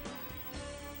success.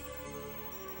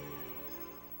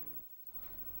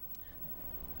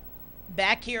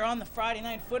 Back here on the Friday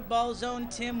Night Football Zone,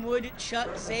 Tim Wood, Chuck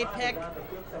Zapek.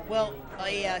 Well,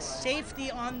 a safety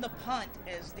on the punt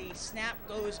as the snap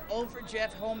goes over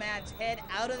Jeff Homad's head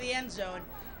out of the end zone.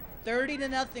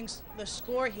 30-0 the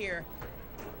score here,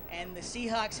 and the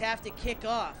Seahawks have to kick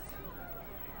off.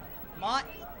 Mott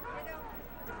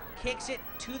kicks it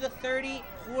to the 30.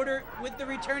 Porter with the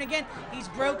return again. He's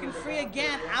broken free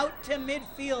again, out to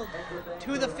midfield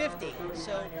to the 50.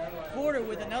 So Porter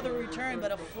with another return,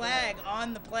 but a flag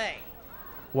on the play.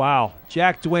 Wow.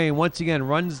 Jack Duane once again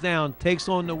runs down, takes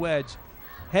on the wedge,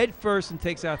 head first, and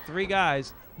takes out 3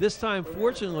 guys. This time,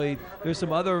 fortunately, there's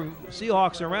some other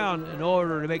Seahawks around in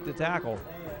order to make the tackle.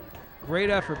 Great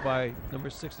effort by number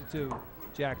 62,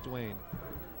 Jack Duane.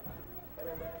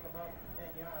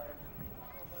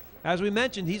 As we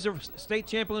mentioned, he's a state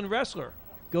champion wrestler.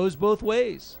 Goes both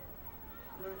ways.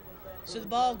 So the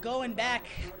ball going back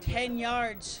 10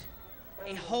 yards.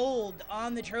 A hold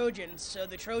on the Trojans. So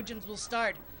the Trojans will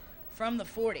start from the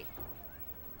 40.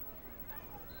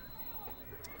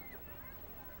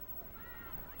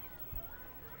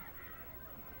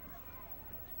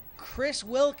 Chris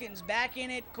Wilkins back in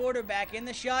at quarterback in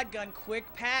the shotgun. Quick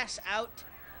pass out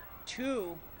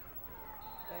to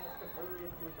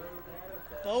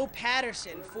Bo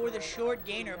Patterson for the short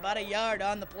gainer, about a yard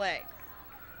on the play.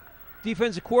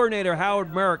 Defensive coordinator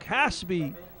Howard Merrick has to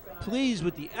be pleased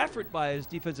with the effort by his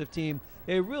defensive team.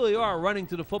 They really are running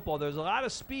to the football. There's a lot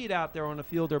of speed out there on the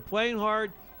field. They're playing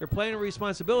hard. They're playing a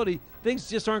responsibility. Things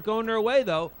just aren't going their way,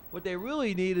 though. What they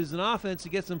really need is an offense to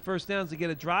get some first downs, to get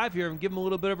a drive here and give them a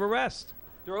little bit of a rest.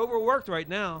 They're overworked right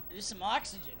now. There's some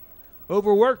oxygen.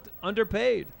 Overworked,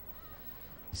 underpaid.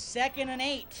 2nd and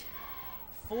 8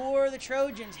 for the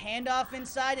Trojans. Handoff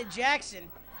inside to Jackson.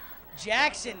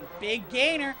 Jackson, big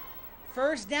gainer.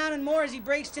 First down and more as he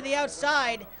breaks to the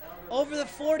outside. Over the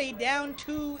 40, down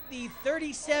to the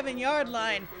 37-yard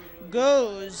line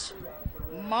goes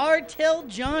Martell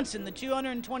Johnson, the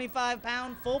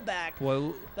 225-pound fullback.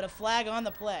 Boy, but a flag on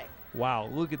the play. Wow,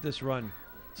 look at this run.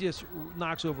 Just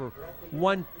knocks over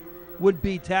one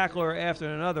would-be tackler after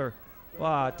another.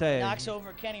 Wow, I tell you. Knocks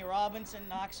over Kenny Robinson,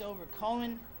 knocks over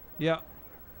Cohen. Yeah.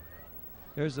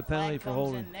 There's the penalty for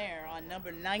holding. In there on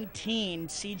number 19,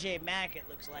 C.J. Mack, it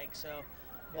looks like. So,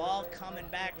 ball coming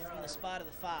back from the spot of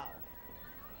the foul.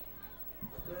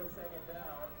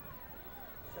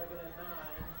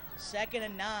 Second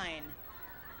and 9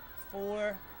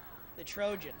 for the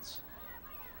Trojans.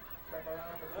 Well,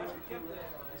 we kept the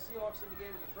Seahawks in the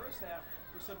game in the first half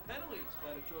for some penalties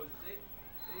by the Trojans. They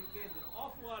gained an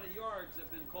awful lot of yards that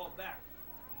have been called back.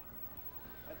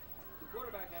 The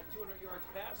quarterback had 200 yards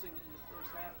passing in the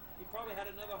first half. He probably had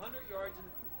another 100 yards and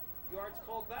yards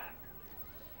called back.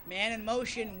 Man in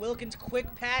motion. Wilkins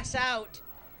quick pass out.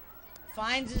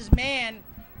 Finds his man.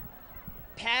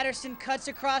 Patterson cuts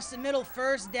across the middle.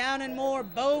 First down and more.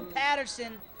 Bo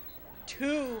Patterson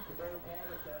to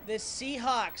the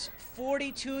Seahawks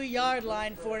 42-yard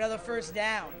line for another first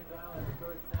down.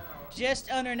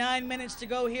 Just under 9 minutes to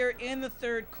go here in the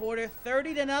third quarter.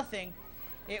 30-0.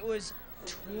 It was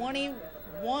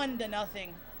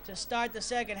 21-0 to start the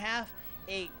second half.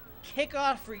 A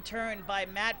kickoff return by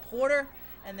Matt Porter,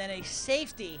 and then a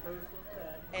safety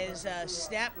as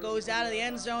snap goes out of the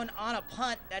end zone on a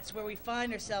punt. That's where we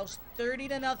find ourselves,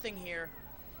 30-0 here,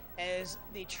 as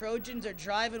the Trojans are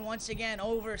driving once again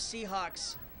over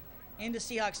Seahawks into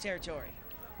Seahawks territory.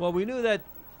 Well, we knew that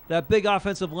that big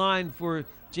offensive line for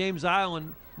James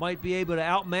Island might be able to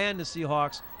outman the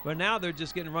Seahawks, but now they're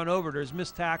just getting run over. There's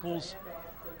missed tackles.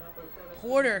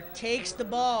 Porter takes the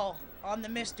ball on the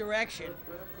misdirection.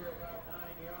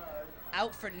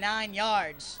 Out for 9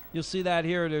 yards. You'll see that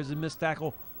here. There's a missed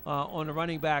tackle on the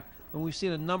running back, and we've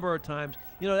seen a number of times.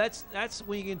 You know, that's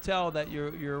when you can tell that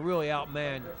you're really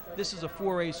outmanned. This is a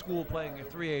 4A school playing a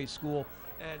 3A school,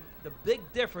 and the big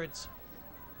difference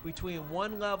between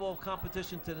one level of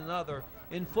competition to another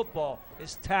in football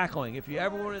is tackling. If you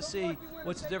ever want to see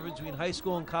what's the difference between high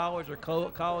school and college or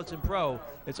college and pro,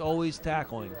 it's always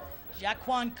tackling.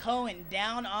 Jaquan Cohen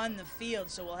down on the field,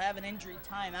 so we'll have an injury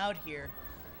timeout here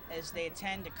as they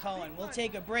attend to Cohen. We'll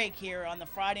take a break here on the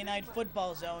Friday Night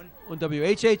Football Zone on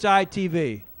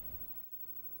WHHI-TV.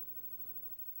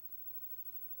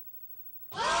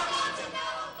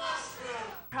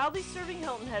 Proudly serving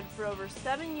Hilton Head for over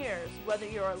 7 years. Whether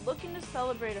you are looking to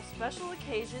celebrate a special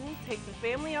occasion, take the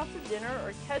family out to dinner,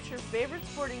 or catch your favorite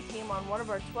sporting team on one of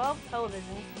our 12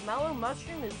 televisions, Mellow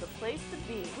Mushroom is the place to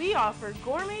be. We offer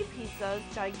gourmet pizzas,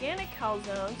 gigantic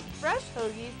calzones, fresh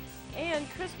hoagies, and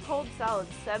crisp cold salads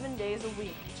 7 days a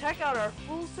week. Check out our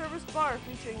full-service bar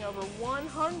featuring over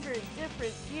 100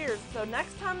 different beers. So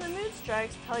next time the mood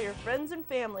strikes, tell your friends and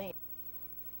family.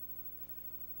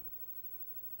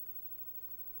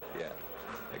 Yeah,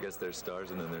 I guess there's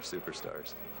stars and then there's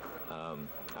superstars. I'm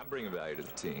bringing value to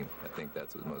the team. I think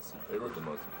that's the most.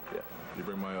 Yeah. You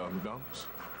bring my McDonald's?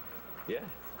 Yeah.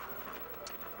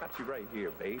 Got you right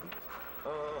here, baby.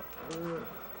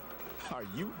 Are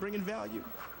you bringing value?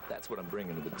 That's what I'm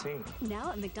bringing to the team.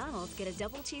 Now at McDonald's, get a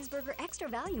double cheeseburger extra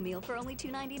value meal for only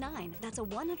 $2.99. That's a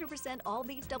 100% all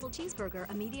beef double cheeseburger,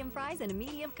 a medium fries, and a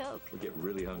medium Coke. We get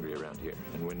really hungry around here,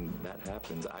 and when that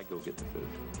happens, I go get the food.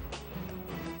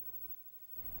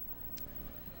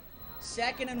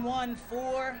 2nd and 1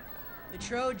 for the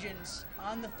Trojans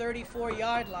on the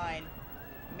 34-yard line.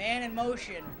 Man in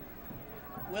motion.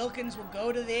 Wilkins will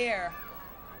go to the air.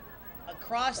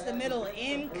 Across the middle,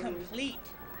 incomplete.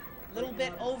 A little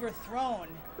bit overthrown.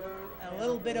 And a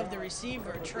little bit of the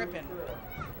receiver tripping.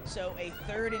 So a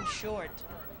 3rd and short.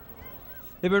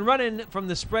 They've been running from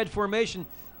the spread formation,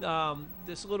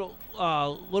 this little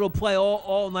play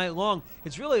all night long.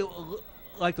 It's really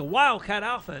like the Wildcat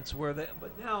offense,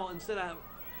 but now instead of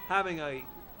having a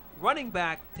running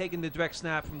back taking the direct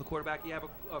snap from the quarterback, you have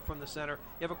from the center.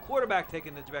 You have a quarterback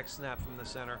taking the direct snap from the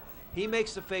center. He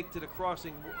makes the fake to the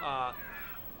crossing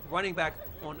running back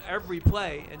on every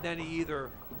play, and then he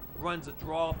either runs a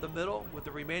draw up the middle with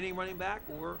the remaining running back,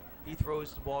 or he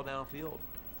throws the ball downfield.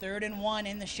 3rd and 1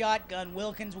 in the shotgun.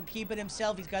 Wilkins will keep it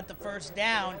himself. He's got the first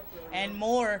down and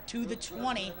more to the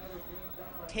 20.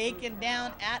 Taken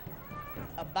down at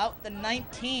about the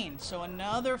 19. So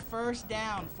another first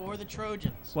down for the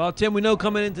Trojans. Well, Tim, we know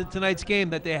coming into tonight's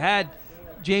game that they had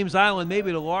James Island,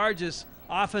 maybe the largest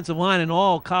offensive line in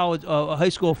all college, high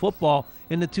school football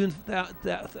in the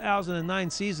 2009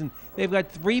 season. They've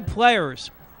got 3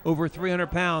 players over 300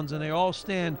 pounds, and they all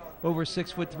stand over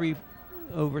 6'3",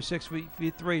 over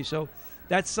 6'3". So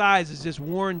that size is just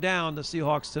worn down the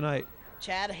Seahawks tonight.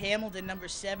 Chad Hamilton, number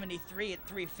 73 at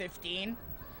 315.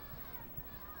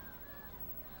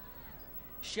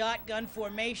 Shotgun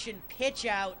formation, pitch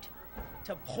out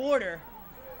to Porter.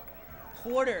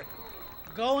 Porter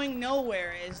going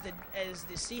nowhere as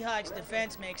the Seahawks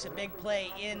defense makes a big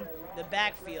play in the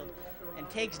backfield and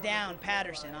takes down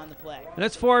Patterson on the play. And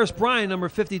that's Forrest Bryan, number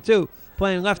 52,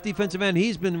 playing left defensive end.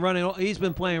 He's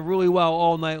been playing really well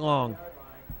all night long.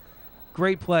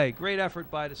 Great play, great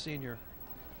effort by the senior.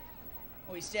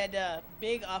 We said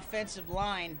big offensive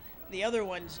line. The other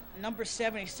one's number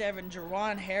 77,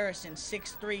 Jerron Harrison,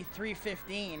 6'3",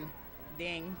 315,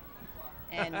 ding.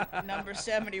 And number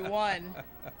 71,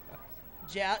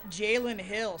 Jalen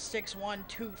Hill, 6'1",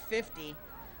 250.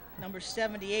 Number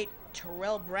 78,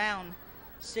 Terrell Brown,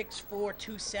 6'4",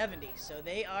 270. So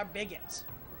they are biggins.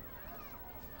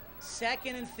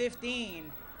 2nd and 15,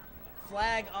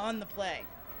 flag on the play.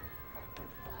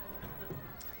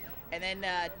 And then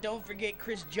don't forget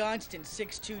Chris Johnston,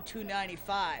 6'2",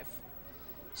 295.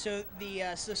 So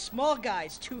the small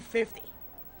guy's 250.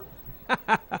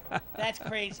 That's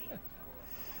crazy.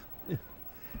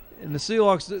 And the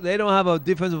Seahawks, they don't have a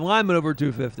defensive lineman over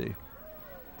 250.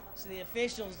 So the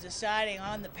officials deciding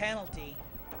on the penalty.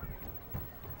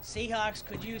 Seahawks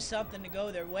could use something to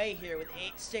go their way here with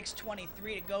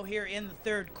 6:23 to go here in the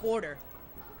 3rd quarter.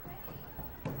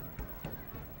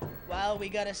 While we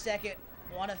got a second,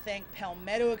 want to thank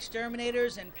Palmetto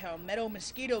Exterminators and Palmetto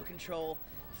Mosquito Control,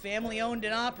 family owned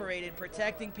and operated,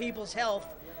 protecting people's health,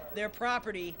 their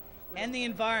property, and the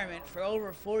environment for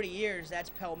over 40 years. That's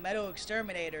Palmetto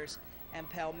Exterminators and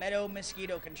Palmetto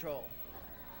Mosquito Control.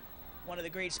 One of the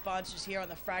great sponsors here on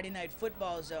the Friday Night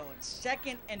Football Zone.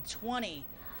 2nd and 20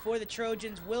 for the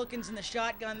Trojans. Wilkins in the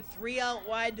shotgun, 3 out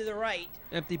wide to the right.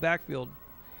 Empty backfield.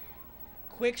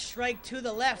 Quick strike to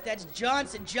the left. That's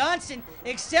Johnson. Johnson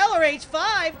accelerates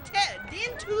 5, 10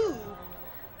 into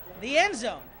the end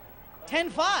zone.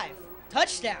 10-5.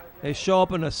 Touchdown. They show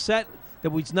up in a set that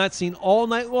we've not seen all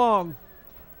night long.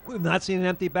 We've not seen an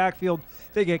empty backfield.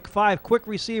 They get 5 quick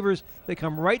receivers. They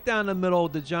come right down the middle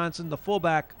to Johnson, the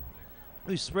fullback,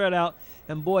 who's spread out.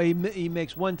 And, boy, he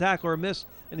makes one tackle or a miss,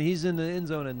 and he's in the end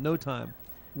zone in no time.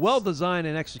 Well-designed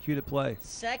and executed play.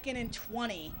 2nd and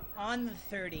 20 on the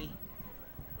 30.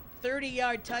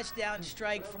 30-yard touchdown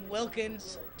strike from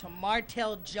Wilkins to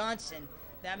Martell Johnson.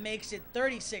 That makes it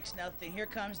 36-0. Here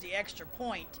comes the extra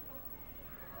point.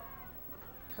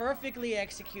 Perfectly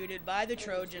executed by the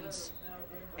Trojans.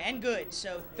 And good.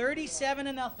 So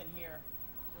 37-0 here.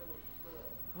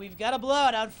 We've got a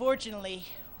blowout, unfortunately.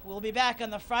 We'll be back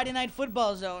on the Friday Night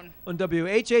Football Zone. On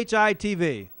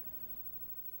WHHI-TV.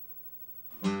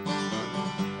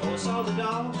 Oh, salty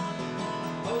dog.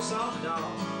 Oh, salty dog.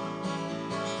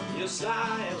 You're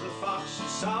sly as a fox, you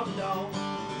salty dog.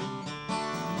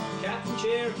 Captain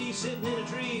Cherokee sitting in a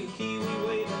tree, kiwi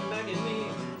waving back at me.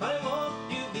 Honey, won't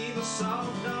you be the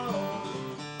salty dog?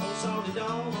 Oh, salty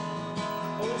dog.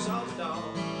 Oh, salty dog.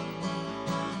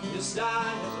 You're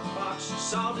sly as a fox, you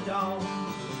salty dog.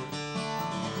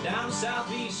 Down the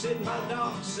southeast, sitting by the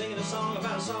dock, singing a song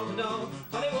about a salty dog.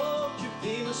 Honey, won't you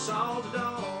be my salty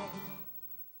dog?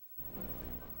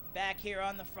 Back here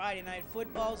on the Friday Night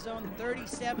Football Zone,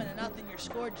 37-0 your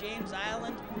score. James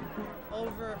Island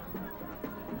over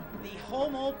the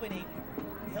home opening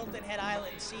Hilton Head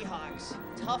Island Seahawks.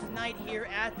 Tough night here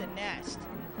at the Nest.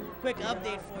 Quick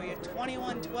update for you,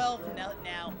 21-12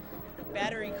 now.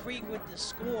 Battery Creek with the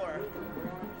score.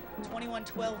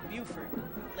 21-12 Beaufort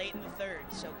late in the third.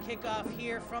 So kickoff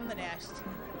here from the Nest.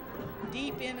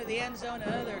 Deep into the end zone,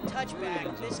 another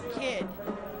touchback. This kid,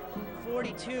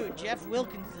 42, Jeff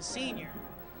Wilkins, the senior.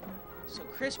 So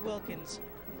Chris Wilkins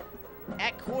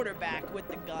at quarterback with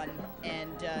the gun, and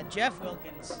Jeff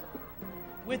Wilkins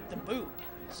with the boot.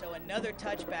 So another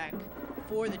touchback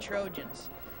for the Trojans.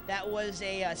 That was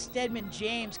a Stedman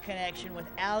James connection with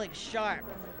Alex Sharp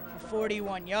for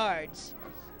 41 yards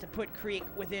to put Creek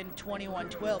within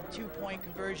 21-12. 2-point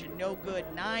conversion, no good.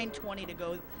 9:20 to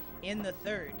go in the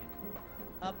third.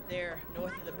 Up there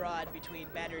north of the Broad between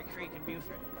Battery Creek and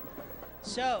Beaufort.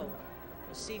 So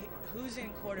we'll see who's in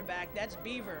quarterback. That's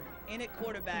Beaver in at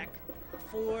quarterback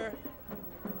for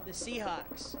the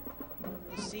Seahawks.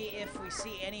 We'll see if we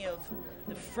see any of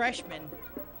the freshmen,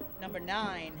 number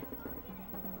 9,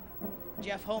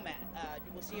 Jeff Homad.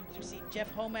 We'll see if we see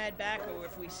Jeff Homad back or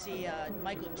if we see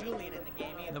Michael Julian in the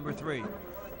game either. Number 3.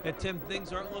 And Tim,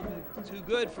 things aren't looking too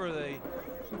good for the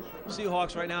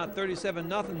Seahawks right now at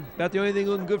 37-0. About the only thing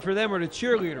looking good for them are the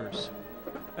cheerleaders.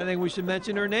 I think we should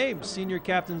mention their names. Senior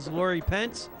captains Lori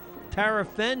Pence, Tara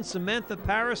Fenn, Samantha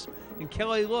Paris, and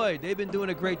Kelly Lloyd. They've been doing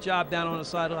a great job down on the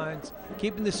sidelines,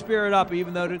 keeping the spirit up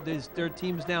even though their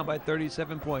team's down by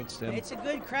 37 points, Tim. It's a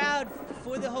good crowd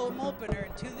for the home opener,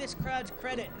 and to this crowd's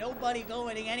credit, nobody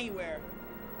going anywhere.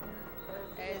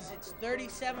 As it's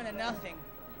 37-0.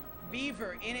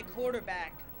 Beaver in at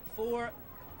quarterback for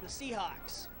the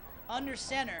Seahawks. Under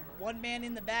center, one man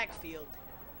in the backfield.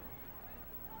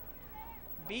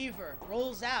 Beaver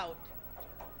rolls out.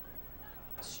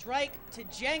 Strike to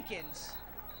Jenkins.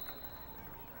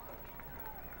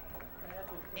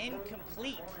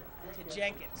 Incomplete to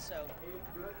Jenkins. So,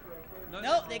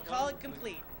 no, they call it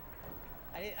complete.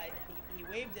 He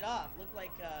waved it off. Looked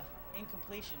like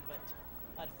incompletion, but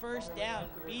on first down,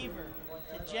 Beaver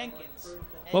to Jenkins.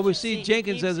 Well, we see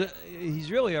Jenkins as he's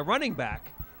really a running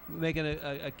back, making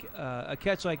a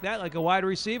catch like that, like a wide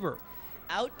receiver.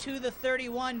 Out to the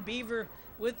 31, Beaver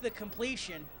with the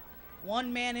completion.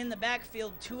 One man in the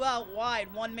backfield, 2 out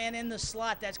wide, one man in the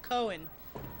slot. That's Cohen.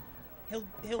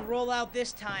 He'll roll out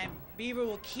this time. Beaver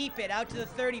will keep it out to the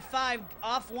 35,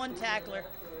 off one tackler.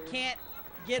 Can't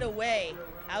get away.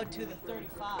 Out to the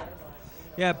 35.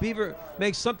 Yeah, Beaver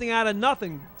makes something out of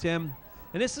nothing, Tim.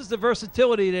 And this is the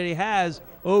versatility that he has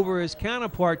over his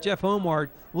counterpart, Jeff Homard.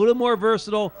 A little more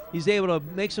versatile. He's able to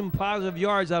make some positive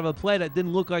yards out of a play that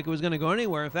didn't look like it was going to go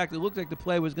anywhere. In fact, it looked like the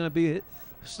play was going to be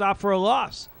stopped for a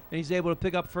loss. And he's able to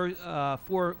pick up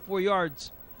 4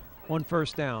 yards on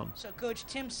first down. So Coach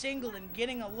Tim Singleton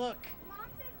getting a look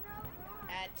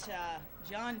at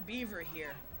John Beaver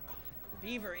here.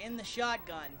 Beaver in the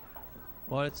shotgun.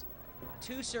 Well, it's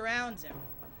 2 surrounds him.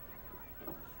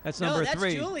 That's number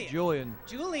 3.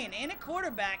 Julian in at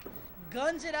quarterback,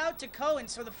 guns it out to Cohen.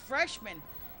 So the freshman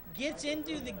gets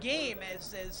into the game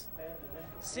as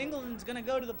Singleton's going to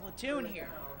go to the platoon here.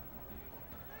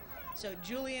 So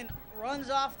Julian runs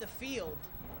off the field.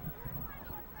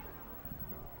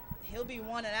 He'll be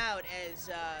one and out as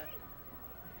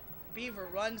Beaver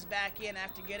runs back in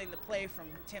after getting the play from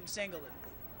Tim Singleton.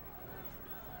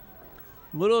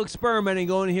 Little experimenting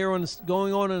going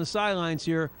on the sidelines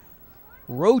here,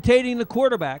 rotating the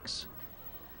quarterbacks.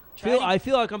 I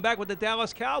feel like I'm back with the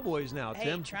Dallas Cowboys now, Hey,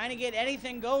 Tim. trying to get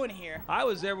anything going here. I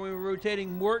was there when we were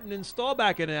rotating Morton and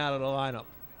Staubach in and out of the lineup.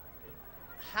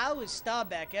 How is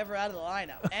Staubach ever out of the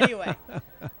lineup? Anyway,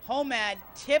 Homad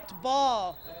tipped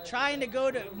ball, trying to go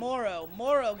to Morrow.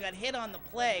 Morrow got hit on the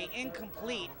play,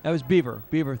 incomplete. That was Beaver.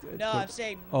 No, I'm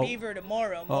saying Beaver to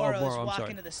Morrow. Morrow, Morrow is I'm walking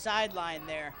sorry. to the sideline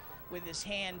there with his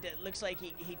hand. It looks like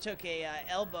he took a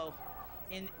elbow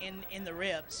in the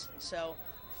ribs. So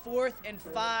 4th and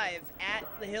 5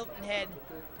 at the Hilton Head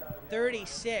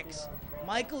 36.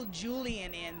 Michael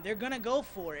Julian in. They're going to go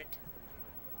for it.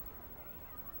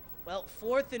 Well,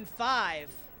 4th and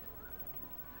 5.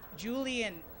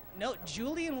 Julian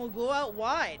will go out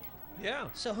wide. Yeah.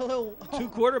 So 2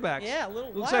 quarterbacks. Yeah, a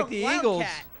little Looks like the Eagles.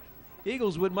 Wildcat.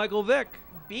 Eagles with Michael Vick.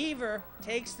 Beaver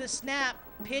takes the snap,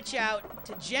 pitch out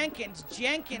to Jenkins.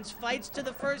 Jenkins fights to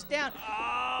the first down.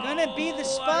 Gonna be the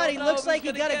spot. He looks like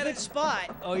he got a good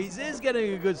spot. Oh, he is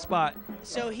getting a good spot.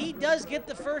 So he does get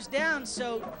the first down.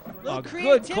 So little Good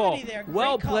creativity call. there.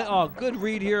 Well Great played. call. Oh, good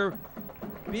read here.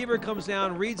 Beaver comes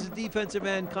down, reads the defensive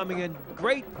end coming in.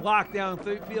 Great block down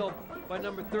field by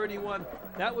number 31.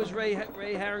 That was Ray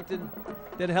Harrington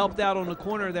that helped out on the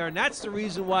corner there, and that's the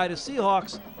reason why the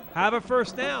Seahawks have a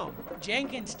first down.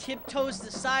 Jenkins tiptoes the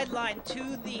sideline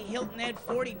to the Hilton Head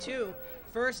 42.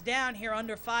 First down here,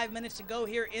 under 5 minutes to go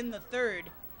here in the third.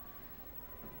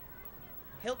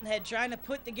 Hilton Head trying to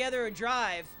put together a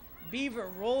drive. Beaver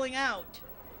rolling out.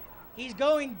 He's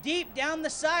going deep down the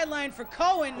sideline for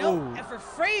Cohen. No, and for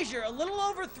Frazier, a little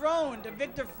overthrown to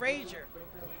Victor Frazier.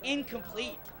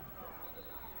 Incomplete.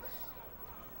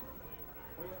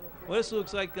 Well, this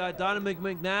looks like Donovan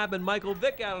McNabb and Michael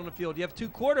Vick out on the field. You have 2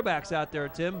 quarterbacks out there,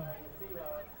 Tim.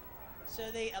 So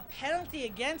a penalty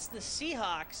against the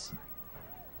Seahawks.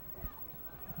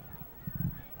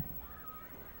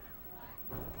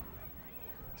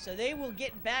 So they will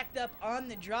get backed up on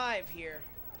the drive here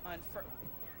on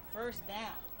first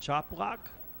down. Chop block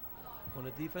on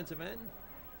a defensive end.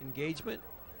 Engagement.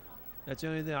 That's the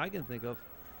only thing I can think of.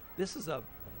 This is a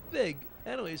big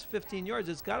penalty. It's 15 yards.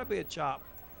 It's got to be a chop.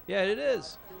 Yeah, it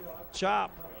is.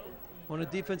 Chop on a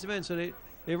defensive end. So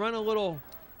they run a little.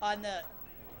 On the,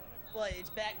 well, it's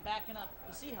backing up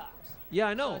the Seahawks. Yeah,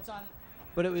 I know. So it's on.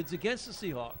 But it's against the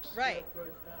Seahawks. Right.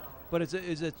 But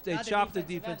they chopped the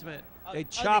defensive end. They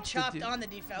chopped on the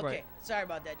defense. Okay, right. Sorry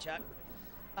about that, Chuck.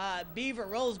 Beaver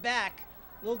rolls back.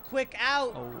 A little quick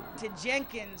out to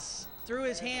Jenkins. Through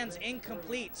his hands,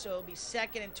 incomplete. So it'll be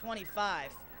 2nd and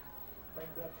 25.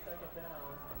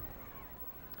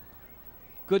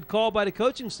 Good call by the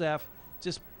coaching staff.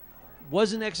 Just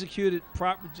wasn't executed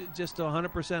just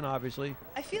 100%, obviously.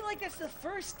 I feel like that's the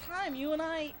first time you and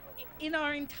I, in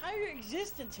our entire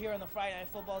existence here on the Friday Night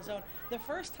Football Zone, the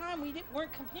first time we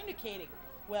weren't communicating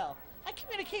well. I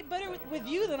communicate better with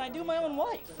you than I do my own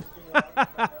wife.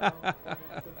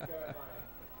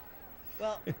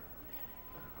 Well,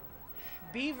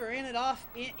 Beaver in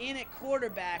at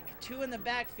quarterback, 2 in the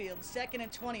backfield, 2nd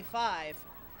and 25.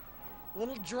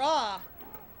 Little draw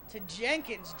to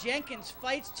Jenkins. Jenkins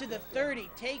fights to the 30,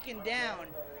 taken down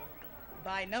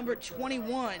by number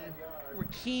 21,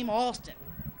 Rakeem Alston.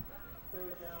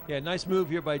 Yeah, nice move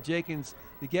here by Jenkins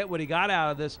to get what he got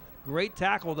out of this. Great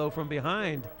tackle, though, from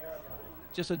behind.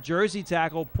 Just a jersey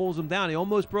tackle pulls him down. He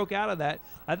almost broke out of that.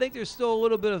 I think there's still a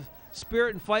little bit of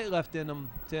spirit and fight left in him,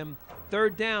 Tim.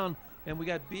 3rd down, and we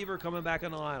got Beaver coming back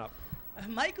in the lineup.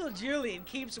 Michael Julian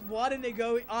keeps wanting to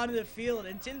go onto the field,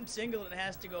 and Tim Singleton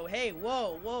has to go, hey,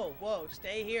 whoa,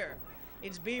 stay here.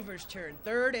 It's Beaver's turn.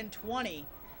 3rd and 20.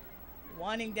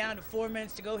 Winding down to 4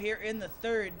 minutes to go here in the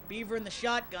third. Beaver in the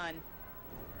shotgun.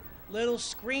 Little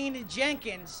screen to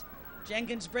Jenkins.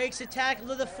 Jenkins breaks a tackle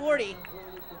to the 40,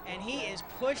 and he is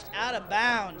pushed out of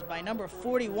bounds by number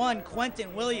 41,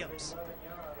 Quentin Williams,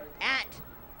 at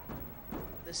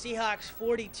the Seahawks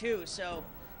 42. So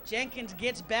Jenkins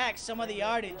gets back some of the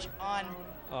yardage on.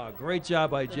 Great job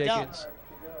by Jenkins.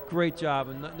 Great job.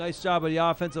 And nice job by the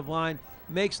offensive line.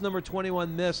 Makes number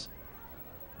 21 miss.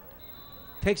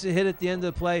 Takes a hit at the end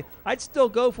of the play. I'd still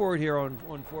go for it here on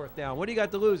 4th down. What do you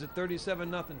got to lose at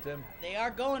 37-0, Tim? They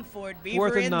are going for it. Beaver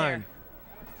 4th and in 9.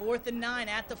 There. 4th and 9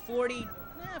 at the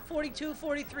 42,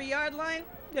 43-yard line.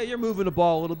 Yeah, you're moving the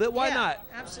ball a little bit. Why Yeah, not?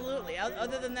 Absolutely.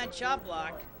 Other than that chop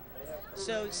block.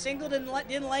 So Singleton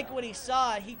didn't like what he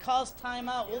saw. He calls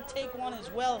timeout. We'll take one as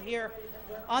well here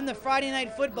on the Friday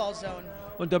Night Football Zone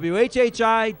on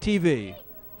WHHI-TV.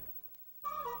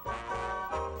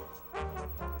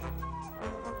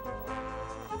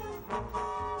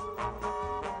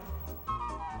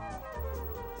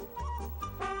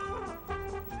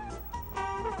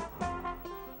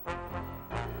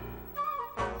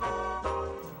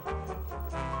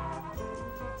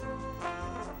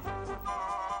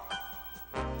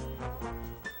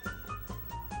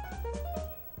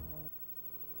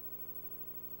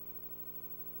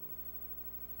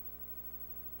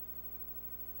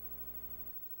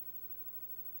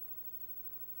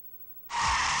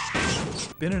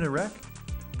 Been in a wreck?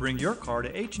 Bring your car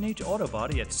to H&H Auto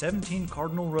Body at 17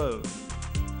 Cardinal Road.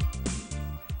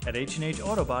 At H&H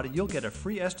Auto Body, you'll get a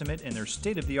free estimate in their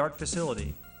state-of-the-art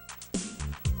facility.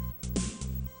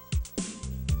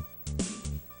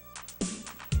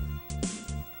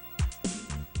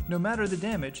 No matter the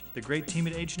damage, the great team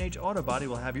at H&H Auto Body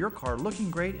will have your car looking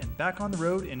great and back on the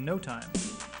road in no time.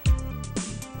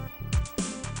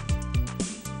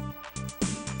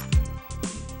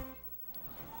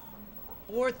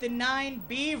 Fourth and 9,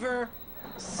 Beaver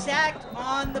sacked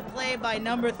on the play by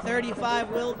number 35,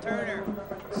 Will Turner.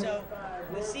 So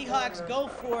the Seahawks go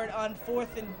for it on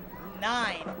 4th and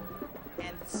 9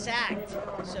 and sacked.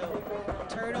 So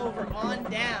turnover on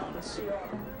downs,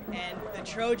 and the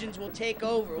Trojans will take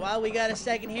over. While we got a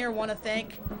second here, I want to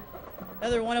thank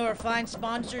another one of our fine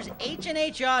sponsors,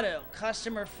 H&H Auto.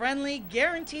 Customer friendly,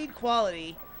 guaranteed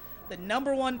quality. The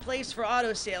 #1 place for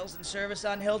auto sales and service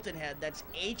on Hilton Head. That's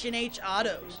H&H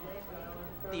Autos,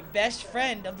 the best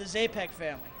friend of the Zapek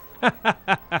family.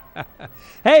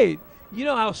 Hey, you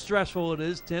know how stressful it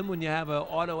is, Tim, when you have an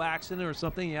auto accident or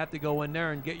something, you have to go in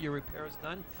there and get your repairs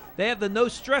done. They have the no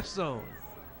stress zone,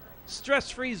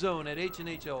 stress-free zone at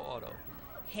H&H Auto.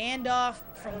 Handoff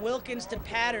from Wilkins to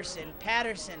Patterson.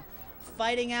 Patterson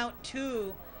fighting out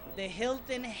to the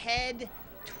Hilton Head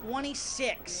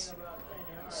 26.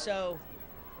 So,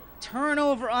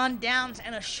 turnover on downs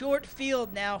and a short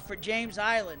field now for James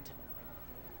Island.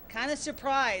 Kind of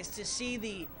surprised to see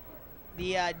the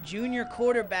junior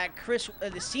quarterback,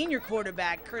 the senior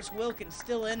quarterback, Chris Wilkins,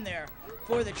 still in there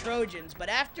for the Trojans. But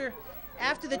after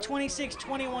the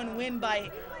 26-21 win by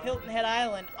Hilton Head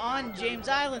Island on James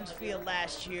Island's field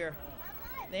last year,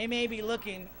 they may be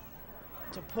looking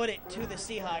to put it to the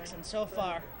Seahawks, and so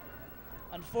far,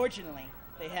 unfortunately,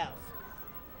 they have.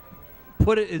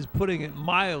 Putting it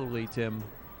mildly, Tim.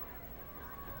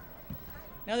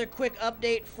 Another quick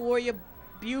update for you.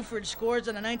 Beaufort scores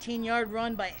on a 19-yard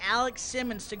run by Alex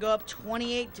Simmons to go up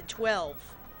 28-12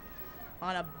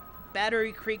 on a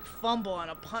Battery Creek fumble on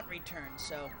a punt return.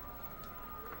 So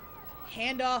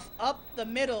handoff up the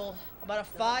middle, about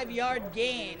a 5-yard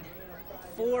gain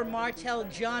for Martell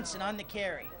Johnson on the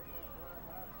carry.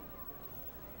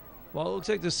 Well, it looks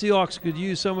like the Seahawks could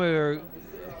use some of their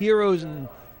heroes and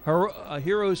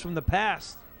heroes from the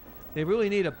past. They really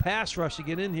need a pass rush to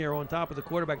get in here on top of the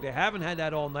quarterback. They haven't had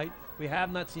that all night. We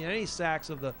have not seen any sacks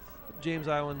of the James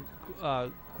Island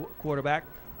quarterback.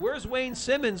 Where's Wayne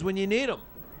Simmons when you need him?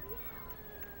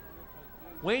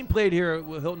 Wayne played here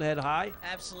with Hilton Head High.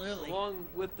 Absolutely. Along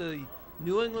with the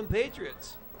New England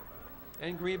Patriots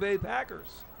and Green Bay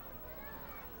Packers.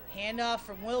 Handoff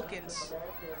from Wilkins.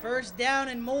 First down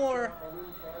and more.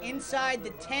 Inside the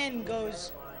 10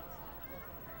 goes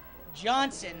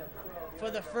Johnson for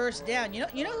the first down. You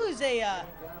know who's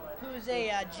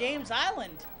a James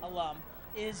Island alum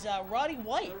is Roddy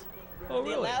White. Oh,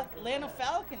 really? The Atlanta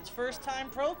Falcons first-time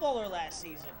Pro Bowler last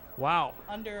season. Wow.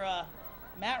 Under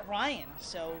Matt Ryan.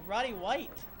 So Roddy White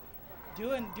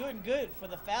doing good for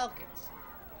the Falcons.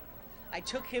 I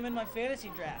took him in my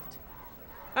fantasy draft.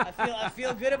 I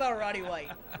feel good about Roddy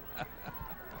White.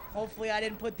 Hopefully I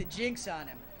didn't put the jinx on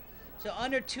him. So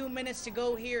under 2 minutes to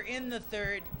go here in the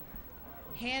third.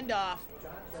 Handoff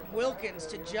from Wilkins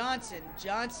to Johnson.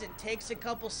 Johnson takes a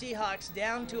couple Seahawks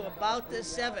down to about the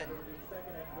 7.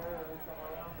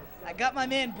 I got my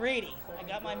man Brady. I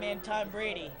got my man Tom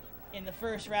Brady in the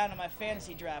first round of my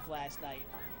fantasy draft last night,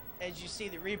 as you see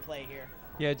the replay here.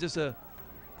 Yeah, just a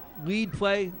lead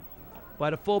play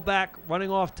by the fullback,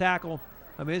 running off tackle.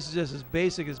 I mean, this is just as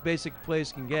basic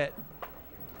plays can get.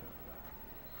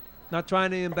 Not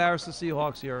trying to embarrass the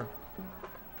Seahawks here.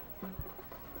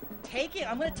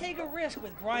 I'm going to take a risk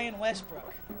with Brian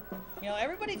Westbrook. You know,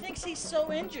 everybody thinks he's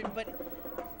so injured, but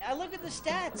I look at the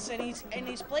stats, and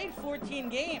he's played 14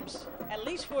 games, at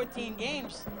least 14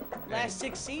 games, last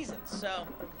 6 seasons. So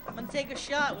I'm going to take a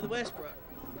shot with Westbrook.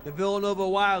 The Villanova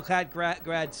Wildcat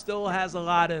grad still has a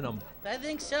lot in him. I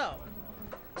think so.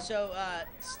 So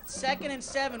 2nd and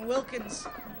 7, Wilkins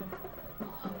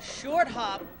short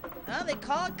hop They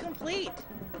call it complete.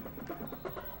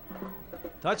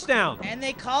 Touchdown. And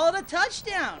they call it a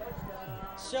touchdown.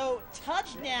 So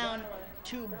touchdown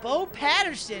to Bo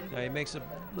Patterson. Yeah, he makes a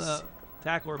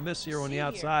tackle or miss here on the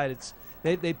outside.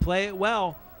 They play it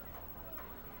well.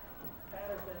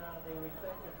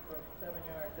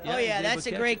 Oh, yeah, that's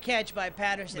a great catch by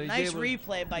Patterson. Nice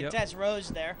replay by Tess Rose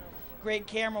there. Great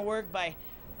camera work by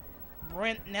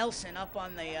Brent Nelson up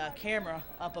on the camera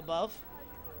up above.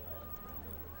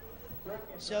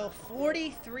 So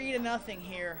 43-0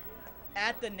 here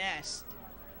at the Nest.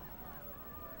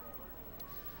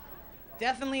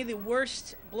 Definitely the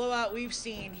worst blowout we've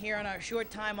seen here in our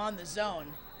short time on the zone.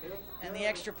 And the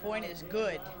extra point is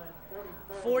good.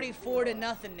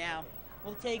 44-0 now.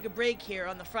 We'll take a break here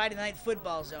on the Friday Night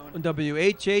Football Zone. On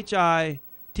WHHI-TV.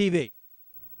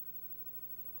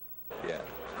 Yeah,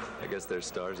 I guess there's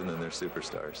stars and then there's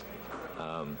superstars.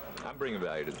 I'm bringing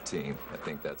value to the team. I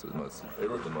think that's what the most,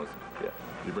 yeah.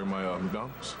 You bring my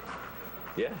McDonald's?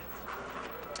 Yeah.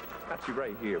 Got you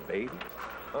right here, baby.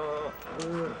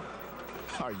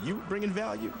 Are you bringing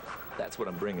value? That's what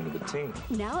I'm bringing to the team.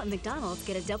 Now at McDonald's,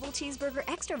 get a double cheeseburger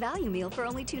extra value meal for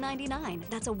only $2.99.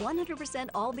 That's a 100%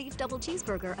 all-beef double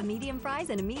cheeseburger, a medium fries,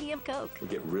 and a medium Coke. We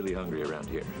get really hungry around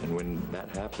here, and when that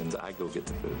happens, I go get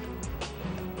the food.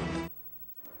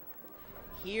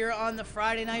 Here on the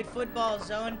Friday Night Football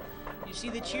Zone, you see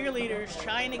the cheerleaders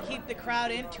trying to keep the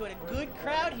crowd into it. A good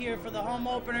crowd here for the home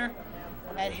opener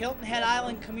at Hilton Head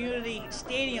Island Community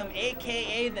Stadium,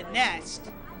 a.k.a. the Nest,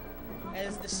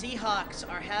 as the Seahawks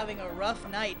are having a rough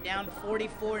night, down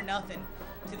 44-0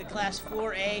 to the Class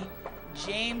 4A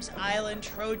James Island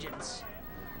Trojans.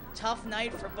 Tough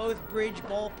night for both Bridge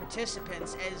Bowl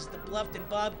participants as the Bluffton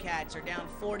Bobcats are down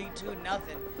 42-0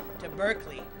 to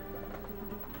Berkeley.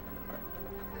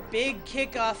 Big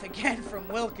kickoff again from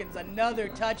Wilkins, another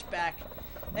touchback.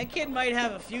 That kid might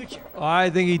have a future. Oh, I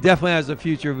think he definitely has a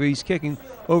future. He's kicking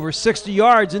over 60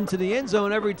 yards into the end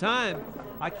zone every time.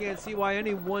 I can't see why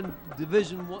any one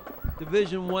Division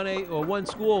 1A or one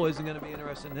school isn't going to be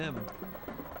interested in him.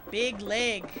 Big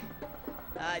leg.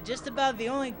 Just about the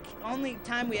only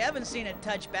time we haven't seen a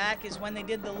touchback is when they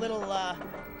did the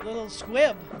little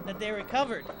squib that they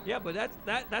recovered. Yeah, but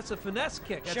that's a finesse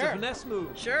kick. That's Sure. a finesse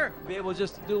move. Sure. Be able to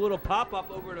just do a little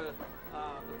pop-up over to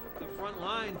the front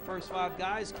line, first five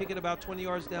guys, kick it about 20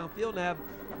 yards downfield, and have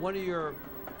one of your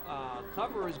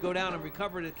coverers go down and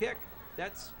recover the kick.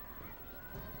 That's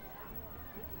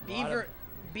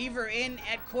Beaver in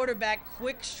at quarterback,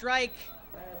 quick strike,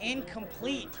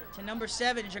 incomplete to number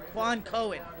 7, Jaquan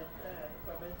Cohen.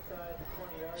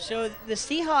 So the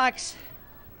Seahawks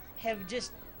have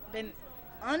just been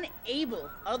unable,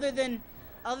 other than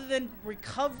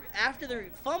recover after the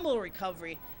fumble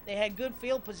recovery, they had good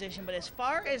field position, but as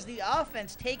far as the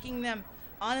offense taking them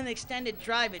on an extended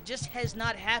drive, it just has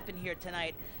not happened here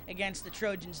tonight against the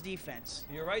Trojans defense.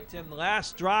 You're right, Tim. The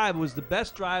last drive was the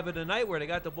best drive of the night where they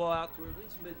got the ball out to at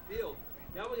least midfield.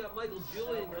 Now we got Michael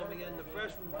Julian coming in, the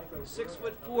freshman,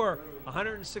 6'4",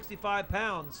 165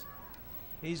 pounds.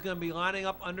 He's going to be lining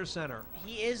up under center.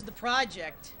 He is the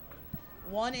project.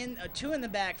 2 in the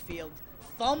backfield.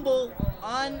 Fumble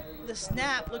on the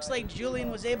snap. Looks like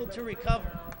Julian was able to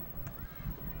recover.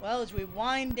 Well, as we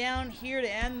wind down here to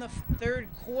end the third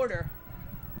quarter,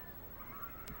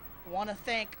 I want to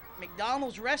thank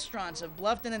McDonald's Restaurants of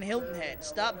Bluffton and Hilton Head.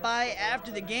 Stop by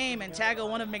after the game and tackle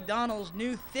one of McDonald's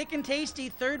new thick and tasty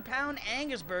third-pound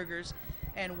Angus burgers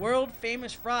and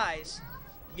world-famous fries.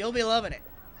 You'll be loving it.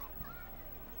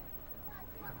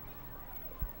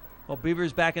 Well,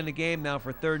 Beaver's back in the game now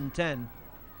for 3rd and 10.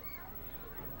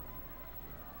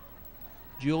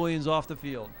 Julian's off the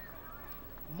field.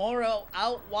 Morrow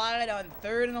out wide on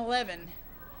 3rd and 11.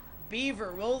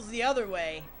 Beaver rolls the other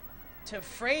way to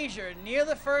Frazier near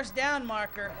the first down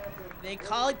marker. They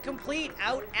call it complete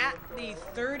out at the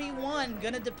 31.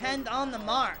 Going to depend on the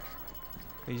mark.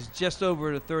 He's just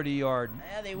over the 30-yard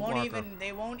Yeah, they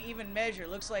won't even measure.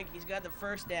 Looks like he's got the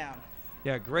first down.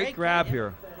 Yeah, great grab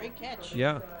here. Great catch.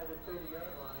 Yeah.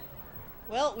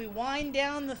 Well, we wind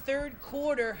down the third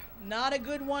quarter. Not a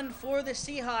good one for the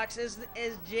Seahawks as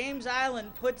James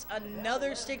Island puts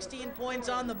another 16 points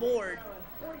on the board.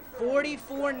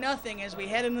 44-0 as we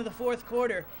head into the fourth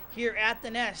quarter here at the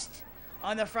Nest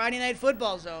on the Friday Night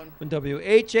Football Zone. On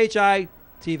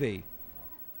WHHI-TV.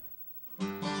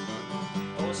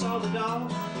 Oh, salty dog,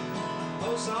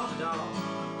 oh, salty dog.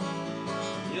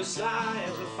 You're sly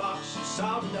as a fox, you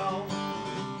salty dog.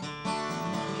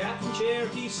 Captain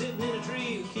Cherokee sitting in a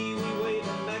tree, with kiwi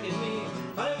waving back at me.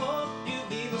 Honey, won't you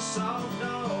be the salty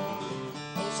dog?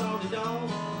 Oh, salty dog,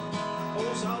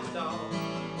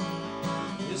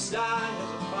 you're sly as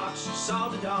a fox. fox, she saw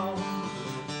the dog.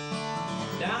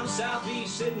 Down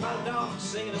southeast, sitting by the dock,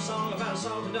 singing a song about a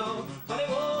salty dog. Honey,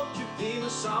 won't you be my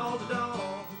salty dog?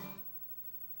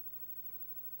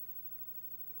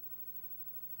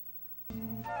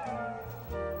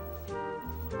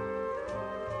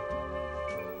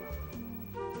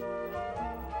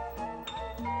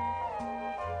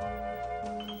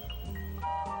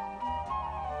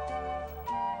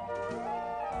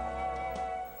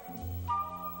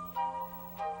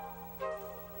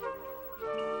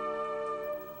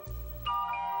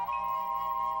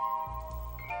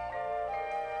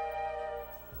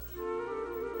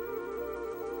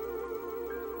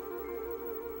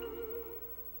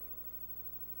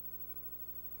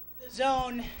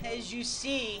 Zone, as you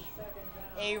see,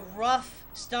 a rough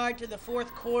start to the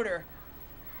fourth quarter.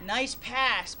 Nice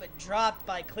pass, but dropped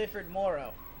by Clifford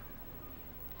Morrow.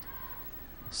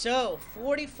 So,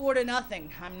 44-0.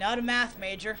 I'm not a math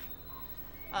major.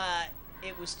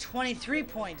 It was 23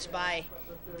 points by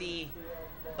the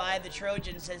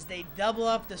Trojans as they double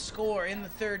up the score in the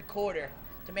third quarter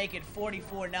to make it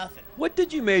 44-0. What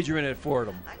did you major in at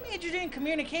Fordham? I majored in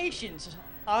communications.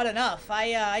 Odd enough.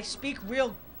 I speak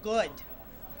real good.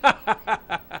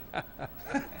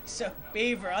 So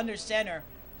Beaver under center.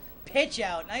 Pitch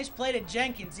out. Nice play to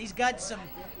Jenkins. He's got some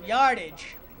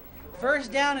yardage.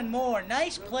 First down and more.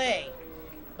 Nice play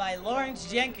by Lawrence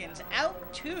Jenkins.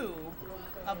 Out to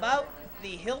about the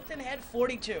Hilton Head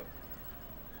 42.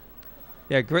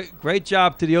 Yeah, great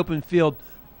job to the open field.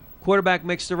 Quarterback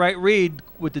makes the right read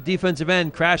with the defensive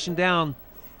end crashing down.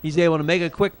 He's able to make a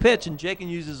quick pitch, and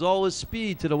Jenkins uses all his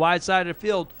speed to the wide side of the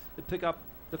field to pick up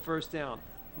the first down.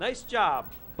 Nice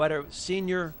job by the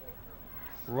senior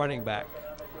running back.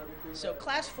 So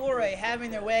Class 4A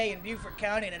having their way in Beaufort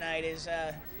County tonight is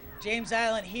James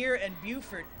Island here and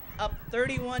Beaufort up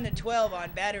 31-12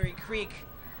 on Battery Creek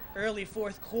early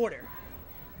fourth quarter.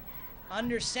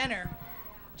 Under center,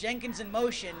 Jenkins in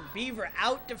motion. Beaver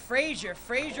out to Frazier.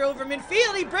 Frazier over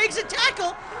midfield. He breaks a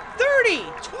tackle. 30,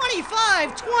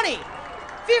 25, 20,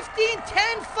 15,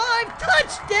 10, 5.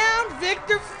 Touchdown,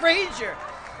 Victor Frazier.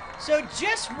 So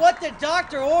just what the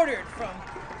doctor ordered, from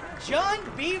John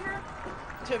Beaver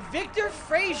to Victor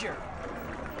Frazier.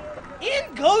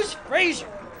 In goes Frazier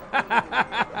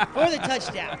for the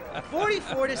touchdown.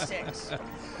 44-6.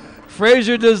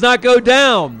 Frazier does not go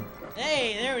down.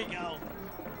 Hey, there we go.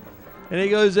 And he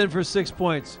goes in for 6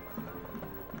 points.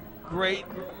 Great,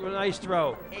 nice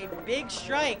throw. A big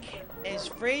strike as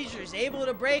Frazier's able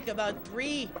to break about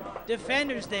 3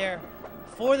 defenders there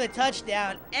for the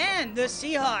touchdown, and the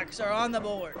Seahawks are on the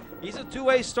board. He's a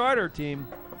two-way starter, Tim.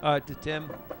 And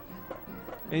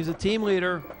he's a team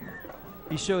leader.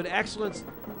 He showed excellent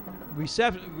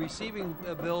receiving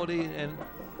ability, and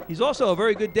he's also a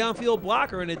very good downfield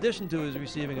blocker in addition to his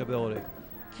receiving ability.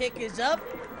 Kick is up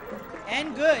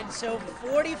and good. So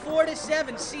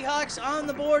 44-7, Seahawks on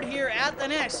the board here at the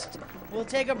Nest. We'll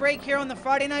take a break here on the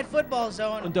Friday Night Football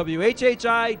Zone on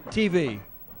WHHI-TV.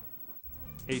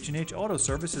 H&H Auto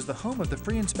Service is the home of the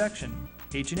free inspection.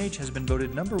 H&H has been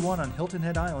voted #1 on Hilton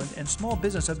Head Island and Small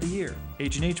Business of the Year.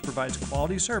 H&H provides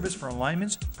quality service for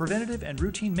alignments, preventative and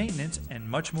routine maintenance, and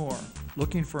much more.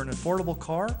 Looking for an affordable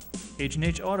car?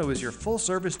 H&H Auto is your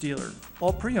full-service dealer.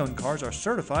 All pre-owned cars are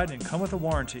certified and come with a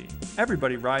warranty.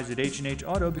 Everybody rides at H&H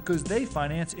Auto because they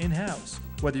finance in-house.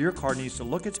 Whether your car needs to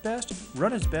look its best,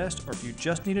 run its best, or if you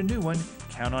just need a new one,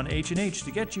 count on H&H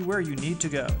to get you where you need to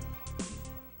go.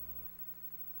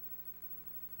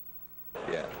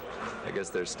 Yeah, I guess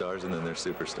there's stars and then there's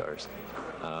superstars.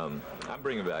 I'm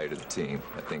bringing value to the team.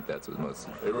 I think that's what the most,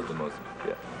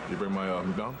 yeah. You bring my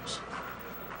McDonald's?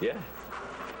 Yeah.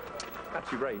 Got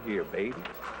you right here, baby.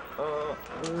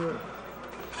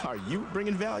 Are you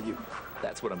bringing value?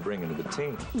 That's what I'm bringing to the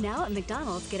team. Now at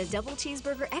McDonald's, get a double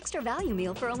cheeseburger extra value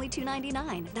meal for only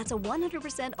 $2.99. That's a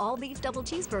 100% all-beef double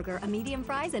cheeseburger, a medium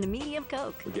fries, and a medium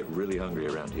Coke. We get really hungry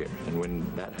around here, and when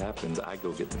that happens, I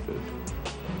go get the food.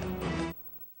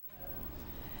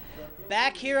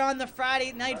 Back here on the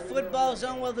Friday Night Football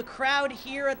Zone, well, the crowd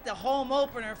here at the home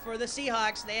opener for the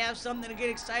Seahawks, they have something to get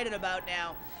excited about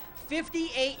now.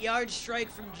 58-yard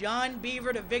strike from John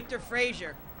Beaver to Victor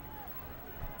Frazier.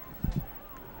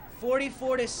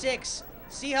 44-6.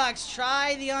 Seahawks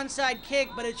try the onside kick,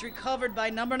 but it's recovered by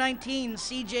number 19,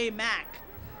 C.J. Mack,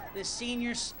 the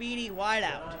senior speedy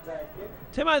wideout.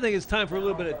 Tim, I think it's time for a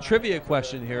little bit of trivia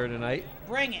question here tonight.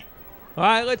 Bring it. All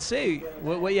right, let's see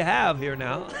what you have here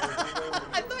now.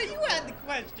 I thought you had the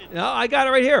question. No, I got it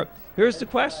right here. Here's the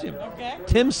question. Okay.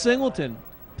 Tim Singleton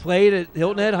played at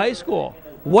Hilton Head High School.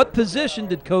 What position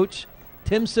did Coach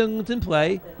Tim Singleton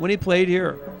play when he played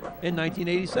here in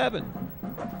 1987?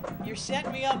 you're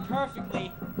setting me up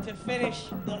perfectly to finish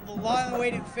the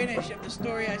long-awaited finish of the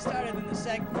story I started in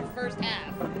the first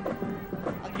half.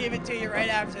 I'll give it to you right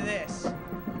after this.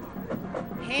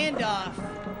 Handoff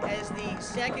as the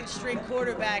second-string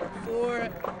quarterback for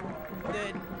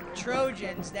the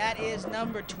Trojans. That is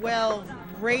number 12,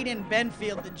 Braden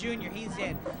Benfield, the junior. He's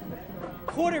in.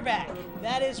 Quarterback,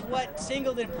 that is what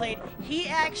Singleton played. He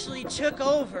actually took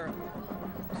over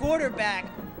quarterback.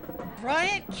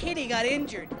 Bryant Kitty got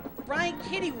injured. Bryant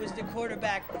Kitty was the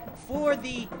quarterback for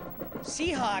the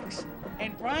Seahawks,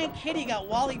 and Bryant Kitty got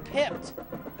Wally pipped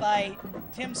by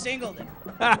Tim Singleton.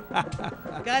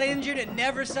 Got injured and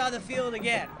never saw the field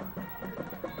again.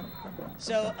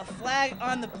 So a flag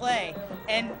on the play.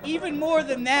 And even more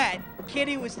than that,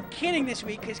 Kitty was kidding this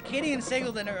week because Kitty and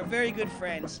Singleton are very good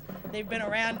friends. They've been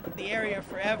around the area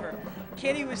forever.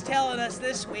 Kitty was telling us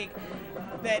this week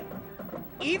that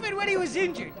even when he was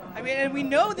injured, I mean, and we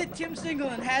know that Tim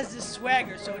Singleton has this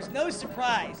swagger, so it's no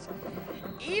surprise.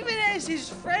 Even as his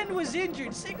friend was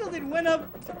injured, Singleton went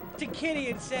up to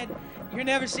Kitty and said, "You're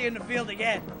never seeing the field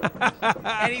again."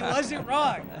 And he wasn't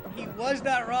wrong. He was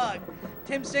not wrong.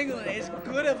 Tim Singleton is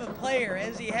good of a player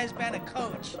as he has been a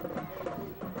coach.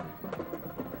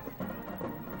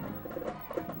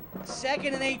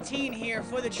 2nd and 18 here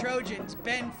for the Trojans.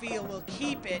 Benfield will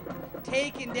keep it,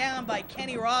 taken down by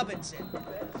Kenny Robinson.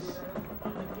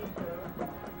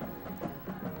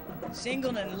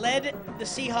 Singleton led the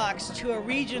Seahawks to a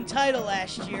region title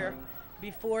last year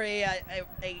before a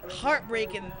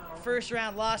heartbreaking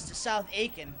first-round loss to South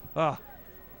Aiken. Oh.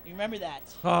 You remember that?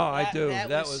 Oh, I do.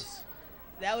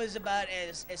 That was about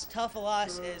as tough a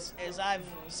loss as I've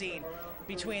seen.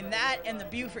 Between that and the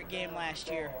Beaufort game last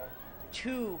year,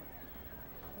 2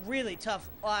 really tough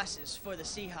losses for the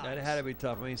Seahawks. That had to be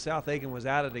tough. I mean, South Aiken was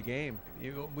out of the game.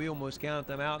 We almost counted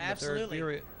them out in the third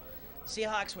period.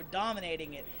 Seahawks were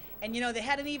dominating it, and you know they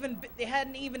had an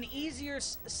even easier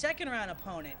second-round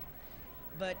opponent,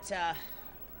 but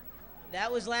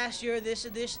that was last year. This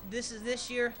is this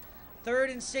year.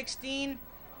 3rd and 16.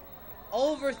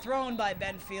 Overthrown by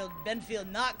Benfield.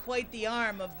 Benfield not quite the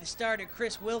arm of the starter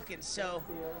Chris Wilkins. So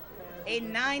a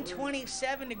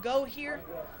 9:27 to go here.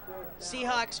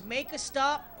 Seahawks make a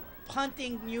stop.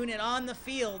 Punting unit on the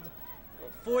field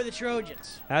for the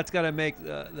Trojans. That's got to make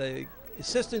the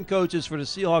assistant coaches for the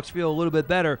Seahawks feel a little bit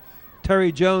better.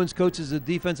 Terry Jones coaches the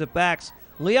defensive backs.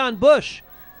 Leon Bush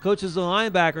coaches the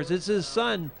linebackers. It's his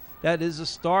son that is a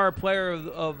star player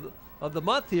of the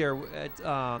month here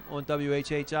on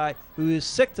WHHI, who is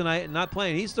sick tonight and not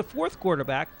playing. He's the 4th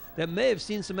quarterback that may have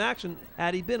seen some action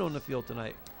had he been on the field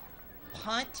tonight.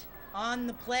 Punt on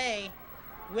the play.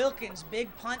 Wilkins,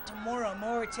 big punt to Morrow.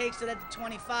 Morrow takes it at the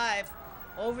 25,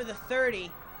 over the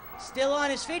 30. Still on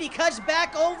his feet. He cuts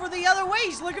back over the other way.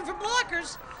 He's looking for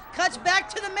blockers. Cuts back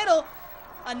to the middle.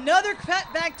 Another cut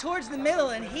back towards the middle,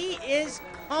 and he is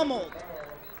pummeled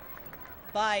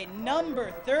by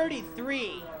number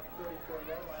 33.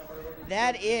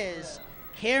 That is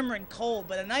Cameron Cole,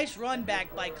 but a nice run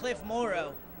back by Cliff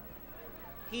Morrow.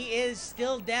 He is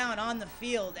still down on the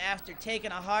field after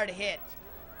taking a hard hit.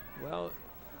 Well,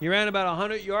 he ran about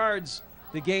 100 yards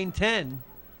to gain 10,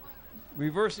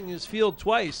 reversing his field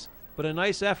twice, but a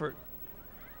nice effort.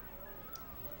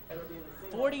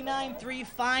 49-3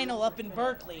 final up in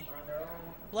Berkeley.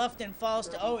 Bluffton falls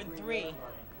to 0-3.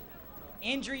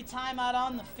 Injury timeout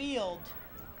on the field.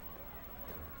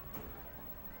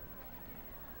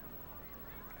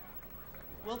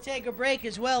 We'll take a break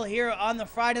as well here on the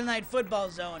Friday Night Football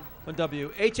Zone. On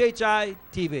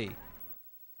WHHI-TV.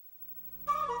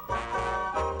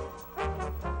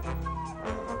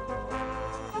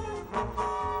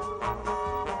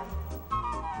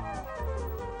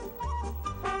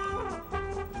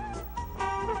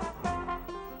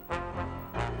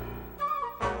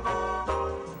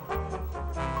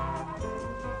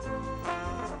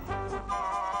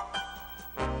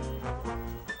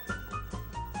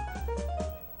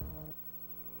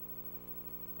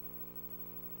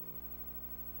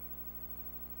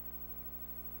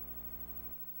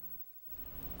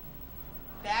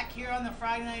 Back here on the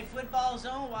Friday Night Football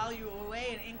Zone while you were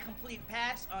away, an incomplete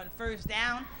pass on first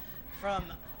down from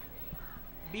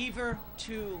Beaver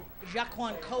to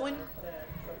Jaquan Cohen.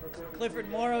 Clifford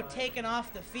Morrow taken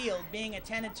off the field, being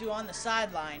attended to on the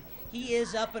sideline. He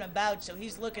is up and about, so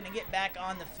he's looking to get back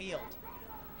on the field.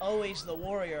 Always the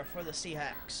warrior for the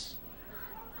Seahawks.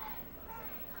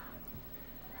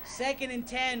 2nd and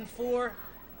 10 for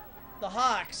the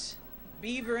Hawks.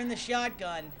 Beaver in the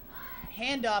shotgun.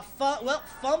 Handoff,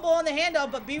 fumble on the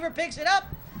handoff, but Beaver picks it up.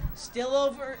 still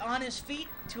over on his feet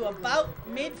to about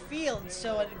midfield.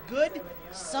 So a good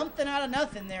something out of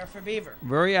nothing there for Beaver.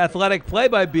 Very athletic play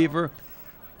by Beaver.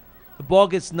 The ball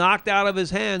gets knocked out of his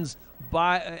hands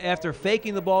after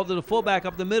faking the ball to the fullback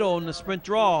up the middle in the sprint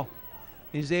draw.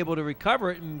 He's able to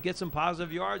recover it and get some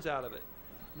positive yards out of it.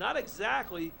 Not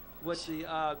exactly what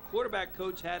the quarterback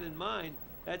coach had in mind.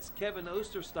 That's Kevin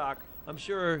Osterstock. I'm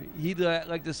sure he'd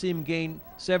like to see him gain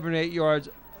 7 or 8 yards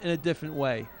in a different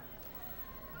way.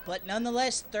 But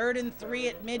nonetheless, 3rd and 3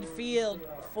 at midfield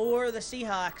for the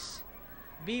Seahawks.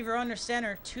 Beaver under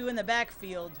center, 2 in the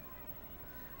backfield.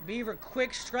 Beaver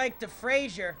quick strike to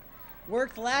Frazier.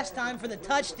 Worked last time for the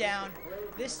touchdown.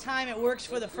 This time it works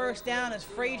for the first down as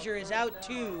Frazier is out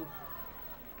to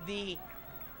the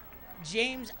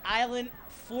James Island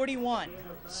 41.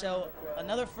 So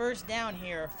another first down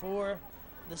here for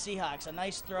the Seahawks. A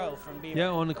nice throw from Beaver. Yeah,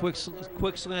 on the quick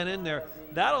slant in there.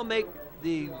 That'll make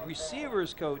the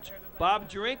receivers coach, Bob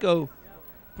Jurenko,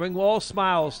 bring all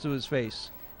smiles to his face.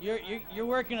 You're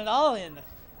working it all in.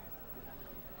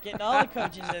 Getting all the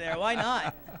coaches in there. Why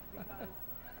not?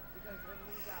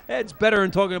 It's better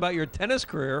than talking about your tennis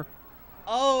career.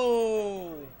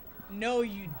 Oh, no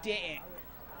you didn't.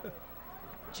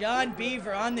 John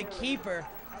Beaver on the keeper.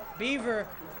 Beaver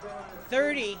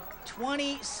 30,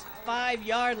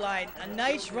 25-yard line. A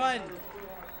nice run.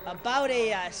 About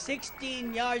a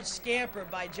 16-yard scamper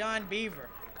by John Beaver.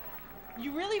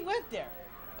 You really went there.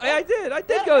 I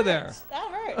did go there.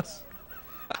 That hurts.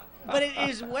 But it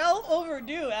is well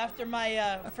overdue after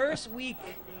my first week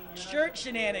shirt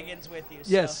shenanigans with you.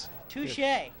 So, yes. Touche.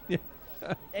 Yes. Yeah.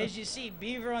 As you see,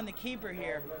 Beaver on the keeper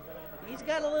here. He's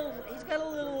got a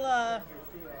little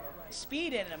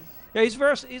speed in him. Yeah, he's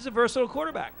a versatile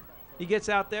quarterback. He gets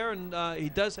out there and he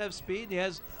does have speed. He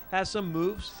has some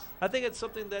moves. I think it's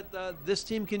something that this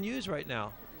team can use right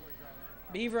now.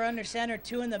 Beaver under center,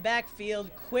 2 in the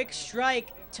backfield. Quick strike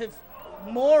to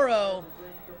Morrow.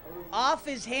 Off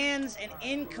his hands and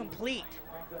incomplete.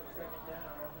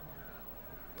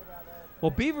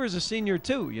 Well, Beaver is a senior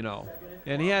too,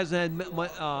 and he hasn't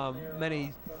had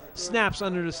many snaps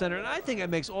under the center, and I think that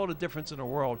makes all the difference in the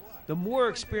world. The more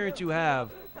experience you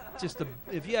have,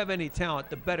 if you have any talent,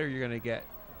 the better you're going to get.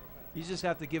 You just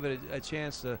have to give it a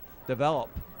chance to develop.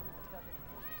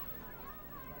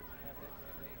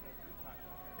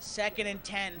 2nd and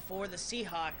 10 for the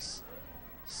Seahawks.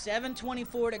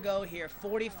 7:24 to go here.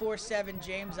 44-7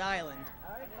 James Island.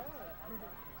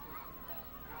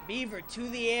 Beaver to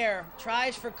the air.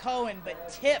 Tries for Cohen, but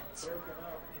tipped.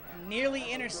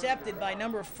 Nearly intercepted by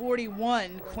number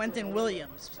 41, Quentin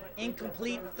Williams.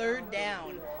 Incomplete 3rd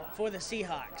down for the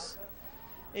Seahawks.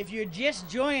 If you're just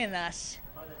joining us,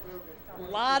 a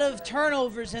lot of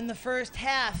turnovers in the first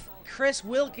half. Chris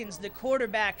Wilkins, the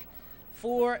quarterback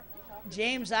for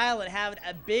James Island, having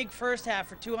a big first half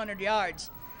for 200 yards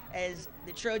as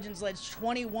the Trojans led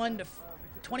 21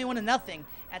 to nothing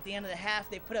at the end of the half.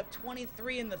 They put up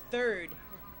 23 in the 3rd.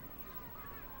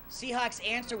 Seahawks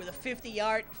answer with a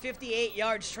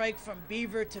 58-yard strike from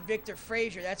Beaver to Victor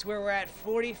Frazier. That's where we're at,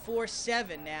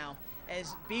 44-7 now,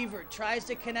 as Beaver tries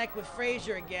to connect with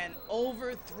Frazier again,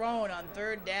 overthrown on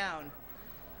 3rd down.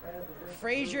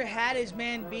 Frazier had his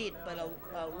man beat, but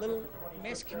a little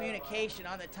miscommunication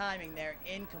on the timing there,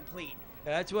 incomplete.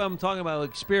 Yeah, that's what I'm talking about,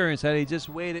 experience. Had he just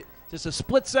waited just a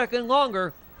split second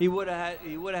longer, he would have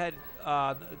had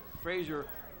Frazier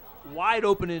wide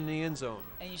open in the end zone.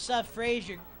 And you saw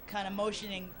Frazier kind of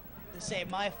motioning to say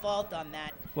my fault on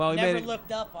that. Well, he never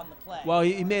looked up on the play. Well,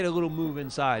 he made a little move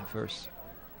inside first.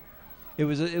 It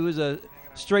was a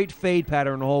straight fade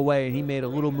pattern the whole way, and he made a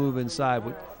little move inside,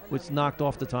 which knocked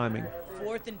off the timing.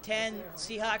 4th and 10,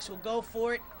 Seahawks will go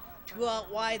for it. 2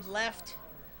 out wide left.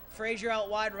 Frazier out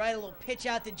wide right, a little pitch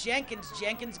out to Jenkins.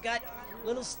 Jenkins got a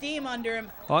little steam under him.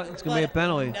 Oh, it's going to be a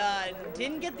penalty.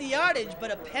 Didn't get the yardage,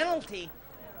 but a penalty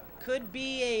could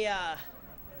be a...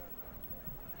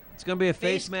 it's going to be a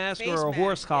face mask or a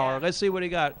horse collar. Yeah. Let's see what he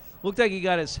got. Looked like he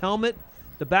got his helmet,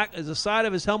 the side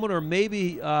of his helmet, or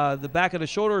maybe the back of the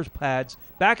shoulder pads.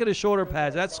 Back of the shoulder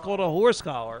pads, that's called a horse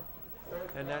collar,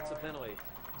 and that's a penalty.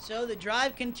 So the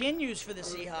drive continues for the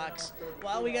Seahawks.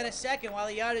 While we got a second, while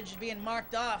the yardage is being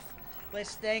marked off,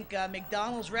 let's thank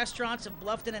McDonald's restaurants of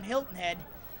Bluffton and Hilton Head.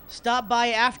 Stop by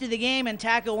after the game and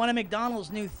tackle one of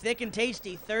McDonald's new thick and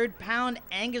tasty 3rd pound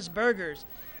Angus burgers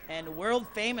and world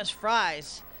famous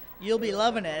fries. You'll be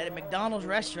loving it at McDonald's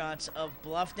restaurants of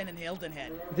Bluffton and Hilton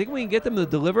Head. You think we can get them to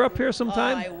deliver up here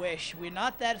sometime? Oh, I wish. We're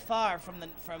not that far from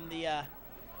the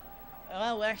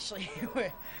well, actually,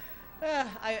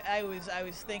 I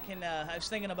was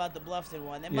thinking about the Bluffton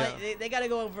one. They got to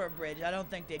go over a bridge. I don't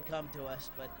think they'd come to us.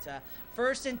 But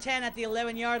 1st and 10 at the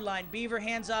 11-yard line. Beaver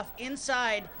hands off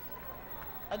inside.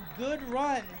 A good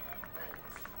run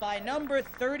by number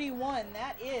 31.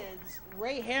 That is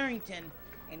Ray Harrington,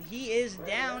 and he is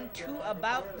down to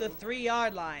about the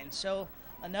 3-yard line. So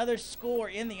another score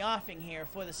in the offing here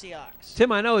for the Seahawks.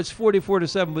 Tim, I know it's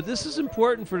 44-7, but this is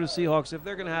important for the Seahawks if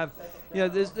they're going to have,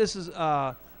 this is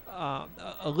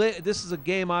a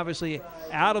game obviously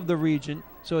out of the region,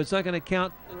 so it's not going to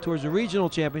count towards a regional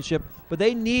championship. But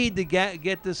they need to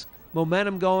get this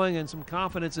momentum going and some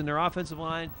confidence in their offensive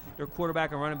line, their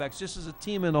quarterback and running backs, just as a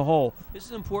team in the whole. This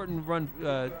is an important run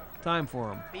time for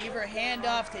them. Beaver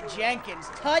handoff to Jenkins,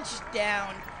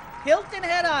 touchdown, Hilton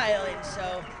Head Island.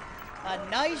 So a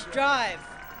nice drive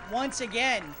once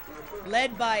again,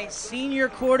 led by senior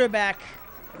quarterback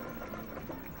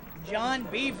John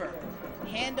Beaver.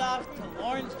 Handoff to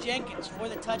Lawrence Jenkins for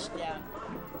the touchdown.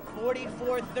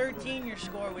 44-13 your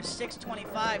score with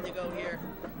 6:25 to go here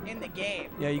in the game.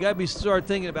 Yeah, you got to start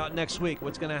thinking about next week,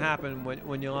 what's going to happen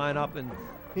when you line up and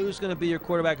who's going to be your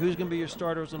quarterback, who's going to be your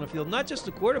starters on the field. Not just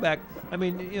the quarterback. I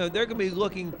mean, they're going to be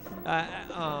looking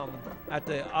at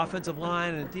the offensive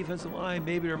line and defensive line.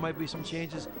 Maybe there might be some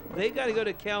changes. They got to go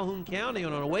to Calhoun County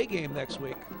on an away game next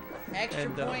week. Extra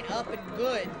point up and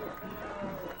good.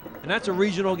 And that's a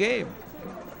regional game.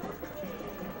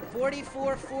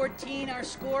 44-14 our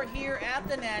score here at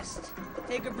the Nest.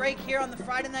 Take a break here on the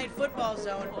Friday Night Football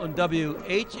Zone. On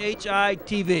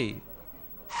WHHI-TV.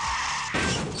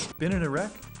 Been in a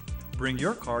wreck? Bring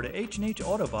your car to H&H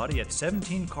Auto Body at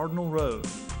 17 Cardinal Road.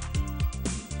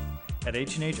 At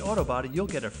H&H Auto Body, you'll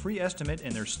get a free estimate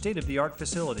in their state-of-the-art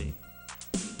facility.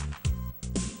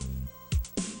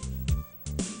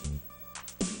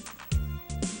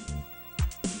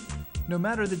 No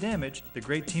matter the damage, the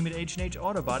great team at H&H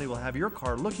Auto Body will have your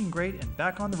car looking great and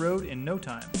back on the road in no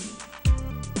time.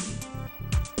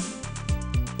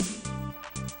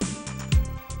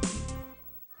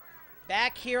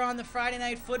 Back here on the Friday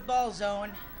Night Football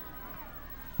Zone.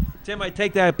 Tim, I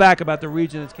take that back about the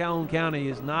region. It's Calhoun County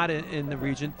is not in the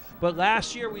region. But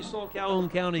last year we saw Calhoun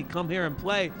County come here and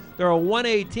play. They're a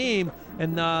 1A team,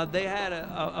 and they had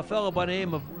a fellow by the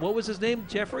name of, what was his name,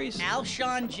 Jeffries?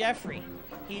 Alshon Jeffrey.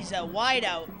 He's a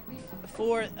wideout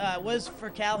was for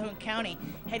Calhoun County.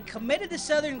 Had committed to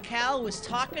Southern Cal, was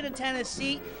talking to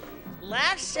Tennessee.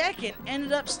 Last second,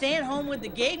 ended up staying home with the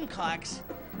Gamecocks.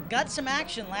 Got some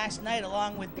action last night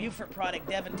along with Beaufort product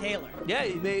Devin Taylor. Yeah,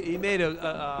 he made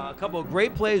a couple of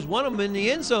great plays. One of them in the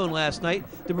end zone last night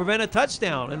to prevent a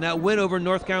touchdown in that win over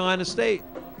North Carolina State.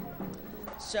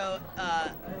 So,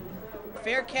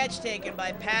 fair catch taken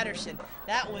by Patterson.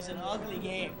 That was an ugly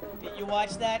game. Did you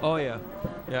watch that? Oh, yeah.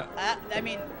 Yeah. I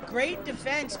mean, great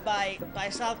defense by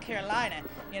South Carolina.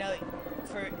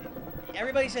 For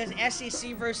everybody says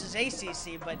SEC versus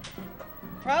ACC, but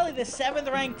probably the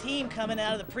 7th-ranked team coming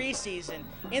out of the preseason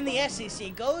in the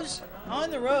SEC goes on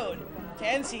the road to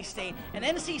NC State, an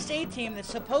NC State team that's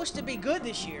supposed to be good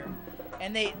this year,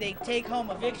 and they take home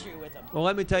a victory with them. Well,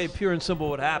 let me tell you pure and simple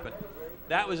what happened.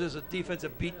 That was as a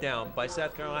defensive beatdown by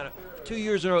South Carolina. 2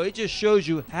 years in a row, it just shows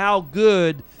you how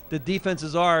good the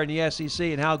defenses are in the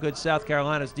SEC and how good South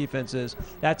Carolina's defense is.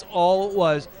 That's all it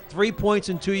was. 3 points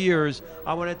in 2 years.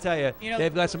 I want to tell you,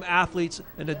 they've got some athletes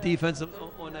in the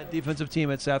on that defensive team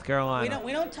at South Carolina.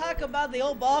 We don't talk about the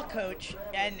old ball coach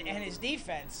and his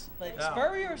defense, but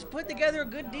Spurrier's put together a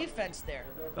good defense there.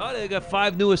 Well, they got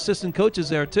 5 new assistant coaches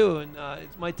there too, and it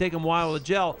might take them a while to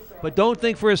gel. But don't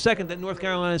think for a second that North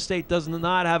Carolina State does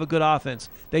not have a good offense.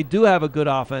 They do have a good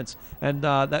offense, and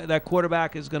that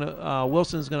quarterback is going to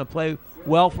Wilson's going to play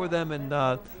well for them,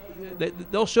 and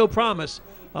they'll show promise.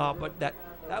 But that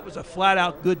was a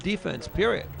flat-out good defense.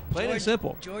 Period. Plain and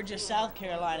simple. Georgia, South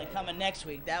Carolina coming next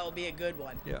week. That will be a good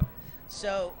one. Yeah.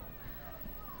 So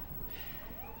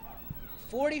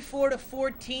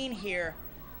 44-14 here.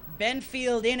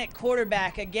 Benfield in at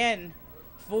quarterback again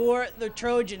for the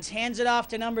Trojans. Hands it off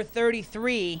to number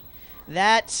 33.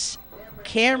 That's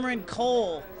Cameron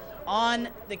Cole on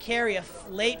the carry. A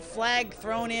late flag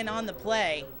thrown in on the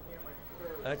play.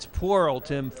 That's plural,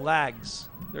 Tim. Flags.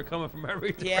 They're coming from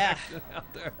every direction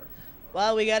out there.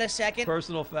 Well, we got a second.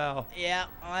 Personal foul. Yeah,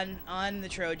 on the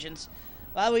Trojans.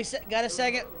 Well, we got a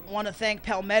second. Want to thank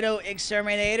Palmetto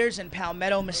Exterminators and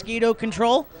Palmetto Mosquito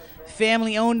Control.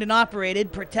 Family owned and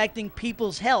operated, protecting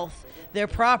people's health, their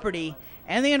property,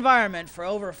 and the environment for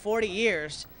over 40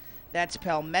 years. That's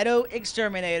Palmetto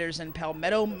Exterminators and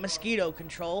Palmetto Mosquito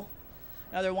Control.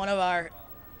 Another one of our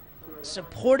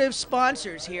supportive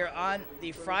sponsors here on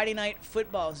the Friday Night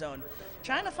Football Zone.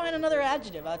 trying to find another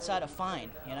adjective outside of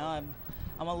fine. You know,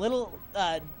 I'm a little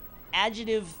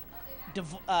adjective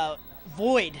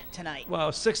void tonight.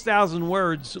 Well, 6,000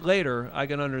 words later, I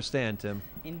can understand, Tim.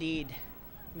 Indeed.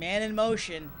 Man in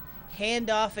motion.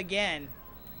 Handoff again.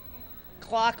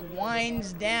 Clock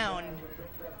winds down.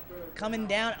 Coming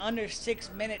down under 6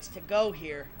 minutes to go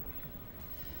here.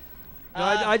 No,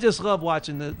 I just love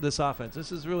watching this offense.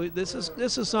 This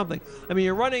is something. I mean,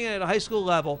 you're running at a high school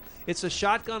level. It's a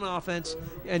shotgun offense,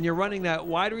 and you're running that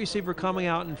wide receiver coming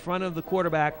out in front of the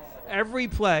quarterback every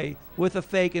play with a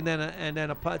fake, and then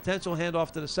a potential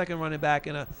handoff to the second running back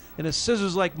in a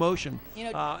scissors-like motion. We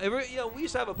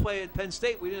used to have a play at Penn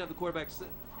State. We didn't have the quarterback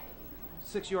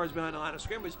 6 yards behind the line of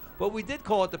scrimmage, but we did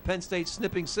call it the Penn State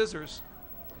snipping scissors.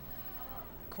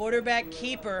 Quarterback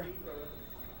keeper.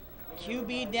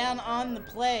 QB down on the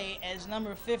play as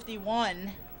number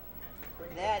 51.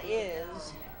 That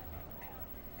is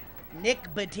Nick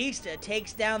Batista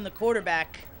takes down the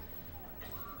quarterback,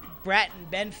 Bratton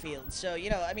Benfield. So,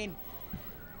 I mean,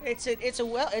 it's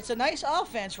a nice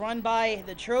offense run by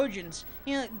the Trojans.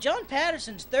 John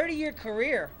Patterson's 30-year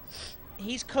career.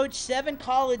 He's coached 7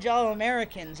 college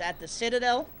All-Americans at the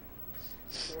Citadel,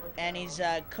 and he's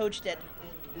coached at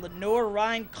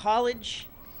Lenoir-Rhine College.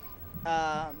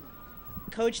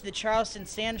 Coached the Charleston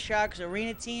Sandshocks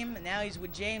arena team, and now he's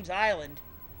with James Island.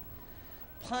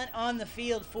 Punt on the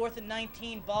field, 4th and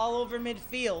 19, ball over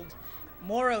midfield.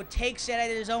 Morrow takes it at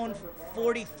his own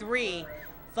 43,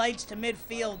 fights to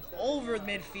midfield, over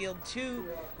midfield to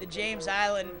the James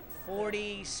Island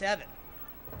 47.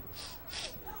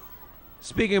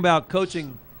 Speaking about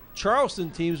coaching Charleston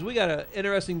teams, we got an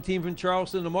interesting team from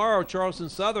Charleston tomorrow. Charleston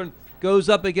Southern goes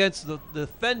up against the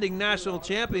defending national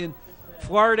champion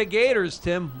Florida Gators.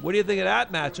 Tim, what do you think of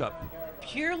that matchup?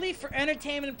 Purely for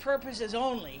entertainment purposes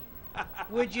only,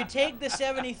 would you take the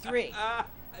 73?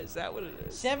 Is that what it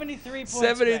is? 73 points.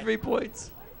 73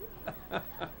 points.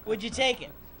 Would you take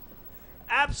it?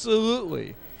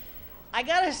 Absolutely. I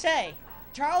gotta say,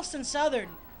 Charleston Southern,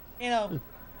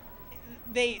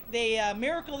 they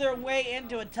miracle their way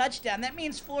into a touchdown. That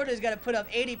means Florida's got to put up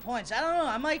 80 points. I don't know.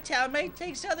 I might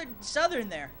take Southern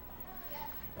there.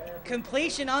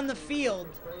 Completion on the field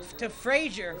to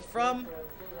Frazier from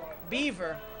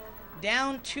Beaver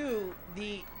down to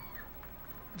the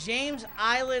James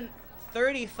Island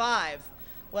 35.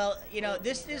 Well,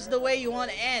 this is the way you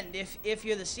want to end if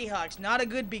you're the Seahawks. Not a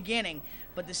good beginning,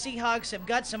 but the Seahawks have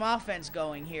got some offense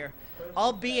going here.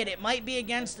 Albeit it might be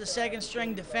against the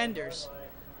second-string defenders.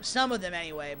 Some of them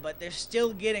anyway, but they're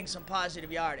still getting some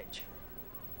positive yardage.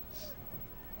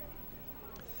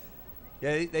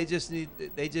 Yeah, they just need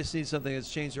something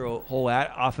that's changed their whole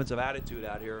offensive attitude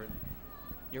out here. And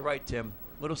you're right, Tim.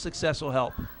 Little success will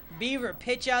help. Beaver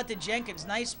pitch out to Jenkins.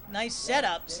 Nice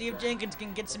setup. See if Jenkins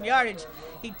can get some yardage.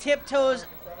 He tiptoes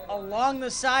along the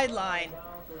sideline,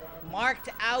 marked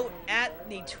out at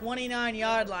the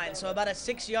 29-yard line. So about a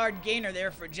 6-yard gainer there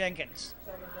for Jenkins.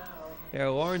 Yeah,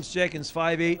 Lawrence Jenkins,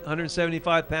 5'8",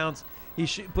 175 pounds. He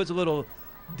puts a little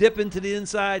dip into the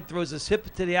inside, throws his hip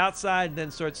to the outside, and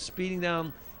then starts speeding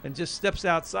down and just steps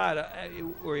outside,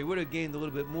 or he would have gained a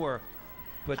little bit more.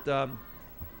 But,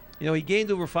 he gained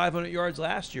over 500 yards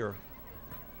last year.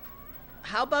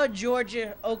 How about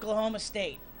Georgia, Oklahoma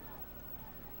State?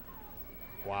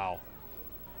 Wow.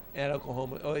 And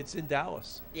Oklahoma. Oh, it's in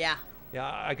Dallas. Yeah.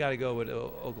 Yeah, I got to go with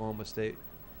Oklahoma State.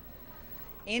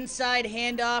 Inside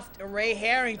handoff to Ray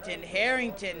Harrington.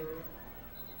 Harrington,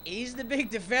 he's the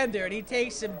big defender, and he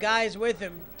takes some guys with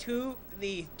him to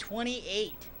the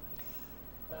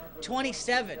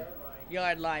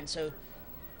 27-yard line. So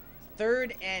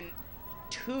 3rd and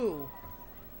 2.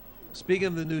 Speaking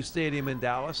of the new stadium in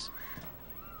Dallas,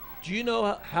 do you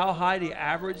know how high the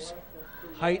average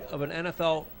height of an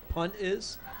NFL punt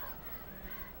is?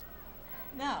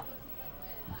 No.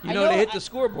 You know, they hit the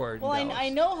scoreboard. Well, I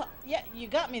know. Yeah, you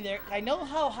got me there. I know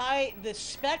how high the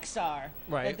specs are.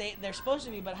 Right. That they're supposed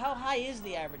to be, but how high is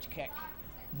the average kick?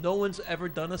 No one's ever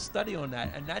done a study on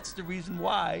that, and that's the reason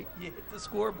why you hit the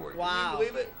scoreboard. Wow. Can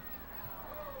you believe it?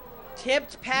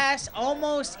 Tipped pass,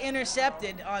 almost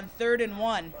intercepted on 3rd and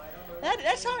 1.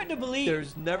 That's hard to believe.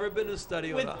 There's never been a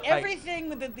study with on the everything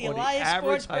with the Elias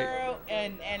Sportsboro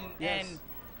and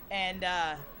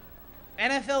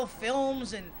NFL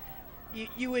Films, and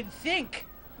you would think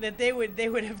that they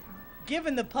would have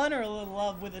given the punter a little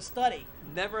love with a study.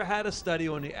 Never had a study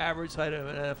on the average height of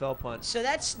an NFL punt. So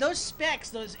that's those specs,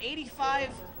 those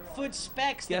 85-foot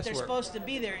specs that they're supposed to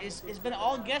be there has been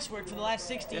all guesswork for the last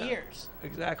 60 years.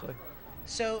 Exactly.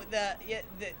 So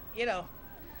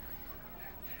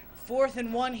 4th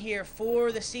and 1 here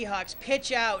for the Seahawks.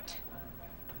 Pitch out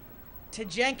to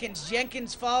Jenkins.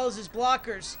 Jenkins follows his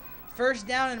blockers. First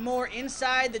down and more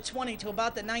inside the 20 to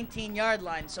about the 19-yard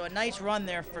line. So a nice run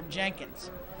there from Jenkins.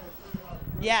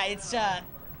 Yeah,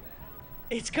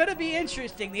 it's going to be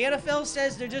interesting. The NFL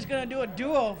says they're just going to do a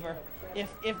do-over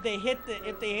if they hit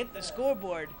the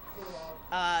scoreboard.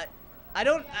 I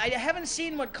haven't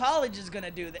seen what college is going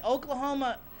to do.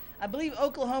 I believe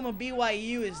Oklahoma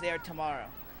BYU is there tomorrow,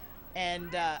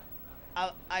 and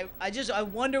I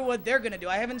wonder what they're going to do.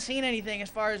 I haven't seen anything as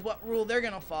far as what rule they're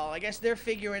going to follow. I guess they're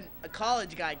figuring a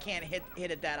college guy can't hit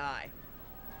it that high.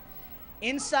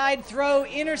 Inside throw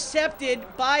intercepted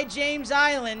by James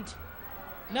Island,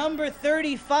 number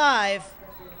 35.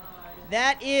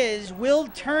 That is Will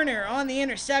Turner on the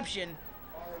interception.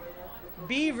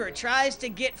 Beaver tries to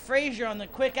get Frazier on the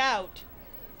quick out.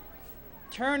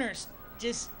 Turner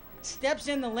just steps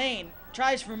in the lane.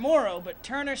 Tries for Morrow, but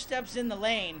Turner steps in the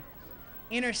lane.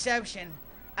 Interception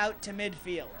out to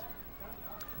midfield.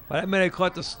 But that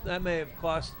may have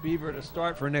cost Beaver to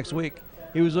start for next week.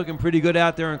 He was looking pretty good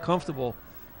out there and comfortable.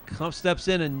 Steps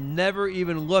in and never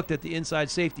even looked at the inside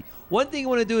safety. One thing you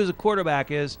want to do as a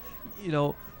quarterback is, you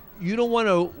don't want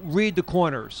to read the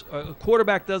corners. A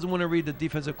quarterback doesn't want to read the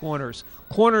defensive corners.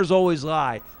 Corners always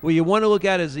lie. What you want to look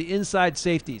at is the inside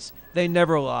safeties. They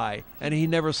never lie, and he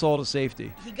never sold a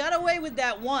safety. He got away with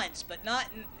that once, but not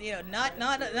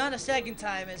a second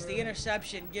time, as the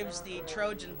interception gives the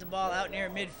Trojans the ball out near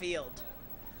midfield.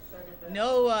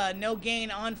 No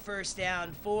gain on first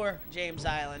down for James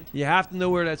Island. You have to know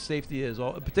where that safety is,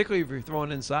 particularly if you're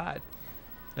throwing inside.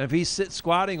 And if he's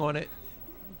squatting on it,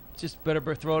 just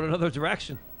better throw it another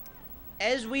direction.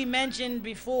 As we mentioned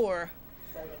before,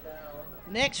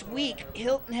 next week,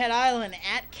 Hilton Head Island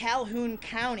at Calhoun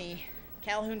County.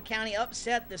 Calhoun County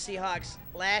upset the Seahawks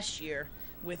last year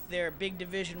with their big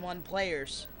Division I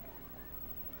players.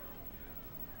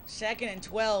 2nd and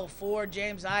 12 for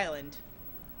James Island.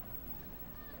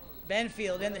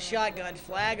 Benfield in the shotgun,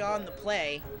 flag on the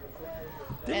play.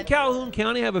 Didn't Calhoun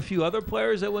County have a few other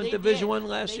players that went Division I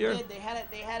last year? They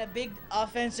had a big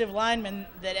offensive lineman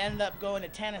that ended up going to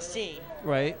Tennessee.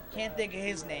 Right. Can't think of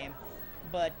his name,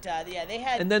 but they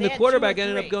had. And then the quarterback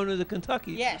ended up going to the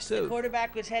Kentucky. Yes, too. The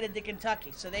quarterback was headed to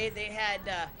Kentucky, so they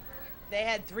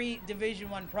had 3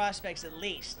 Division I prospects at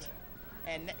least,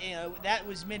 and that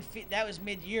was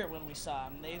mid-year when we saw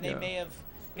them. They may have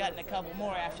gotten a couple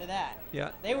more after that.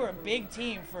 Yeah. They were a big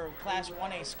team for Class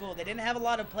 1A school. They didn't have a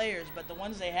lot of players, but the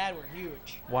ones they had were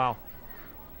huge. Wow.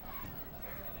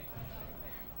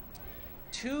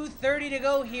 2:30 to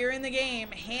go here in the game.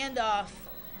 Handoff.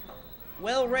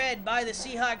 Well read by the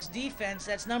Seahawks defense.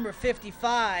 That's number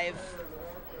 55.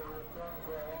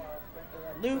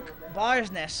 Luke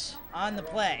Barsness on the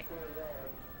play.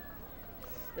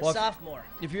 The sophomore.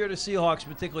 If you're the Seahawks,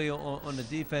 particularly on the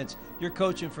defense, you're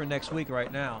coaching for next week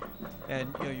right now, and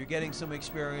you're getting some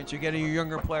experience. You're getting your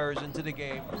younger players into the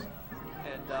games,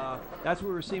 and that's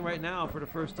what we're seeing right now for the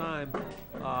first time.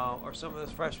 Are some of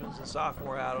those freshmen and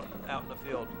sophomore out in the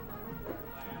field.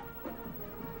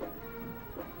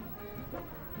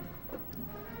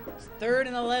 It's 3rd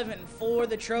and 11 for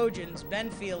the Trojans.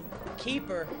 Benfield,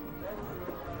 keeper.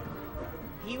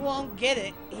 He won't get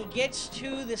it. He gets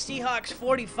to the Seahawks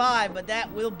 45, but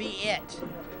that will be it.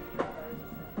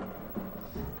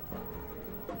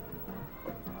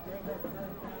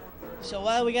 So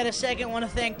while we got a second, I want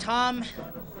to thank Tom,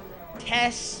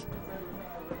 Tess,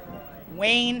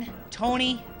 Wayne,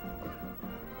 Tony,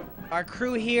 our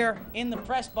crew here in the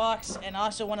press box, and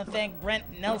also want to thank Brent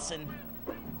Nelson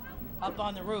up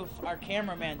on the roof, our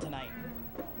cameraman tonight.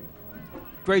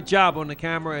 Great job on the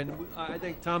camera, and I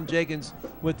think Tom Jenkins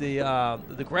with the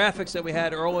graphics that we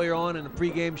had earlier on in the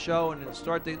pregame show and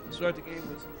start the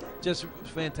game was just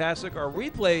fantastic. Our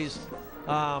replays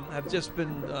have just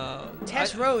been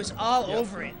Tess Rose all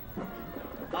over it.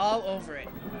 All over it.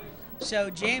 So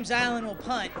James Island will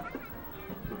punt.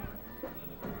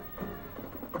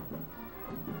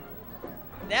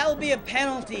 That will be a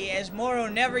penalty, as Morrow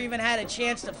never even had a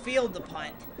chance to field the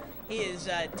punt. He is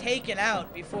taken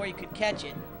out before he could catch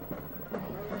it.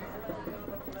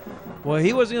 Well,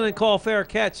 he wasn't going to call fair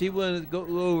catch. He wanted to go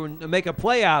over and make a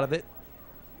play out of it.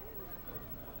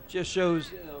 Just shows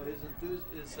his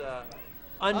enthusiasm.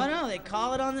 Oh no, they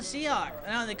call it on the Seahawks.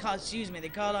 No, they call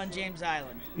it on James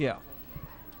Island. Yeah.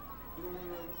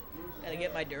 Gotta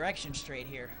get my direction straight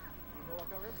here.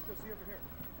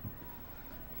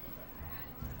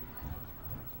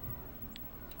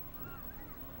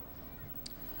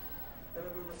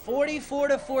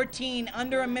 44-14,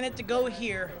 under a minute to go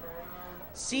here.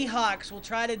 Seahawks will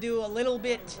try to do a little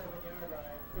bit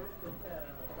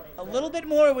a little bit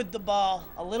more with the ball,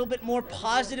 a little bit more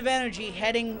positive energy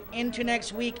heading into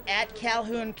next week at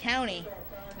Calhoun County.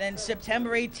 Then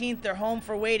September 18th, they're home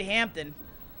for Wade Hampton.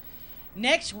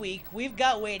 Next week, we've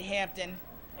got Wade Hampton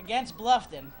against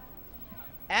Bluffton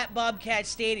at Bobcat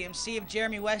Stadium. See if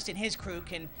Jeremy West and his crew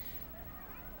can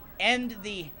end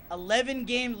the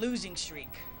 11-game losing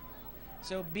streak.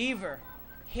 So Beaver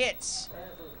hits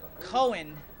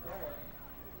Cohen.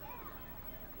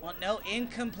 Well, no,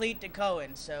 incomplete to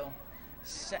Cohen. So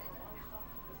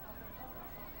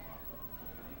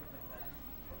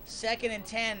second and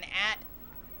 10 at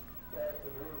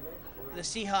the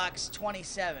Seahawks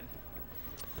 27.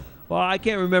 Well, I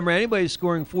can't remember anybody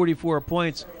scoring 44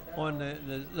 points on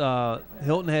the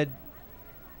Hilton Head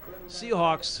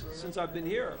Seahawks since I've been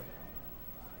here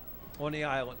on the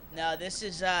island. No, this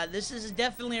is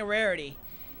definitely a rarity,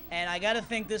 and I got to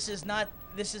think this is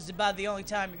about the only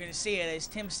time you're going to see it, as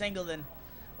Tim Singleton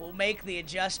will make the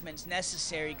adjustments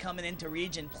necessary coming into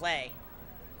region play.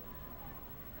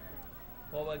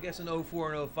 Well, I guess in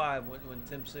 04 and 05 when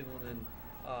Tim Singleton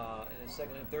in his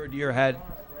second and third year had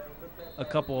a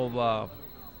couple of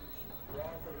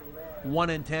 1-10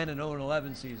 and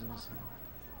 0-11 seasons,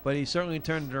 but he certainly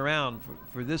turned it around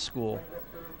for this school.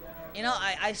 You know,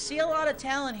 I see a lot of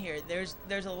talent here.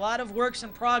 There's a lot of works in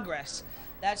progress,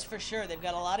 that's for sure. They've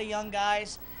got a lot of young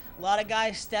guys, a lot of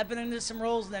guys stepping into some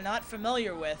roles they're not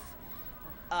familiar with,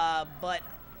 but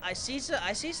I see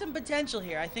some potential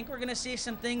here. I think we're going to see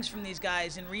some things from these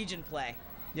guys in region play.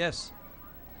 Yes.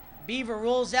 Beaver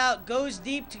rolls out, goes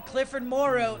deep to Clifford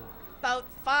Morrow, about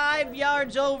 5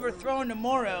 yards over, thrown to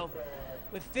Morrow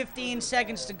with 15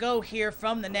 seconds to go here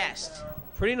from the nest.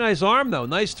 Pretty nice arm, though.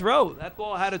 Nice throw. That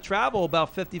ball had to travel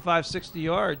about 55, 60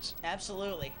 yards.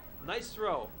 Absolutely. Nice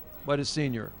throw by the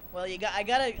senior. Well, I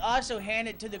got to also hand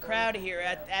it to the crowd here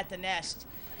at the nest.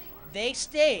 They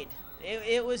stayed.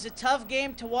 It was a tough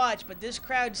game to watch, but this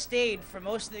crowd stayed for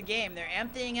most of the game. They're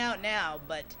emptying out now,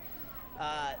 but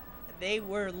they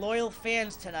were loyal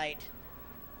fans tonight,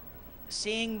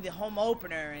 seeing the home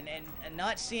opener and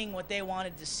not seeing what they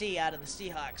wanted to see out of the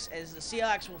Seahawks, as the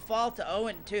Seahawks will fall to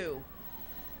 0-2.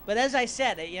 But as I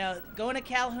said, going to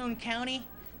Calhoun County,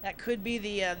 that could be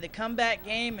the comeback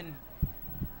game, and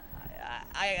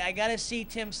I got to see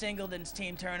Tim Singleton's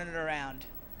team turning it around.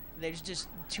 There's just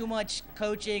too much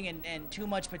coaching and too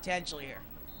much potential here.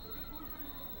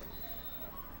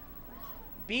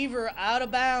 Beaver out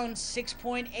of bounds,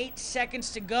 6.8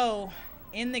 seconds to go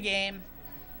in the game.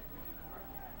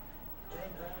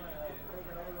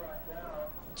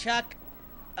 Chuck,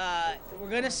 we're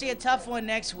going to see a tough one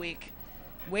next week.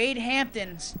 Wade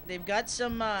Hamptons, they've got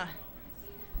some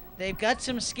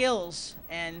skills,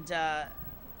 and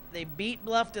they beat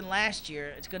Bluffton last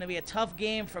year. It's going to be a tough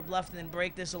game for Bluffton to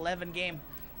break this 11-game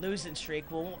losing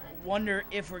streak. We'll wonder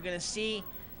if we're going to see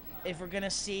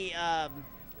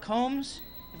Combs,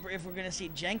 if we're going to see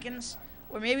Jenkins,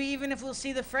 or maybe even if we'll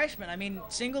see the freshman. I mean,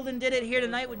 Singleton did it here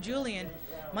tonight with Julian.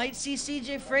 Might see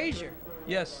C.J. Frazier.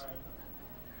 Yes.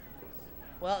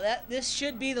 Well, this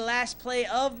should be the last play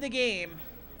of the game,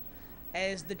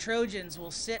 as the Trojans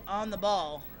will sit on the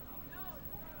ball.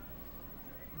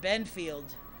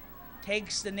 Benfield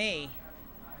takes the knee.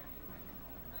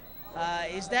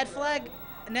 Is that flag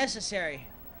necessary,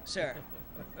 sir?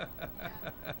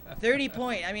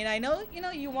 30-point. I mean, I know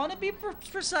you want to be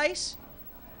precise.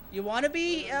 You want to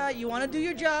do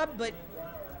your job, but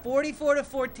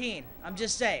 44-14. I'm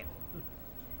just saying.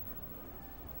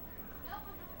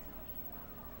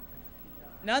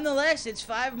 Nonetheless, it's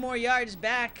 5 more yards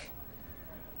back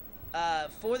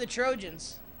for the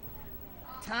Trojans.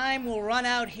 Time will run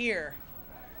out here.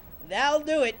 That'll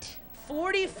do it.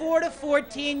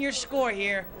 44-14 your score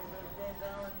here.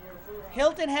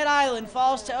 Hilton Head Island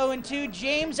falls to 0-2.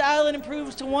 James Island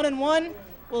improves to 1-1.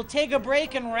 We'll take a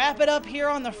break and wrap it up here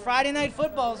on the Friday Night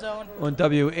Football Zone. On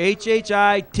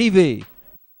WHHI-TV.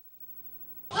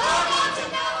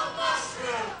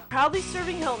 Proudly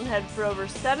serving Hilton Head for over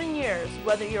 7 years.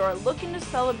 Whether you are looking to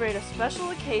celebrate a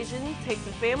special occasion, take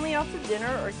the family out to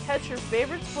dinner, or catch your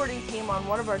favorite sporting team on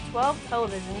one of our 12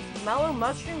 televisions, Mellow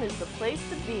Mushroom is the place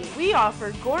to be. We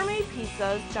offer gourmet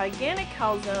pizzas, gigantic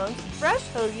calzones, fresh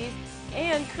hoagies,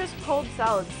 and crisp cold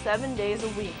salads 7 days a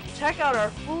week. Check out our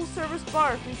full-service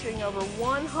bar featuring over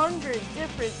 100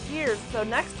 different beers. So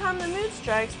next time the mood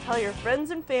strikes, tell your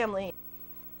friends and family.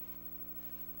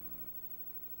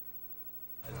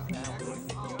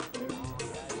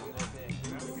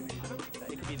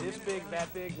 It could be this big,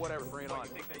 that big, whatever, bring it on.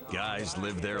 Guys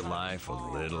live their life a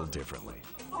little differently.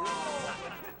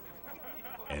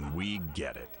 And we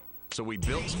get it. So So we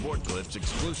built Sport Clips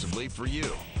exclusively for you.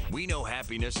 We know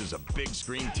happiness is a big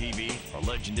screen TV, a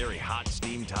legendary hot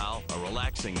steam towel, a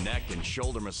relaxing neck and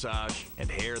shoulder massage, and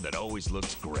hair that always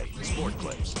looks great. Sport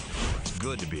Clips. It's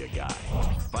good to be a guy.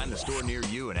 Find the store near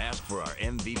you and ask for our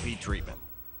MVP treatment.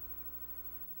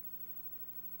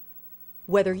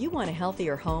 Whether you want a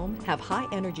healthier home, have high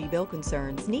energy bill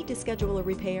concerns, need to schedule a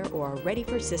repair, or are ready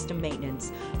for system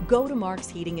maintenance, go to Mark's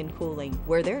Heating and Cooling,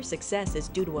 where their success is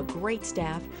due to a great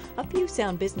staff, a few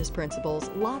sound business principles,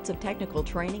 lots of technical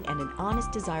training, and an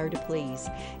honest desire to please.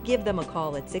 Give them a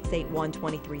call at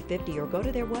 681-2350 or go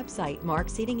to their website,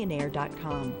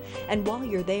 marksheatingandair.com. And while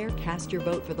you're there, cast your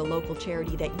vote for the local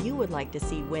charity that you would like to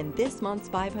see win this month's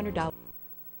 $500.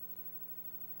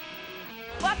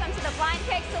 Welcome to the Blind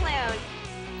Pig Saloon.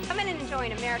 Come in and enjoy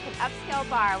an American upscale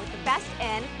bar with the best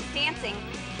in dancing,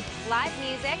 live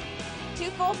music, 2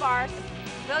 full bars,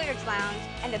 a billiards lounge,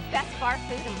 and the best bar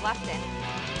food in Bluffton.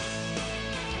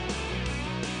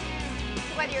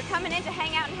 So whether you're coming in to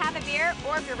hang out and have a beer,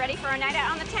 or if you're ready for a night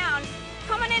out on the town,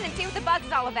 come on in and see what the buzz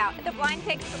is all about at the Blind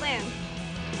Pig Saloon.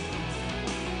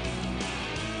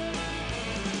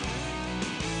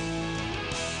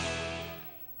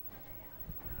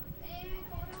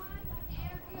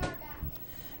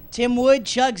 Tim Wood,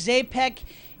 Chuck Zapek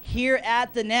here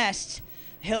at the Nest,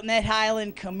 Hilton Head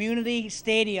Island Community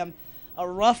Stadium. A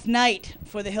rough night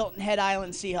for the Hilton Head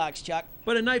Island Seahawks, Chuck.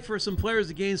 But a night for some players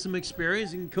to gain some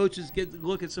experience, and coaches get to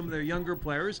look at some of their younger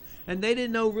players. And they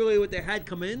didn't know really what they had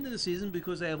coming into the season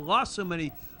because they had lost so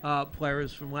many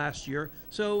players from last year.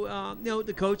 So,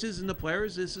 the coaches and the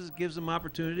players, gives them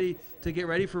opportunity to get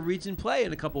ready for region play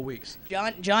in a couple weeks.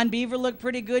 John Beaver looked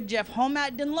pretty good. Jeff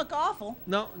Homat didn't look awful.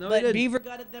 No, but he didn't. Beaver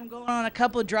got them going on a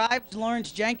couple of drives.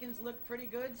 Lawrence Jenkins looked pretty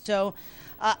good. So,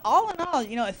 all in all,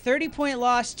 a 30-point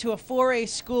loss to a 4A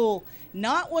school,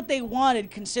 not what they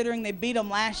wanted considering they beat them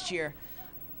last year.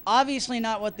 Obviously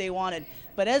not what they wanted.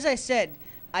 But as I said,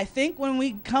 I think when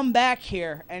we come back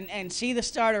here and see the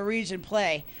start of region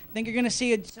play, I think you're going to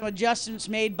see some adjustments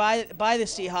made by the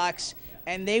Seahawks,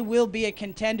 and they will be a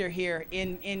contender here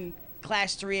in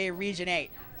Class 3A Region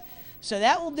 8. So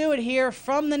that will do it here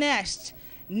from the Nest.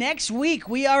 Next week,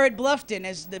 we are at Bluffton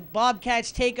as the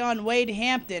Bobcats take on Wade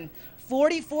Hampton.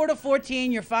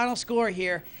 44-14, your final score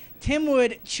here. Tim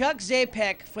Wood, Chuck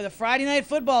Zapek for the Friday Night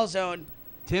Football Zone.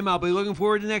 Tim, I'll be looking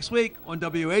forward to next week on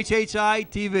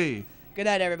WHHI-TV. Good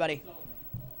night, everybody.